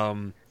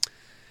the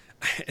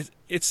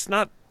it's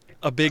not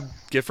a big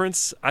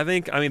difference, I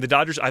think. I mean, the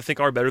Dodgers, I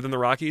think, are better than the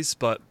Rockies,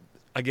 but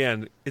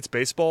again, it's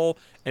baseball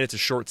and it's a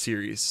short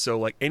series. So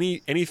like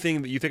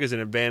anything that you think is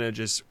an advantage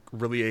is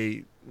really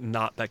a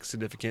not that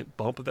significant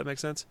bump, if that makes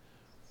sense.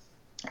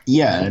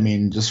 Yeah, I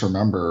mean, just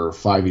remember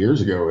 5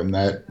 years ago in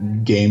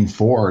that Game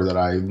 4 that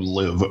I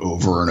live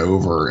over and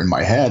over in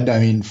my head, I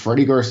mean,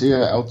 Freddie Garcia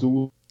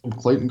outdueled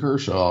Clayton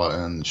Kershaw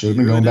and should have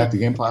been going back to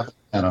Game 5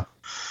 Atlanta.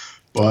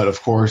 But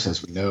of course,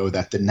 as we know,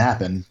 that didn't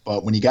happen.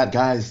 But when you got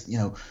guys,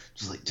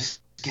 just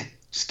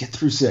get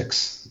through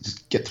 6.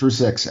 Just get through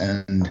 6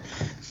 and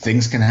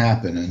things can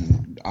happen.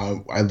 And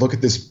I look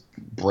at this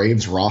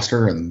Braves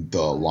roster and the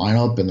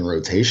lineup and the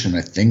rotation.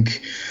 I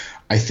think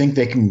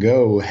they can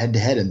go head to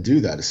head and do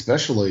that,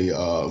 especially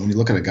when you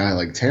look at a guy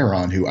like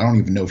Tehran, who I don't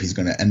even know if he's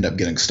going to end up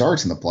getting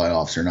starts in the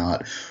playoffs or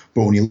not.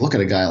 But when you look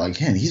at a guy like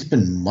him, he's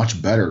been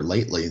much better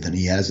lately than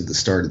he has at the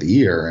start of the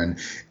year. And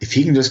if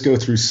he can just go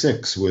through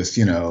 6 with,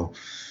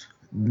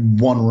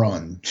 1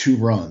 run, 2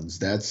 runs,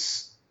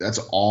 that's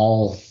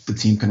all the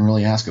team can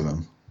really ask of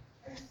him.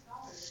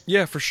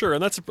 Yeah, for sure.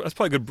 And that's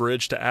probably a good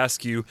bridge to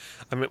ask you.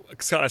 I mean,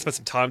 Scott, I spent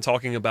some time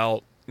talking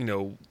about,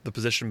 the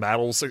position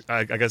battles,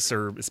 I guess,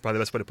 or it's probably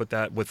the best way to put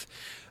that, with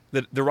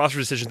the roster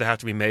decisions that have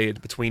to be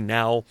made between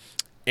now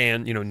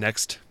and,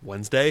 next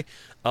Wednesday.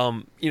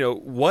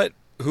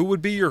 Who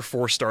would be your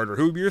 4th starter?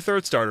 Who would be your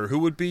 3rd starter? Who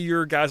would be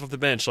your guys off the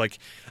bench? Like,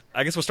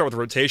 I guess we'll start with the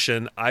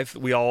rotation.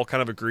 We all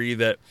kind of agree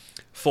that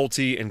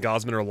Fulte and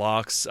Gausman are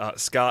locks.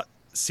 Scott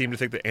seemed to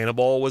think that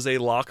Anibal was a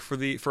lock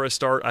for a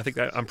start. I think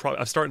that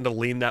I'm starting to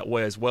lean that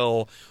way as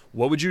well.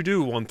 What would you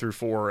do 1 through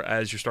 4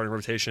 as your starting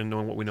rotation,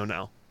 knowing what we know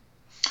now?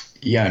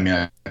 Yeah, I mean,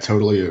 I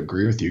totally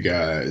agree with you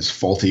guys.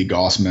 Fulte,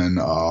 Gausman.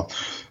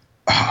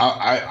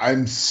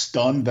 I'm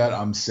stunned that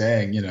I'm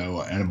saying,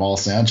 Anibal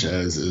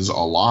Sanchez is a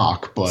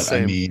lock, but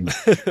Same. I mean,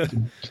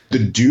 the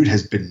dude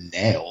has been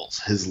nails.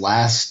 His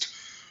last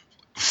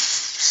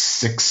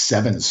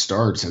 6-7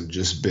 starts have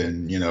just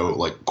been,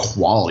 like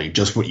quality,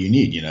 just what you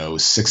need,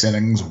 6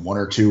 innings, 1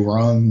 or 2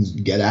 runs,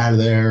 get out of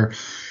there,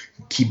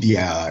 keep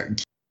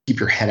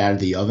your head out of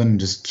the oven,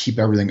 just keep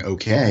everything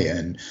okay.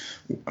 And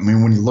I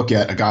mean, when you look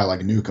at a guy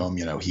like Newcomb,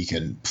 he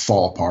can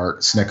fall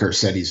apart. Snicker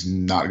said he's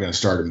not going to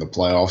start him in the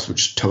playoffs,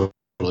 which is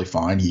totally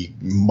fine. He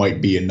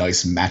might be a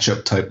nice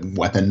matchup type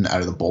weapon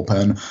out of the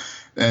bullpen.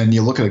 And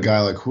you look at a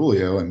guy like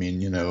Julio, I mean,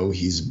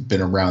 he's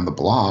been around the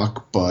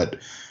block, but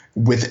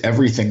with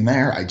everything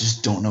there, I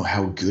just don't know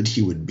how good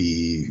he would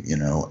be,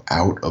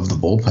 out of the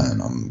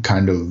bullpen. I'm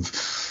kind of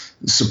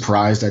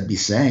surprised I'd be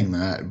saying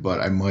that, but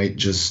I might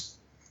just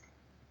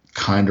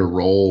kind of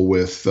roll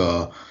with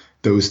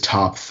those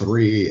top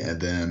 3,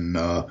 and then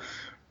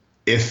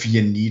if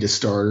you need a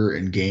starter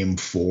in Game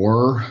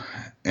 4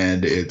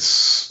 and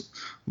it's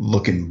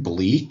looking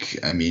bleak,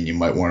 I mean, you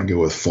might want to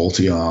go with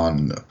Fulte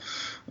on.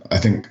 I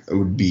think it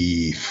would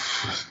be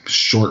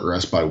short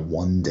rest by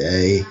 1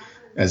 day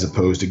as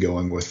opposed to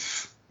going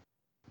with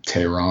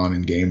Tehran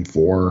in Game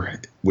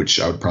 4, which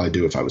I would probably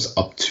do if I was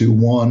up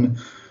 2-1.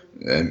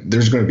 And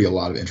there's going to be a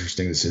lot of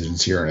interesting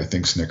decisions here, and I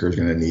think Snicker's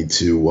going to need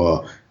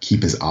to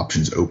keep his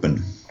options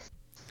open.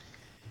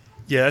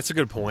 Yeah, that's a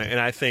good point, and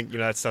I think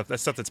that's stuff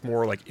that's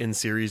more like in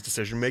series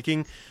decision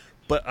making.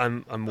 But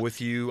I'm with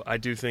you. I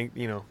do think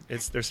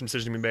there's some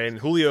decisions to be made, and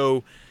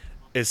Julio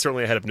is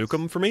certainly ahead of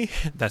Newcomb for me.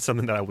 That's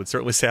something that I would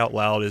certainly say out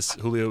loud is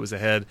Julio is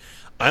ahead.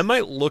 I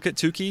might look at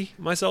Tukey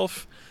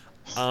myself,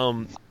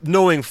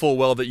 knowing full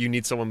well that you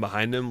need someone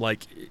behind him,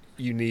 like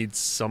you need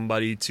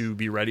somebody to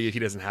be ready if he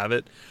doesn't have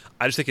it.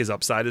 I just think his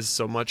upside is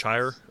so much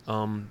higher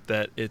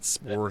that it's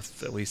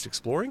worth at least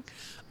exploring.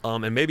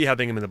 and maybe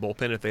having him in the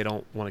bullpen if they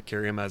don't want to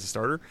carry him as a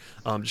starter,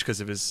 just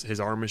because of his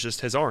arm is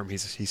just his arm.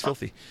 He's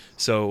filthy.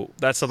 So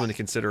that's something to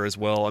consider as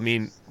well. I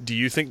mean, do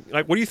you think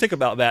what do you think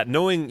about that?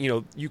 Knowing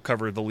you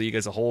cover the league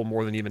as a whole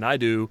more than even I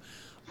do.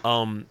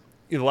 The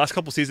last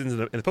couple seasons in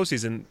the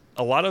postseason,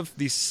 a lot of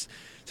these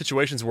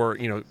situations where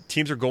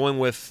teams are going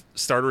with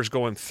starters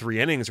going 3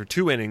 innings or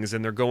 2 innings,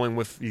 and they're going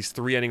with these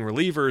 3-inning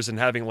relievers and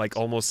having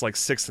almost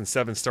 6 and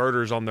 7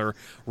 starters on their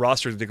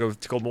roster to go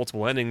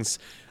multiple innings.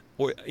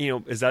 Or,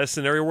 is that a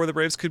scenario where the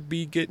Braves could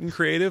be getting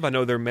creative? I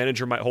know their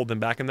manager might hold them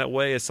back in that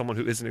way as someone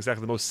who isn't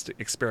exactly the most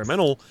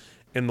experimental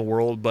in the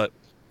world, but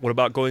what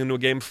about going into a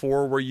game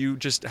 4 where you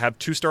just have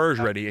 2 starters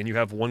ready and you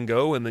have one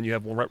go and then you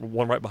have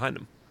one right behind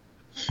them?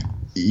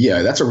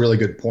 Yeah, that's a really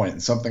good point,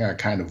 and something I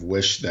kind of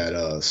wish that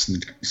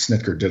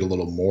Snitker did a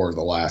little more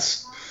the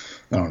last,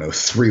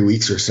 3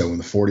 weeks or so when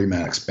the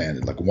 40-man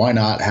expanded. Why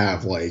not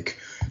have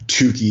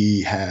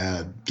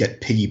Tukey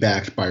get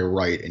piggybacked by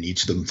Wright and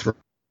each of them throw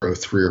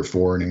 3 or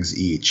 4 innings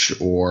each,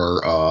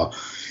 or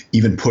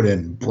even put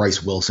in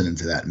Bryce Wilson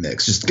into that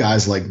mix. Just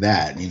guys like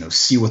that,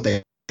 see what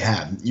they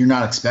have. You're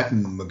not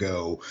expecting them to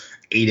go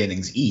 8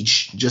 innings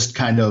each. Just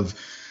kind of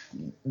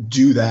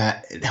do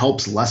that. It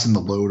helps lessen the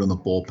load on the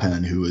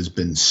bullpen, who has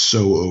been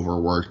so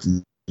overworked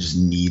and just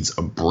needs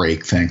a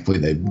break. Thankfully,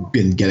 they've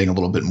been getting a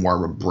little bit more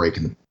of a break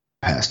in the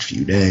past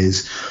few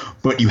days.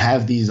 But you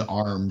have these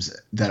arms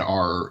that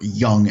are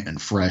young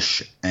and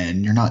fresh,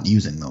 and you're not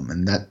using them.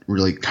 And that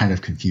really kind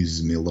of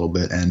confuses me a little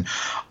bit. And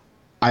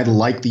I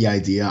like the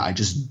idea. I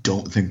just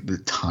don't think the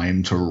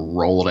time to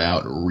roll it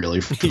out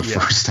really for the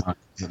first time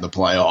in the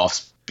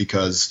playoffs,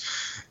 because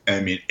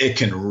it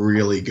can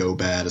really go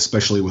bad,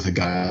 especially with a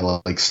guy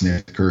like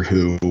Snitker,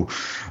 who,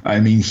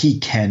 he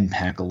can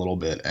pack a little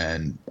bit,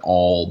 and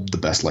all the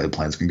best laid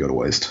plans can go to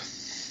waste.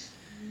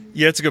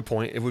 Yeah, it's a good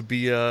point. It would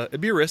be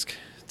it'd be a risk,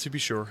 to be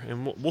sure,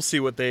 and we'll see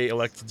what they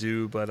elect to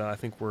do. But I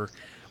think we're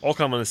all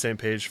kind of on the same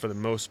page for the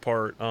most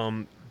part.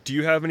 Do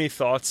you have any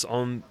thoughts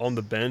on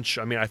the bench?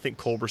 I think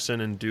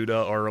Culberson and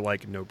Duda are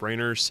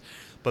no-brainers,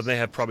 but they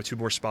have probably 2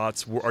 more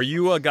spots. Are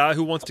you a guy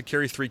who wants to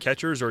carry 3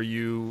 catchers, or are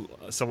you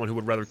someone who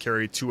would rather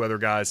carry 2 other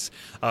guys?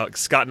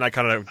 Scott and I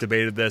kind of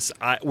debated this.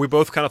 We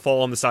both kind of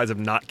fall on the sides of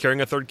not carrying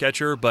a 3rd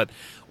catcher, but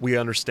we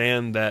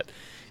understand that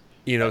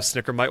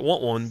Snitker might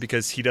want one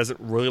because he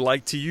doesn't really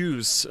like to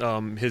use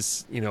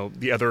his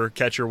the other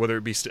catcher, whether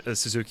it be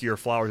Suzuki or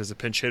Flowers, as a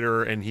pinch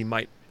hitter, and he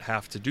might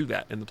have to do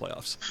that in the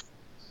playoffs.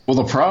 Well,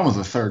 the problem with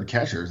the 3rd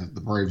catcher is that the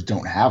Braves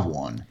don't have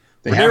one.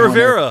 They have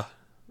Rivera.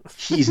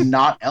 He's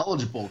not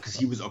eligible because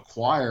he was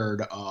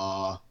acquired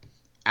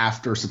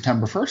after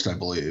September 1st, I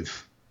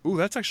believe. Ooh,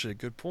 that's actually a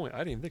good point. I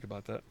didn't even think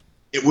about that.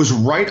 It was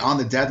right on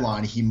the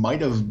deadline. He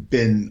might have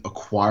been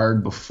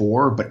acquired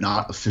before, but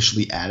not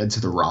officially added to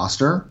the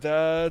roster.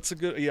 That's a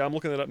good. Yeah, I'm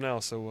looking it up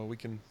now, so we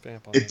can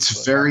vamp on it. It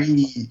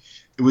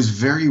was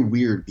very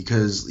weird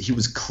because he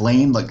was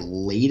claimed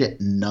late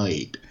at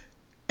night,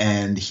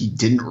 and he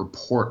didn't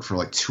report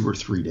for 2 or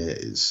 3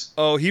 days.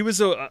 Oh, he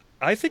was.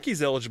 I think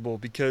he's eligible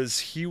because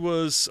he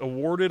was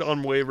awarded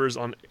on waivers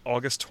on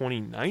August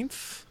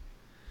 29th.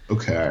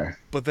 Okay.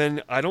 But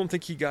then I don't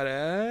think he got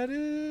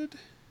added.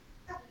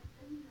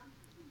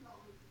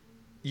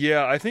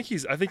 Yeah, I think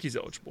he's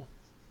eligible.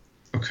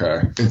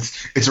 Okay.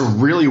 It's a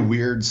really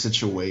weird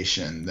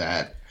situation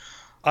that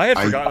I had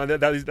forgotten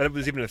that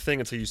was even a thing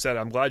until you said it.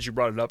 I'm glad you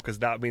brought it up because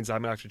that means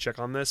I'm going to have to check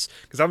on this,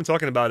 because I've been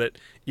talking about it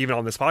even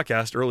on this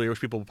podcast earlier,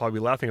 which people will probably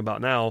be laughing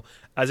about now,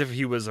 as if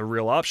he was a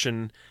real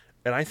option.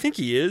 And I think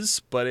he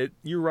is, but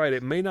you're right.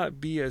 It may not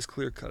be as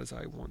clear-cut as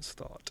I once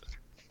thought.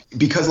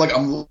 Because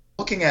I'm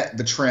looking at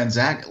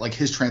the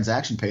his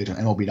transaction page on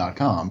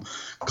MLB.com,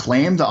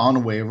 claimed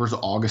on waivers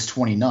August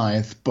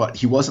 29th, but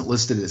he wasn't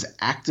listed as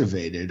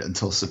activated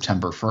until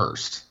September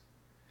 1st.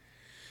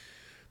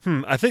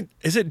 I think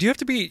you just have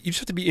to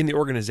be in the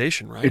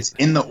organization, right? It's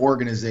in the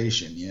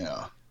organization,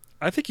 yeah.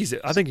 I think he's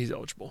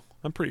eligible.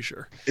 I'm pretty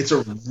sure. It's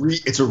a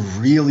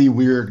really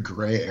weird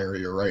gray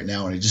area right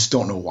now, and I just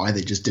don't know why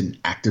they just didn't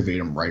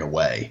activate him right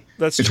away.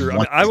 That's true.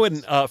 I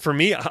wouldn't. For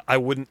me, I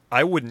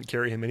wouldn't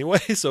carry him anyway,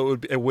 so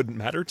it wouldn't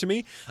matter to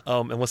me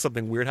unless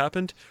something weird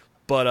happened.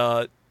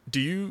 But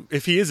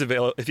if he is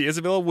available,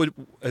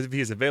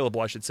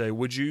 I should say,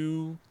 would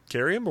you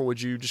carry him, or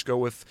would you just go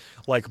with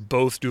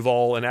both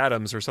Duvall and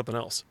Adams or something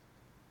else?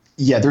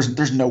 Yeah,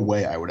 there's no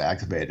way I would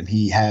activate him.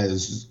 He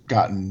has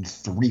gotten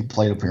 3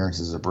 plate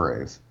appearances as a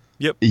Brave.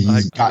 Yep.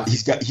 He's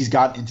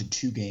gotten into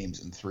 2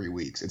 games in 3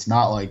 weeks. It's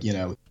not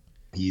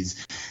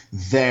he's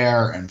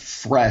there and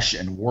fresh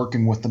and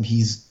working with them.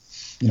 He's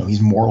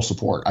moral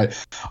support.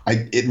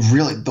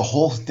 The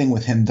whole thing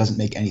with him doesn't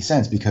make any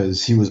sense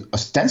because he was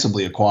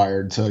ostensibly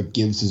acquired to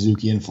give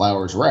Suzuki and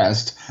Flowers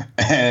rest,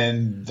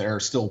 and they're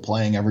still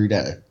playing every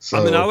day.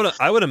 So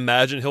I would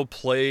imagine he'll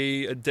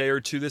play a day or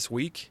 2 this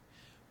week,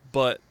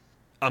 but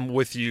I'm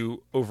with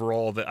you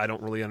overall that I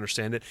don't really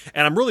understand it.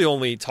 And I'm really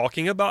only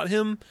talking about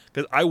him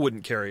because I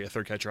wouldn't carry a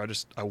 3rd catcher.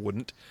 I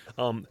wouldn't.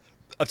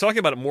 I'm talking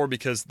about it more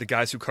because the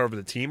guys who cover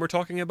the team are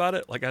talking about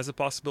it like as a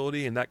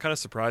possibility, and that kind of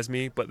surprised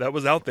me. But that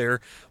was out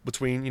there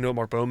between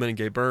Mark Bowman and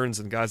Gabe Burns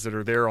and guys that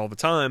are there all the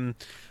time.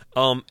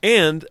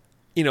 And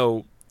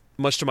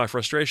much to my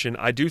frustration,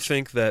 I do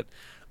think that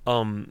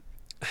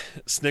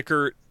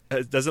Snicker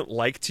doesn't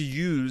like to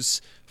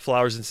use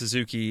Flowers and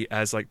Suzuki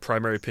as like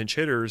primary pinch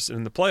hitters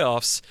in the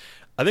playoffs.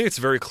 I think it's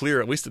very clear,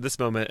 at least at this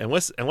moment,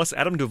 unless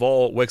Adam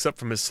Duvall wakes up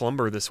from his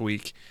slumber this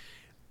week,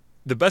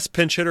 the best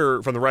pinch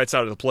hitter from the right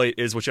side of the plate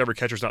is whichever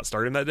catcher's not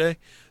starting that day.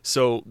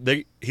 So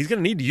he's going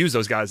to need to use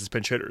those guys as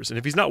pinch hitters. And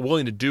if he's not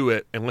willing to do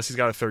it, unless he's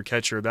got a third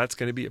catcher, that's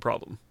going to be a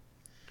problem.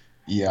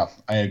 Yeah,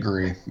 I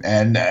agree.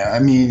 And I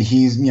mean,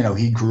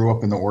 he grew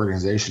up in the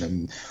organization,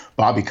 and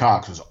Bobby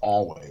Cox was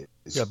always.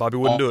 Yeah, Bobby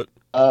wouldn't do it.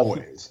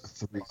 Always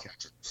 3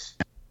 catchers.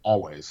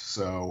 Always.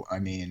 So, I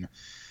mean,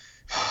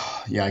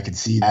 yeah, I could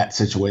see that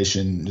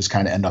situation just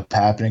kind of end up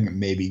happening.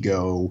 Maybe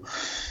go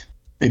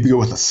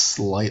with a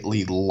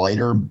slightly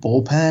lighter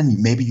bullpen.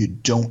 Maybe you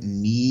don't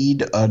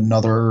need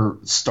another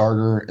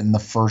starter in the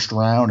first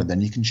round, and then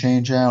you can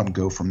change out and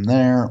go from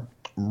there.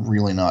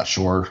 Really not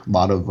sure.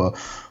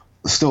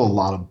 Still a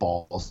lot of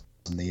balls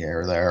in the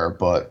air there,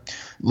 but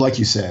like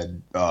you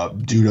said,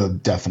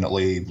 Duda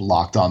definitely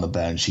locked on the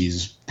bench.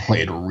 He's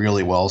played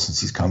really well since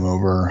he's come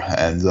over,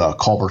 and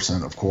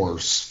Culberson, of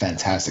course,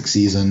 fantastic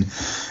season.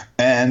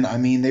 And I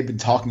mean, they've been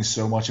talking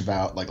so much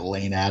about like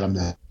Lane Adams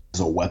as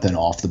a weapon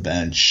off the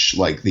bench,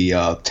 like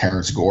the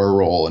Terrence Gore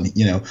role, and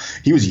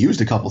he was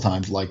used a couple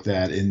times like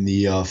that in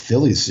the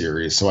Phillies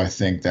series. So I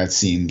think that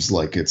seems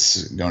like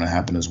it's going to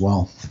happen as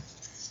well.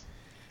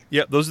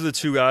 Yeah, those are the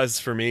 2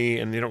 guys for me,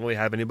 and they don't really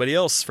have anybody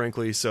else,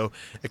 frankly. So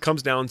it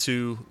comes down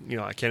to,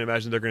 I can't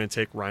imagine they're going to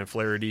take Ryan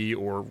Flaherty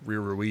or Rear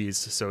Ruiz.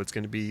 So it's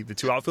going to be the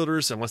 2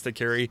 outfielders, unless they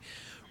carry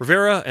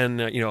Rivera.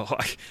 And, I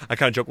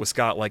kind of joke with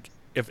Scott, like,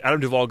 if Adam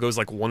Duvall goes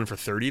like 1 for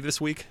 30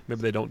 this week, maybe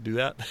they don't do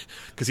that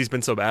because he's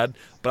been so bad.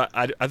 But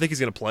I think he's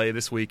going to play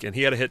this week, and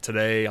he had a hit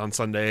today on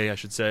Sunday, I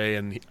should say.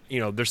 And,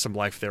 there's some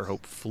life there,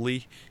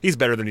 hopefully. He's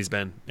better than he's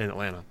been in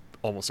Atlanta,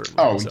 almost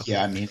certainly. Oh, so.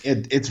 Yeah, I mean,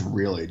 it's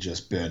really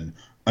just been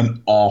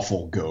an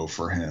awful go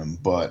for him,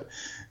 but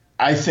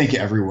I think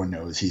everyone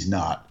knows he's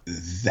not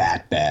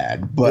that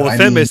bad. But the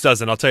fan base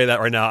doesn't. I'll tell you that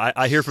right now.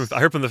 I hear from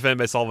the fan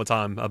base all the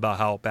time about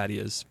how bad he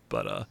is,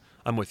 but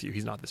I'm with you.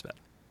 He's not this bad.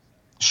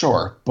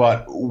 Sure,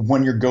 but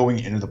when you're going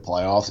into the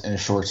playoffs in a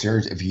short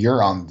series, if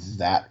you're on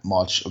that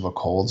much of a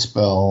cold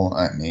spell,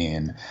 I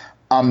mean,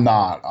 I'm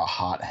not a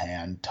hot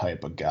hand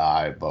type of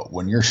guy, but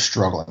when you're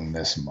struggling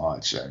this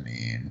much, I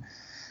mean,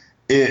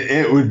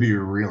 it would be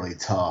really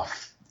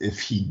tough if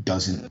he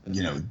doesn't,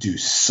 do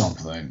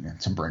something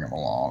to bring him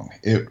along.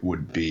 It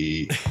would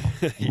be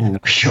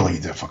really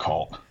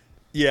difficult.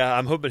 Yeah,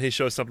 I'm hoping he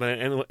shows something.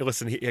 And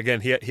listen, he had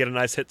a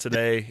nice hit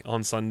today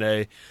on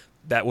Sunday.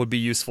 That would be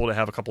useful to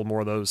have a couple more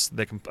of those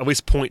they can at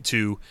least point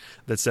to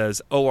that says,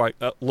 oh, all right,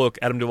 look,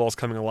 Adam Duvall's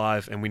coming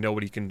alive, and we know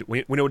what he can do.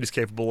 We know what he's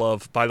capable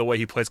of. By the way,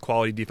 he plays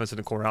quality defense in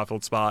the corner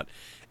outfield spot,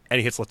 and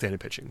he hits left-handed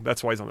pitching.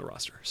 That's why he's on the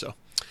roster. So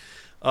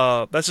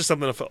that's just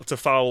something to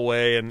file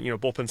away, and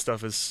bullpen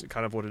stuff is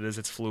kind of what it is.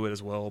 It's fluid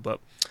as well, but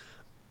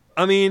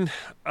I mean,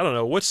 I don't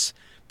know.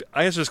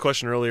 I answered this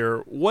question earlier.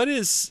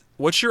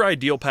 What's your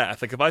ideal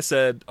path? Like if I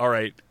said, all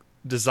right,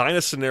 design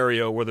a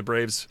scenario where the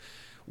Braves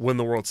win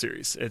the World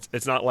Series.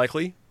 It's not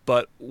likely,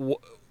 but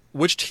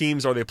which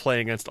teams are they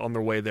playing against on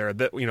their way there?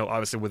 That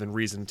obviously within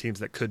reason, teams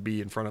that could be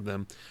in front of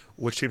them.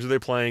 Which teams are they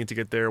playing to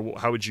get there?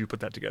 How would you put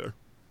that together?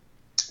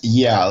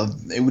 Yeah,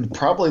 it would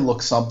probably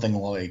look something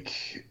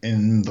like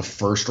in the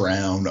first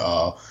round,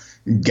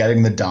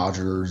 getting the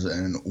Dodgers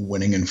and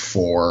winning in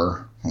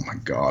 4. Oh my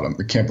God,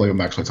 I can't believe I'm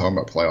actually talking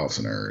about playoff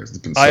scenarios. It's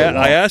been so long.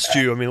 I asked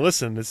you. I mean,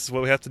 listen, this is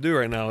what we have to do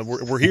right now.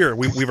 We're here.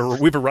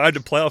 We've arrived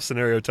at playoff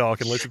scenario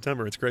talk in late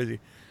September. It's crazy.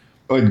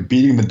 Like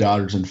beating the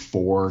Dodgers in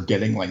 4,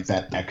 getting like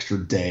that extra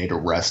day to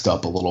rest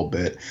up a little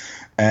bit.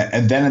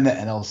 And then in the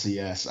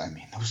NLCS, I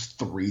mean, those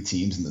 3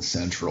 teams in the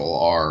Central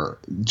are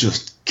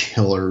just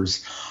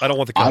killers. I don't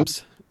want the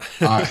Cubs.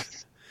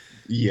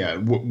 Yeah,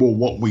 well,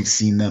 what we've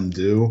seen them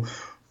do.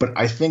 But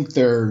I think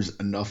there's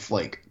enough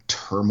like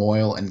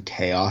turmoil and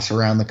chaos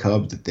around the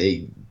Cubs that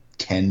they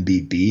can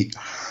be beat.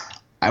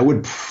 I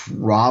would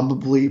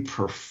probably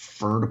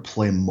prefer to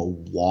play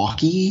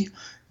Milwaukee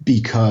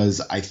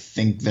because I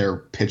think their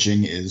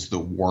pitching is the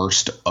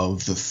worst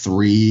of the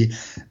 3.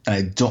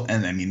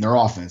 And I mean, their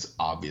offense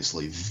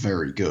obviously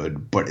very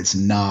good, but it's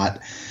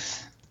not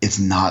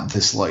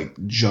this like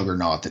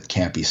juggernaut that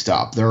can't be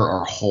stopped. There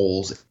are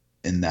holes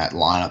in that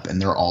lineup, and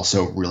they're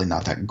also really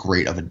not that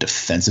great of a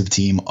defensive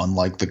team,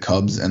 unlike the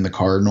Cubs and the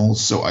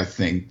Cardinals. So I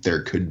think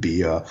there could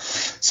be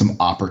some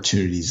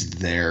opportunities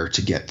there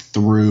to get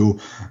through.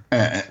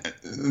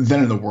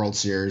 Then in the World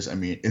Series, I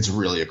mean, it's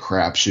really a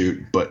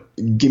crapshoot, but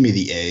give me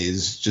the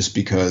A's just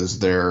because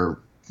their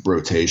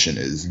rotation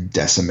is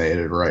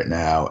decimated right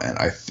now, and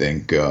I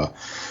think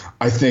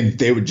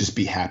they would just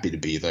be happy to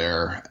be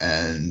there.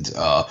 And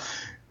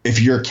if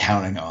you're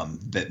counting on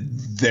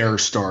their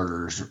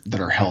starters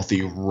that are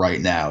healthy right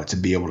now to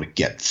be able to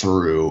get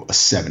through a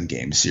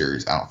 7-game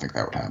series, I don't think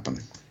that would happen.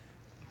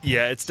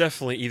 Yeah, it's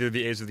definitely either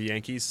the A's or the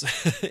Yankees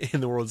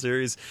in the World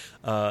Series.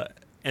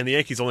 And the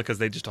Yankees only because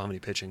they just don't have any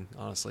pitching.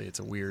 Honestly, it's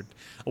a weird.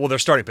 Well, they're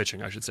starting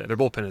pitching, I should say. Their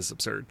bullpen is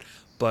absurd.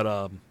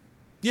 But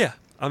yeah,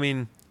 I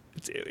mean,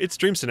 it's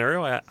dream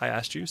scenario. I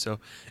asked you, so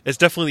it's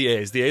definitely the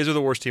A's. The A's are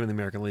the worst team in the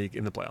American League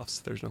in the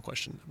playoffs. There's no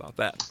question about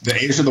that. The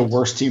A's are the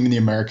worst team in the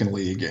American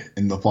League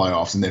in the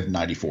playoffs, and they have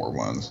 94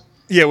 wins.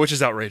 Yeah, which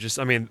is outrageous.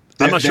 I mean,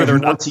 I'm not sure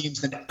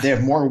they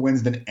have more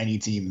wins than any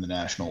team in the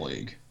National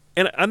League.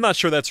 And I'm not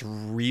sure that's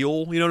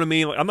real. You know what I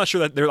mean? Like, I'm not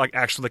sure that they're like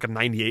actually like a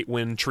 98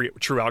 win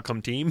true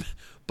outcome team,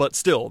 but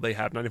still they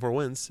have 94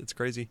 wins. It's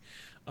crazy.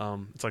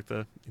 It's like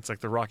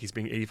the Rockies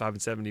being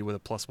 85-70 with a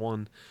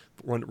 +1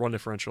 run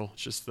differential.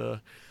 It's just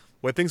the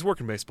way things work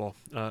in baseball,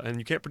 and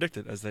you can't predict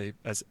it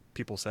as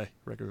people say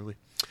regularly.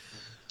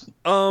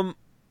 I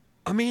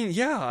mean,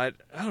 yeah,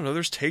 I don't know.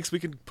 There's takes we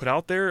could put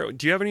out there.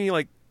 Do you have any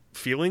like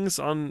feelings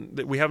on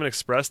that we haven't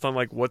expressed on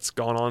like what's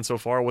gone on so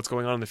far, what's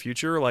going on in the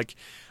future? Like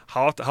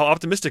how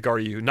optimistic are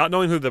you, not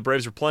knowing who the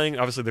Braves are playing?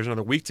 Obviously there's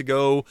another week to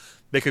go.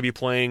 They could be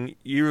playing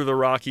either the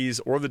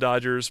Rockies or the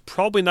Dodgers,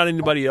 probably not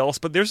anybody else,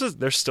 but there's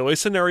still a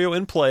scenario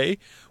in play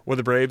where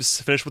the Braves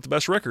finish with the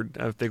best record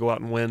if they go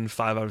out and win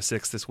 5 out of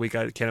 6 this week.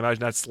 I can't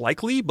imagine that's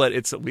likely, but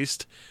it's at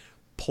least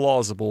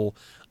plausible.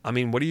 I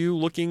mean, what are you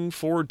looking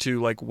forward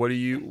to? Like, where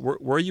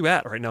are you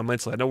at right now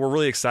mentally? I know we're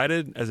really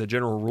excited as a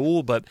general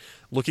rule, but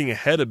looking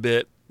ahead a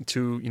bit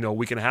to, a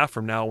week and a half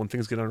from now when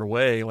things get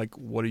underway, like,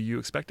 what are you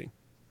expecting?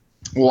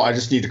 Well, I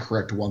just need to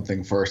correct one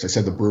thing first. I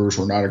said the Brewers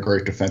were not a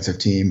great defensive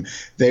team.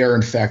 They are,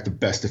 in fact, the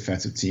best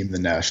defensive team in the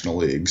National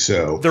League.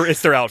 So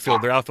it's their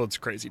outfield. Their outfield's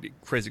crazy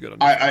good.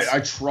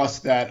 I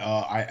trust that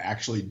I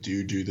actually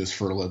do this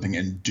for a living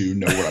and do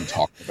know what I'm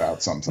talking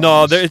about sometimes.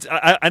 No,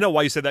 I know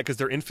why you said that, because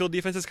their infield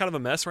defense is kind of a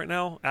mess right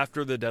now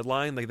after the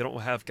deadline. Like, they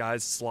don't have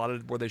guys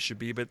slotted where they should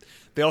be, but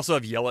they also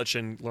have Yelich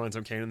and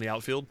Lorenzo Cain in the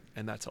outfield,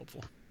 and that's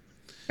helpful.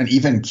 And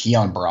even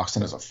Keon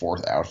Broxton as a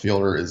fourth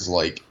outfielder is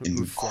like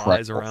incredible.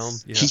 Flies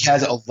around. Yeah.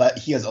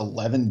 He has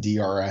 11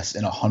 DRS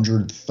in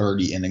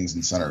 130 innings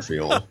in center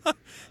field.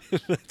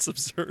 That's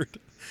absurd.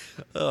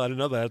 Oh, I didn't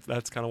know that.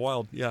 That's kind of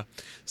wild. Yeah.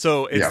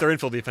 So it's their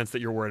infield defense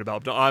that you're worried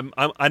about. No,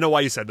 I know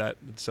why you said that.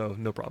 So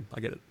no problem. I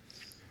get it.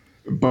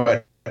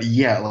 But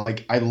yeah,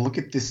 like I look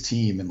at this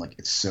team and like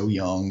it's so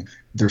young.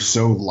 They're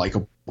so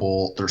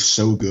likable. They're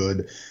so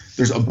good.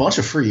 There's a bunch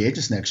of free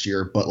agents next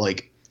year, but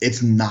like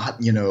it's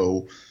not,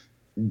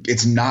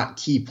 it's not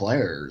key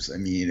players. I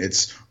mean,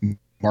 it's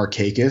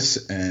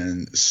Markakis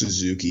and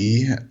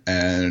Suzuki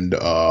and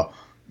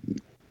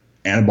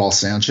Anibal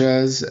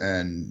Sanchez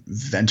and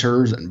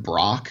Venters and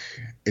Brock.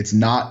 It's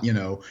not,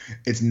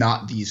 it's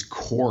not these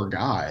core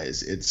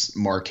guys. It's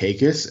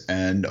Markakis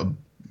and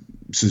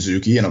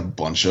Suzuki and a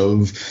bunch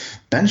of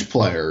bench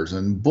players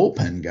and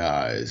bullpen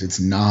guys.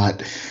 It's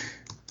not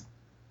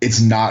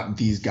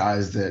these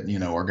guys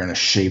that, are going to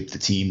shape the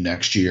team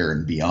next year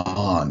and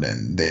beyond.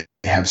 And they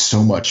have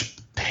so much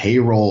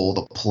payroll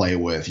to play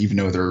with, even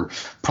though they're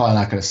probably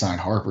not going to sign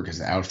Harper because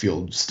the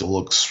outfield still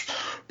looks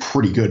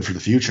pretty good for the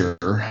future.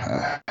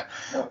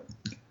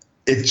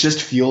 It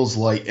just feels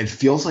like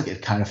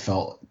it kind of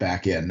felt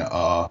back in,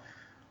 oh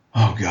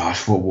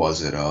gosh, what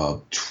was it? I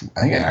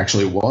think it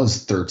actually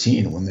was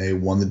 13 when they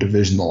won the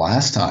division the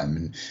last time.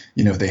 And,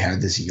 they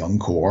had this young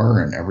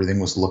core and everything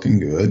was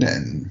looking good.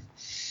 And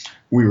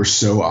we were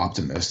so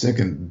optimistic,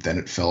 and then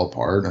it fell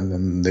apart, and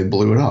then they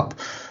blew it up.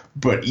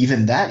 But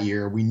even that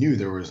year, we knew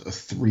there was a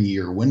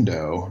 3-year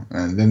window,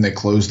 and then they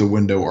closed the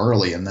window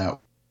early, and that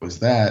was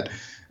that.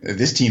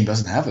 This team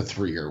doesn't have a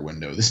 3-year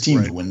window. This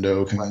team's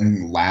window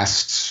can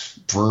last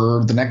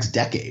for the next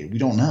decade. We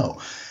don't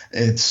know.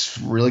 It's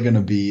really going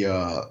to be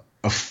a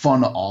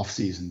fun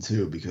offseason,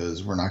 too,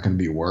 because we're not going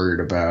to be worried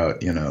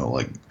about,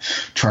 like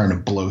trying to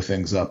blow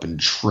things up and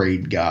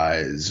trade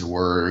guys.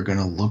 We're going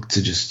to look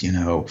to just,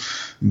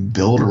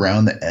 build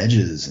around the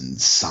edges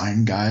and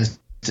sign guys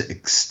to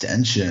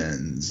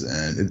extensions,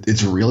 and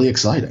it's really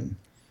exciting.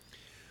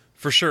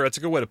 For sure, that's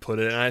a good way to put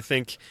it. And I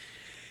think,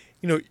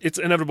 it's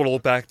inevitable to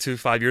look back to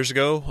 5 years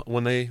ago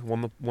when they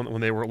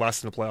when they were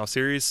last in the playoff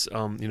series.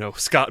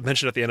 Scott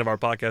mentioned at the end of our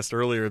podcast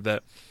earlier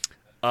that,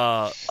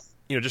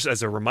 just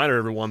as a reminder to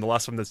everyone, the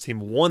last time this team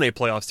won a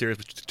playoff series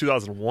was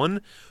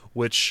 2001,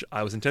 which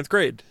I was in 10th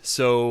grade.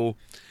 So.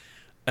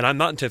 And I'm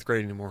not in 10th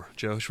grade anymore,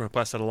 Joe. Just want to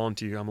pass that along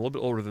to you. I'm a little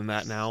bit older than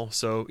that now.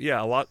 So,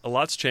 yeah, a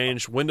lot's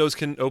changed. Windows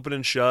can open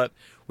and shut.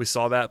 We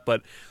saw that.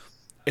 But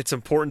it's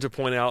important to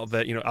point out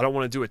that, I don't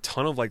want to do a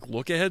ton of,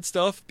 look-ahead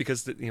stuff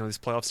because, this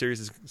playoff series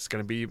is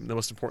going to be the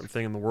most important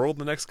thing in the world in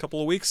the next couple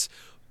of weeks.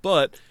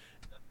 But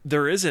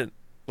there isn't,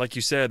 like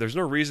you said, there's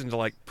no reason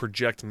to,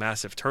 project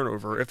massive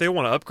turnover. If they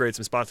want to upgrade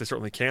some spots, they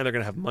certainly can. They're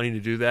going to have money to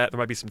do that. There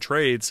might be some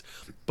trades.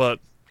 But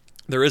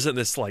there isn't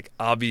this,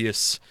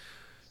 obvious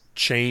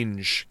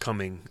change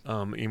coming.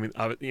 And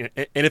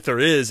if there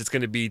is, it's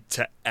going to be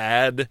to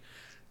add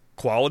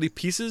quality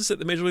pieces at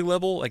the major league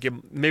level.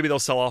 Maybe they'll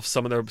sell off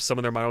some of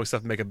their minor league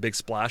stuff and make a big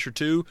splash or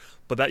two,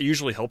 but that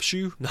usually helps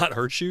you, not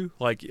hurts you.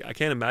 I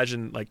can't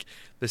imagine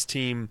this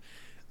team.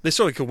 They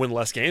certainly could win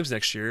less games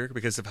next year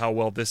because of how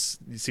well this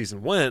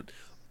season went,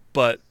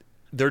 but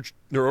their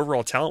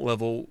overall talent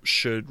level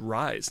should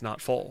rise,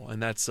 not fall,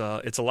 and that's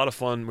it's a lot of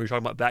fun when you're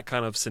talking about that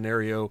kind of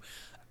scenario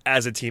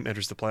as a team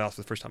enters the playoffs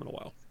for the first time in a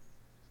while.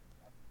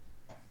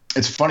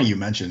 It's funny you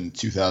mentioned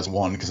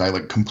 2001 because I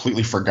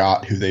completely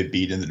forgot who they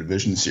beat in the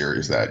division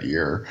series that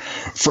year.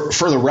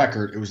 For the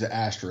record, it was the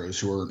Astros,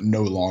 who are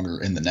no longer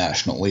in the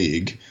National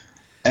League.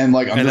 And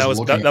that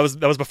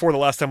was before the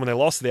last time when they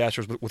lost to the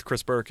Astros with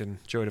Chris Burke and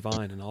Joey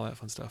Devine and all that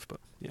fun stuff. But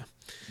yeah,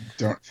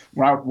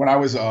 when I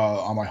was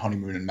on my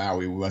honeymoon in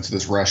Maui, we went to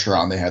this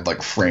restaurant. And they had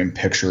framed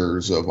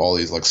pictures of all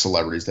these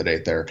celebrities that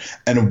ate there,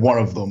 and one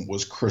of them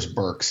was Chris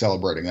Burke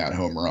celebrating that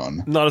home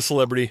run. Not a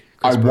celebrity.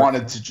 I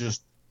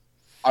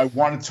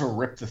wanted to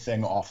rip the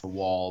thing off the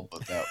wall,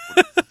 but that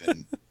would have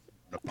been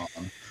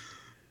fun.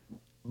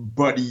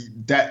 But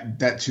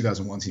that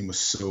 2001 team was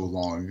so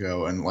long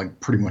ago, and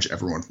pretty much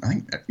everyone,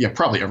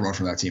 probably everyone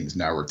from that team is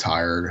now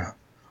retired.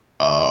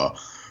 I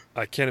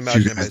can't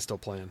imagine anybody still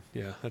playing.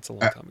 Yeah, that's a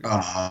long time ago.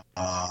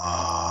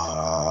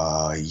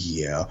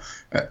 Yeah.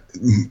 A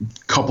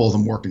couple of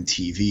them work in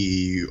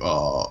TV.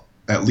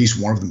 At least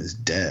one of them is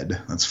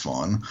dead. That's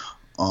fun.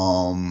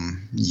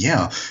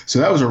 Yeah. So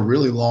that was a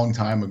really long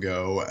time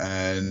ago,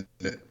 and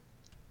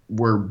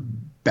we're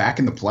back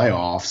in the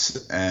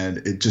playoffs, and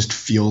it just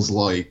feels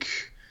like,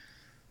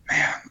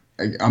 man,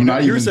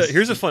 here's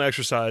a fun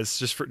exercise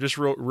just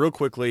real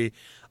quickly.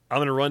 I'm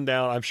going to run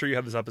down. I'm sure you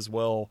have this up as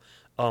well.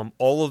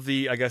 All of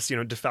the,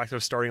 de facto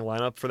starting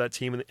lineup for that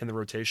team in the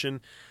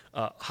rotation.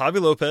 Javi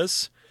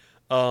Lopez,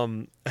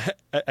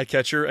 at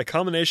catcher, a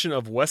combination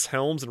of Wes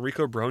Helms and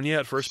Rico Bronya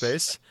at first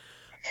base.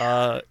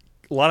 A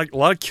lot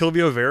of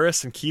Kilvio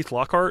Veras and Keith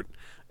Lockhart.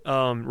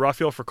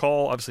 Rafael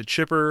Furcal, obviously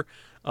Chipper.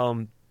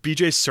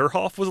 BJ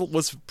Surhoff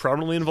was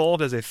prominently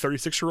involved as a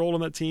 36-year-old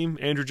on that team.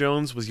 Andrew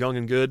Jones was young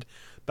and good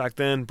back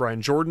then.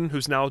 Brian Jordan,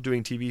 who's now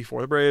doing TV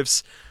for the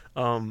Braves.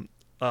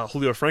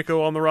 Julio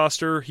Franco on the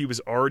roster. He was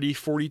already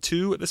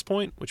 42 at this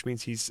point, which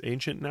means he's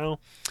ancient now.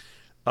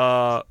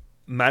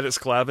 Maddox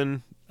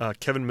Glavin,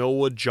 Kevin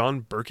Millwood,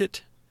 John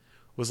Burkett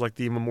was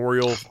the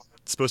memorial,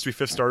 supposed to be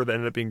fifth starter that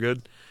ended up being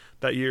good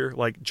that year.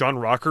 John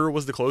Rocker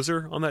was the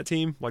closer on that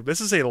team. This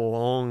is a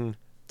long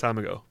time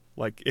ago.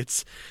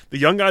 It's the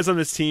young guys on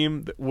this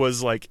team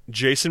was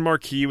Jason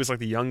Marquis was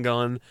the young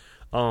gun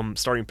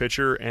starting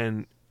pitcher,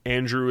 and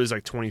Andrew is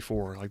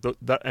 24,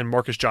 that, and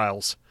Marcus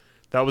Giles.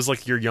 That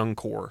was your young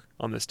core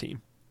on this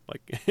team.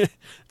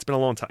 It's been a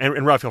long time.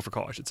 And Rafael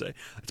Furcal, I should say.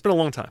 It's been a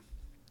long time.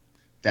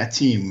 That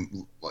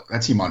team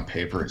on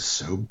paper is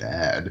so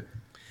bad.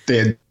 They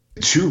had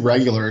two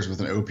regulars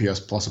with an OPS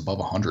plus above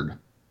 100.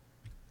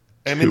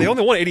 I mean, they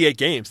only won 88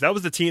 games. That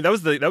was the team. That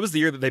was the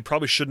year that they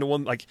probably shouldn't have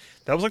won.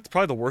 That was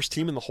probably the worst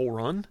team in the whole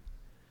run,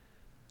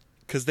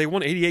 because they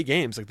won 88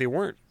 games.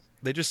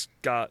 They just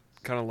got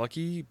kind of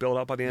lucky, bailed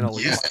out by the NL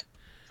East.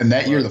 And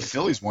that year, the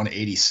Phillies won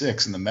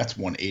 86 and the Mets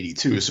won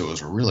 82, so it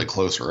was a really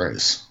close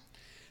race.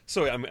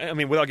 So, I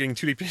mean, without getting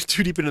too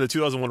deep into the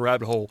 2001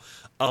 rabbit hole,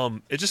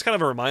 it's just kind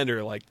of a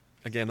reminder,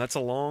 again, that's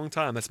a long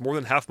time. That's more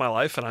than half my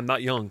life, and I'm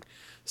not young.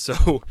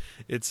 So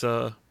it's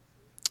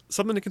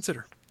something to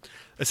consider.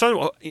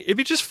 It'd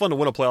be just fun to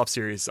win a playoff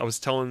series. I was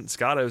telling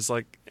Scott, I was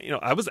I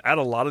was at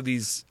a lot of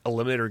these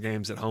eliminator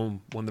games at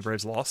home when the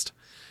Braves lost.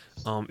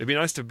 It'd be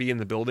nice to be in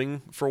the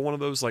building for one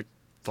of those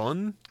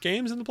fun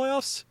games in the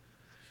playoffs.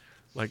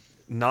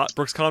 Not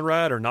Brooks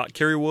Conrad or not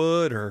Kerry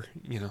Wood or,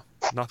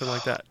 nothing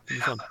like that. It'd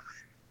be fun.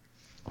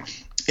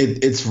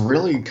 It's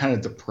really kind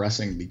of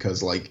depressing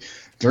because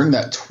during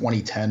that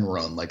 2010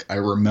 run, I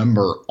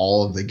remember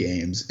all of the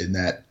games in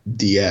that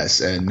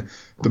DS, and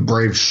the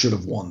Braves should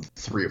have won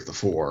 3 of the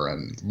 4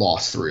 and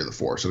lost 3 of the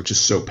 4. So it's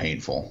just so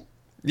painful.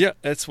 Yeah,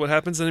 that's what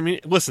happens. And I mean,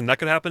 listen, that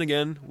could happen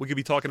again. We could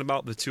be talking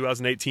about the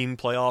 2018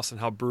 playoffs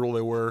and how brutal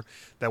they were.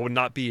 That would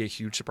not be a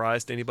huge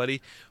surprise to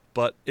anybody.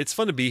 But it's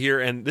fun to be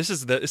here, and this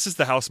is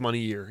the house money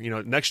year.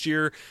 Next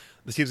year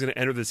the team's going to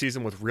enter the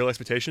season with real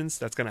expectations.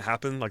 That's going to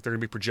happen. They're going to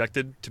be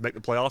projected to make the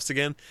playoffs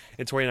again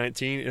in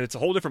 2019, and it's a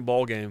whole different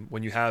ball game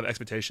when you have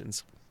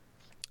expectations.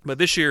 But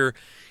this year,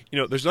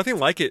 there's nothing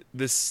like it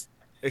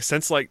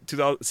since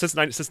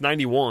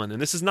 91,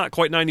 and this is not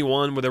quite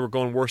 91 where they were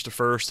going worst to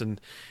first, and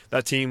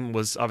that team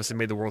was obviously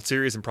made the World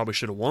Series and probably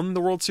should have won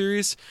the World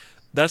Series.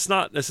 That's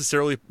not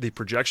necessarily the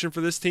projection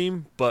for this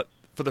team, but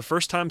for the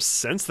first time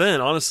since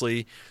then,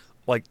 honestly,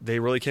 they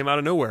really came out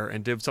of nowhere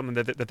and did something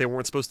that they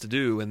weren't supposed to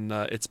do. And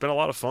it's been a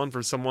lot of fun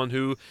for someone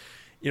who,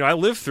 I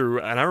lived through,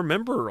 and I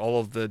remember all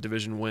of the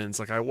division wins.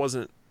 I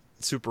wasn't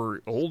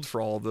super old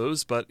for all of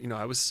those, but,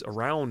 I was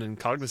around and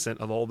cognizant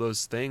of all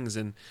those things.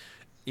 And,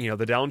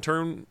 the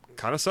downturn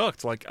kind of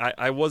sucked.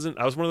 I was one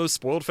of those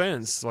spoiled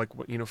fans.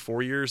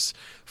 4 years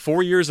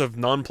of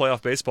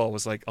non-playoff baseball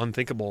was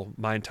unthinkable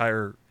my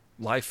entire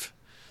life.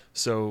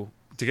 So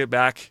to get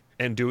back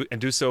and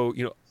do so,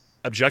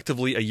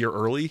 objectively a year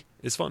early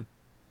is fun.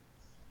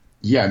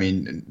 Yeah, I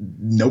mean,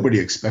 nobody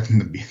expected them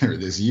to be there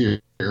this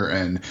year,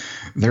 and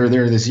they're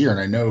there this year. And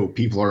I know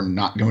people are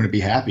not going to be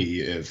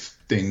happy if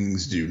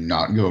things do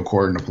not go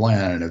according to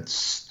plan and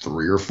it's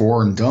 3 or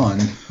 4 and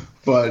done.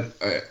 But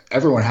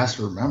everyone has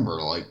to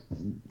remember, like,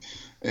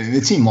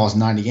 the team lost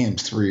 90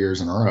 games 3 years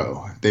in a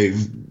row.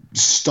 They've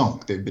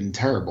stunk. They've been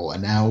terrible.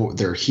 And now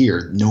they're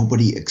here.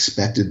 Nobody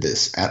expected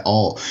this at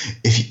all.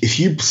 If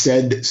you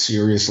said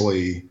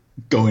seriously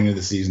going into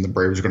the season the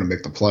Braves are going to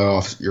make the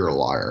playoffs, you're a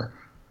liar.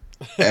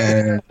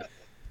 And,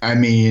 I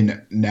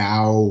mean,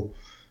 now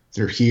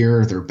they're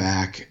here. They're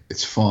back.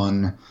 It's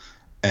fun.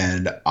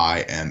 And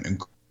I am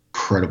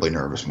incredibly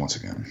nervous once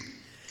again.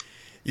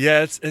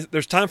 Yeah,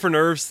 there's time for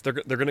nerves. They're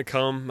going to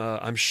come.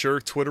 I'm sure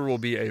Twitter will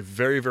be a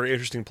very, very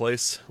interesting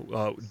place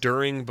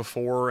during,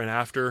 before, and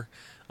after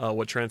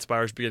what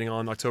transpires beginning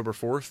on October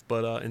 4th.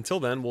 But until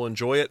then, we'll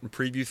enjoy it and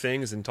preview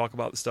things and talk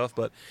about the stuff.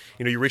 But,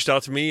 you reached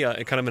out to me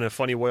kind of in a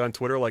funny way on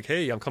Twitter, like,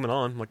 hey, I'm coming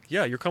on. I'm like,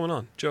 yeah, you're coming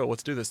on. Joe,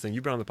 let's do this thing.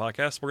 You've been on the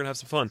podcast. We're going to have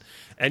some fun.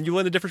 And you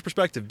lend a different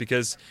perspective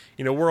because,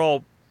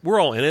 we're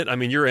all in it. I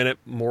mean, you're in it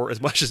more as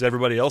much as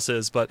everybody else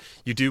is, but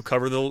you do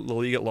cover the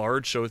league at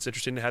large, so it's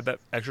interesting to have that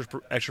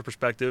extra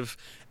perspective.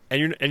 And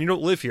you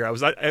don't live here. I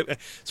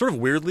sort of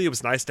weirdly, it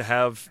was nice to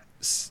have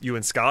you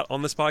and Scott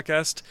on this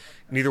podcast.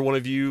 Neither one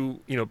of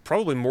you,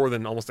 probably more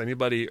than almost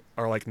anybody,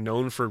 are like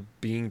known for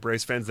being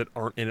Braves fans that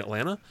aren't in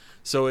Atlanta.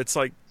 So it's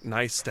like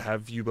nice to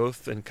have you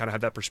both and kind of have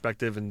that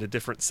perspective and the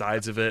different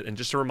sides of it, and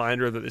just a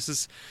reminder that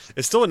it's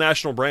still a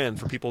national brand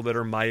for people that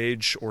are my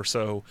age or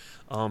so.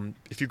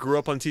 If you grew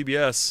up on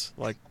TBS,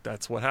 like,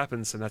 that's what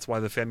happens, and that's why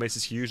the fan base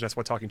is huge. And that's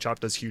why Talking Chop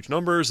does huge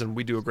numbers, and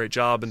we do a great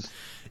job, and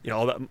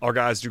all that, our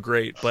guys do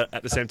great. But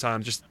at the same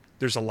time, just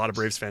there's a lot of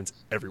Braves fans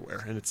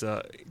everywhere, and it's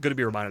good to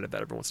be reminded of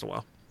that every once in a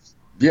while.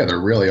 Yeah, there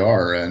really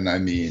are. And I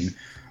mean,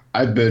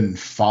 I've been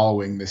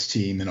following this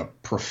team in a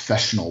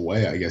professional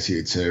way, I guess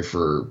you'd say,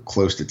 for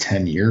close to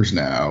 10 years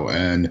now.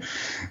 And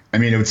I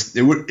mean,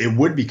 it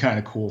would be kind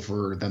of cool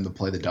for them to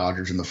play the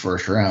Dodgers in the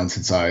first round.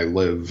 Since I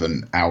live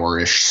an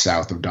hour-ish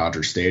south of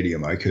Dodger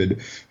Stadium, I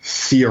could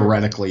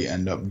theoretically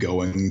end up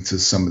going to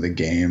some of the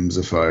games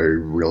if I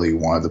really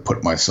wanted to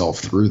put myself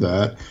through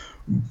that.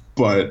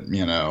 But,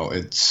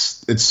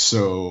 it's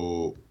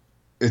so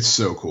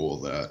cool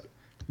that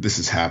this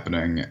is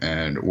happening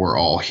and we're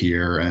all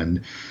here.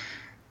 And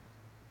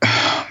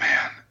oh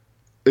man,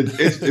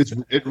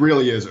 it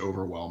really is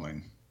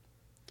overwhelming.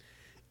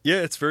 Yeah,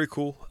 it's very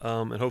cool.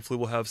 And hopefully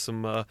we'll have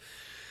some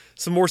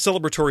more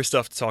celebratory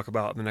stuff to talk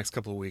about in the next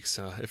couple of weeks.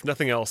 If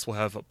nothing else, we'll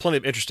have plenty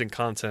of interesting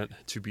content,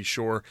 to be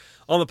sure,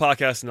 on the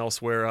podcast and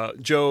elsewhere.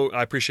 Joe,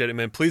 I appreciate it,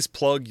 man. Please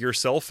plug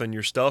yourself and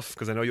your stuff,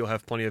 because I know you'll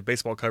have plenty of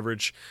baseball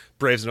coverage,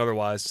 Braves and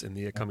otherwise, in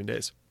the coming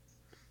days.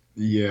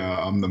 Yeah,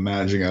 I'm the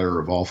managing editor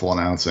of Awful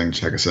Announcing.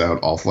 Check us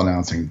out,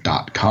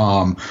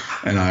 awfulannouncing.com.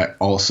 And I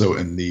also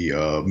am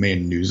the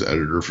main news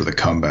editor for The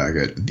Comeback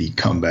at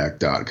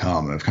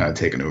thecomeback.com. And I've kind of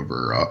taken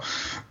over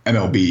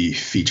MLB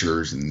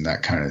features and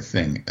that kind of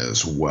thing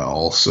as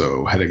well.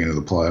 So heading into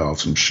the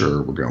playoffs, I'm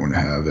sure we're going to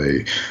have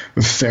a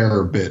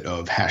fair bit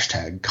of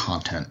hashtag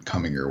content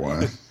coming your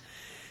way.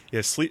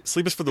 Yeah, sleep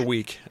is for the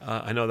weak.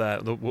 I know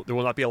that. There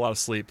will not be a lot of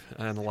sleep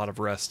and a lot of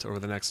rest over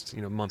the next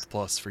month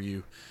plus for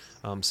you.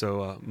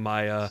 So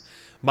my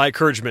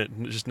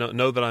encouragement, just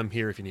know that I'm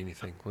here if you need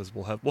anything.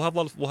 We'll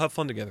have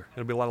fun together.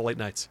 It'll be a lot of late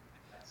nights.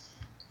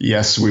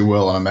 Yes, we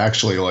will. I'm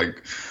actually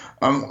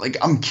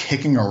I'm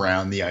kicking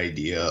around the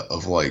idea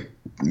of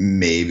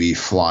maybe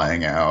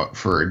flying out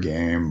for a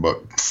game,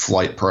 but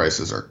flight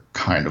prices are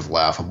kind of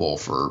laughable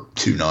for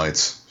 2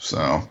 nights.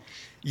 So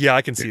yeah,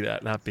 I can see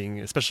that not being,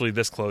 especially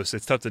this close.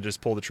 It's tough to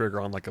just pull the trigger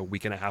on a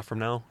week and a half from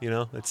now.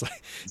 It's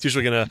it's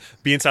usually going to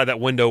be inside that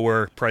window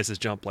where prices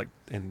jump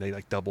and they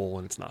double,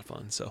 and it's not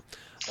fun. So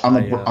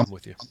I'm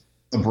with you.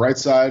 The bright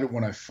side,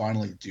 when I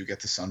finally do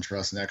get to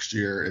SunTrust next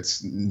year,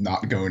 it's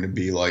not going to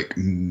be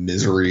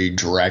misery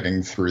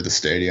dragging through the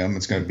stadium.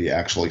 It's going to be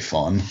actually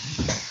fun.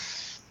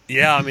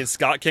 Yeah, I mean,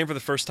 Scott came for the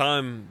first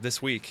time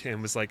this week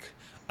and was like,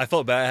 I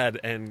felt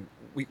bad, and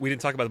we didn't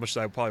talk about it as much as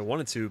I probably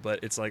wanted to,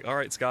 but it's all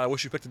right, Scott, I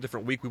wish you picked a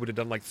different week. We would have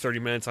done 30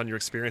 minutes on your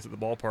experience at the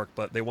ballpark,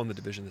 but they won the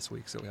division this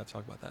week, so we have to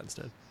talk about that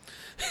instead.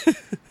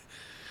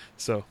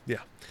 So, yeah.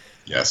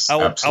 Yes,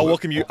 I'll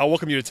welcome you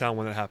to town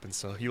when that happens,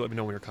 so you let me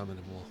know when you're coming,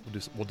 and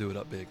we'll do it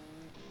up big.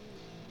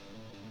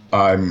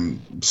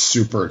 I'm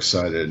super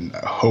excited.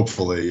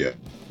 Hopefully,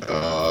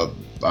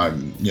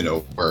 I'm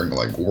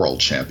wearing World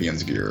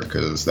Champions gear,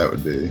 because that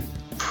would be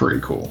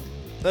pretty cool.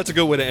 That's a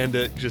good way to end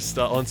it, just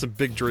on some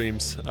big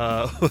dreams.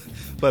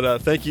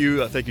 But thank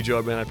you,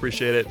 Joe, man. I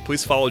appreciate it.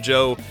 Please follow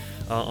Joe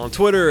on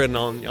Twitter and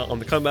on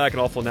the Comeback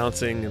and Awful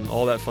Announcing and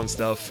all that fun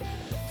stuff.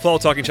 Follow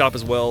Talking Chop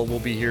as well. We'll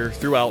be here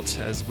throughout,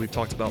 as we've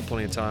talked about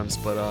plenty of times.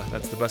 But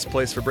that's the best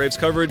place for Braves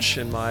coverage,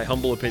 in my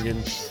humble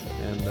opinion.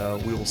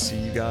 And we will see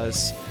you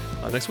guys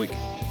next week.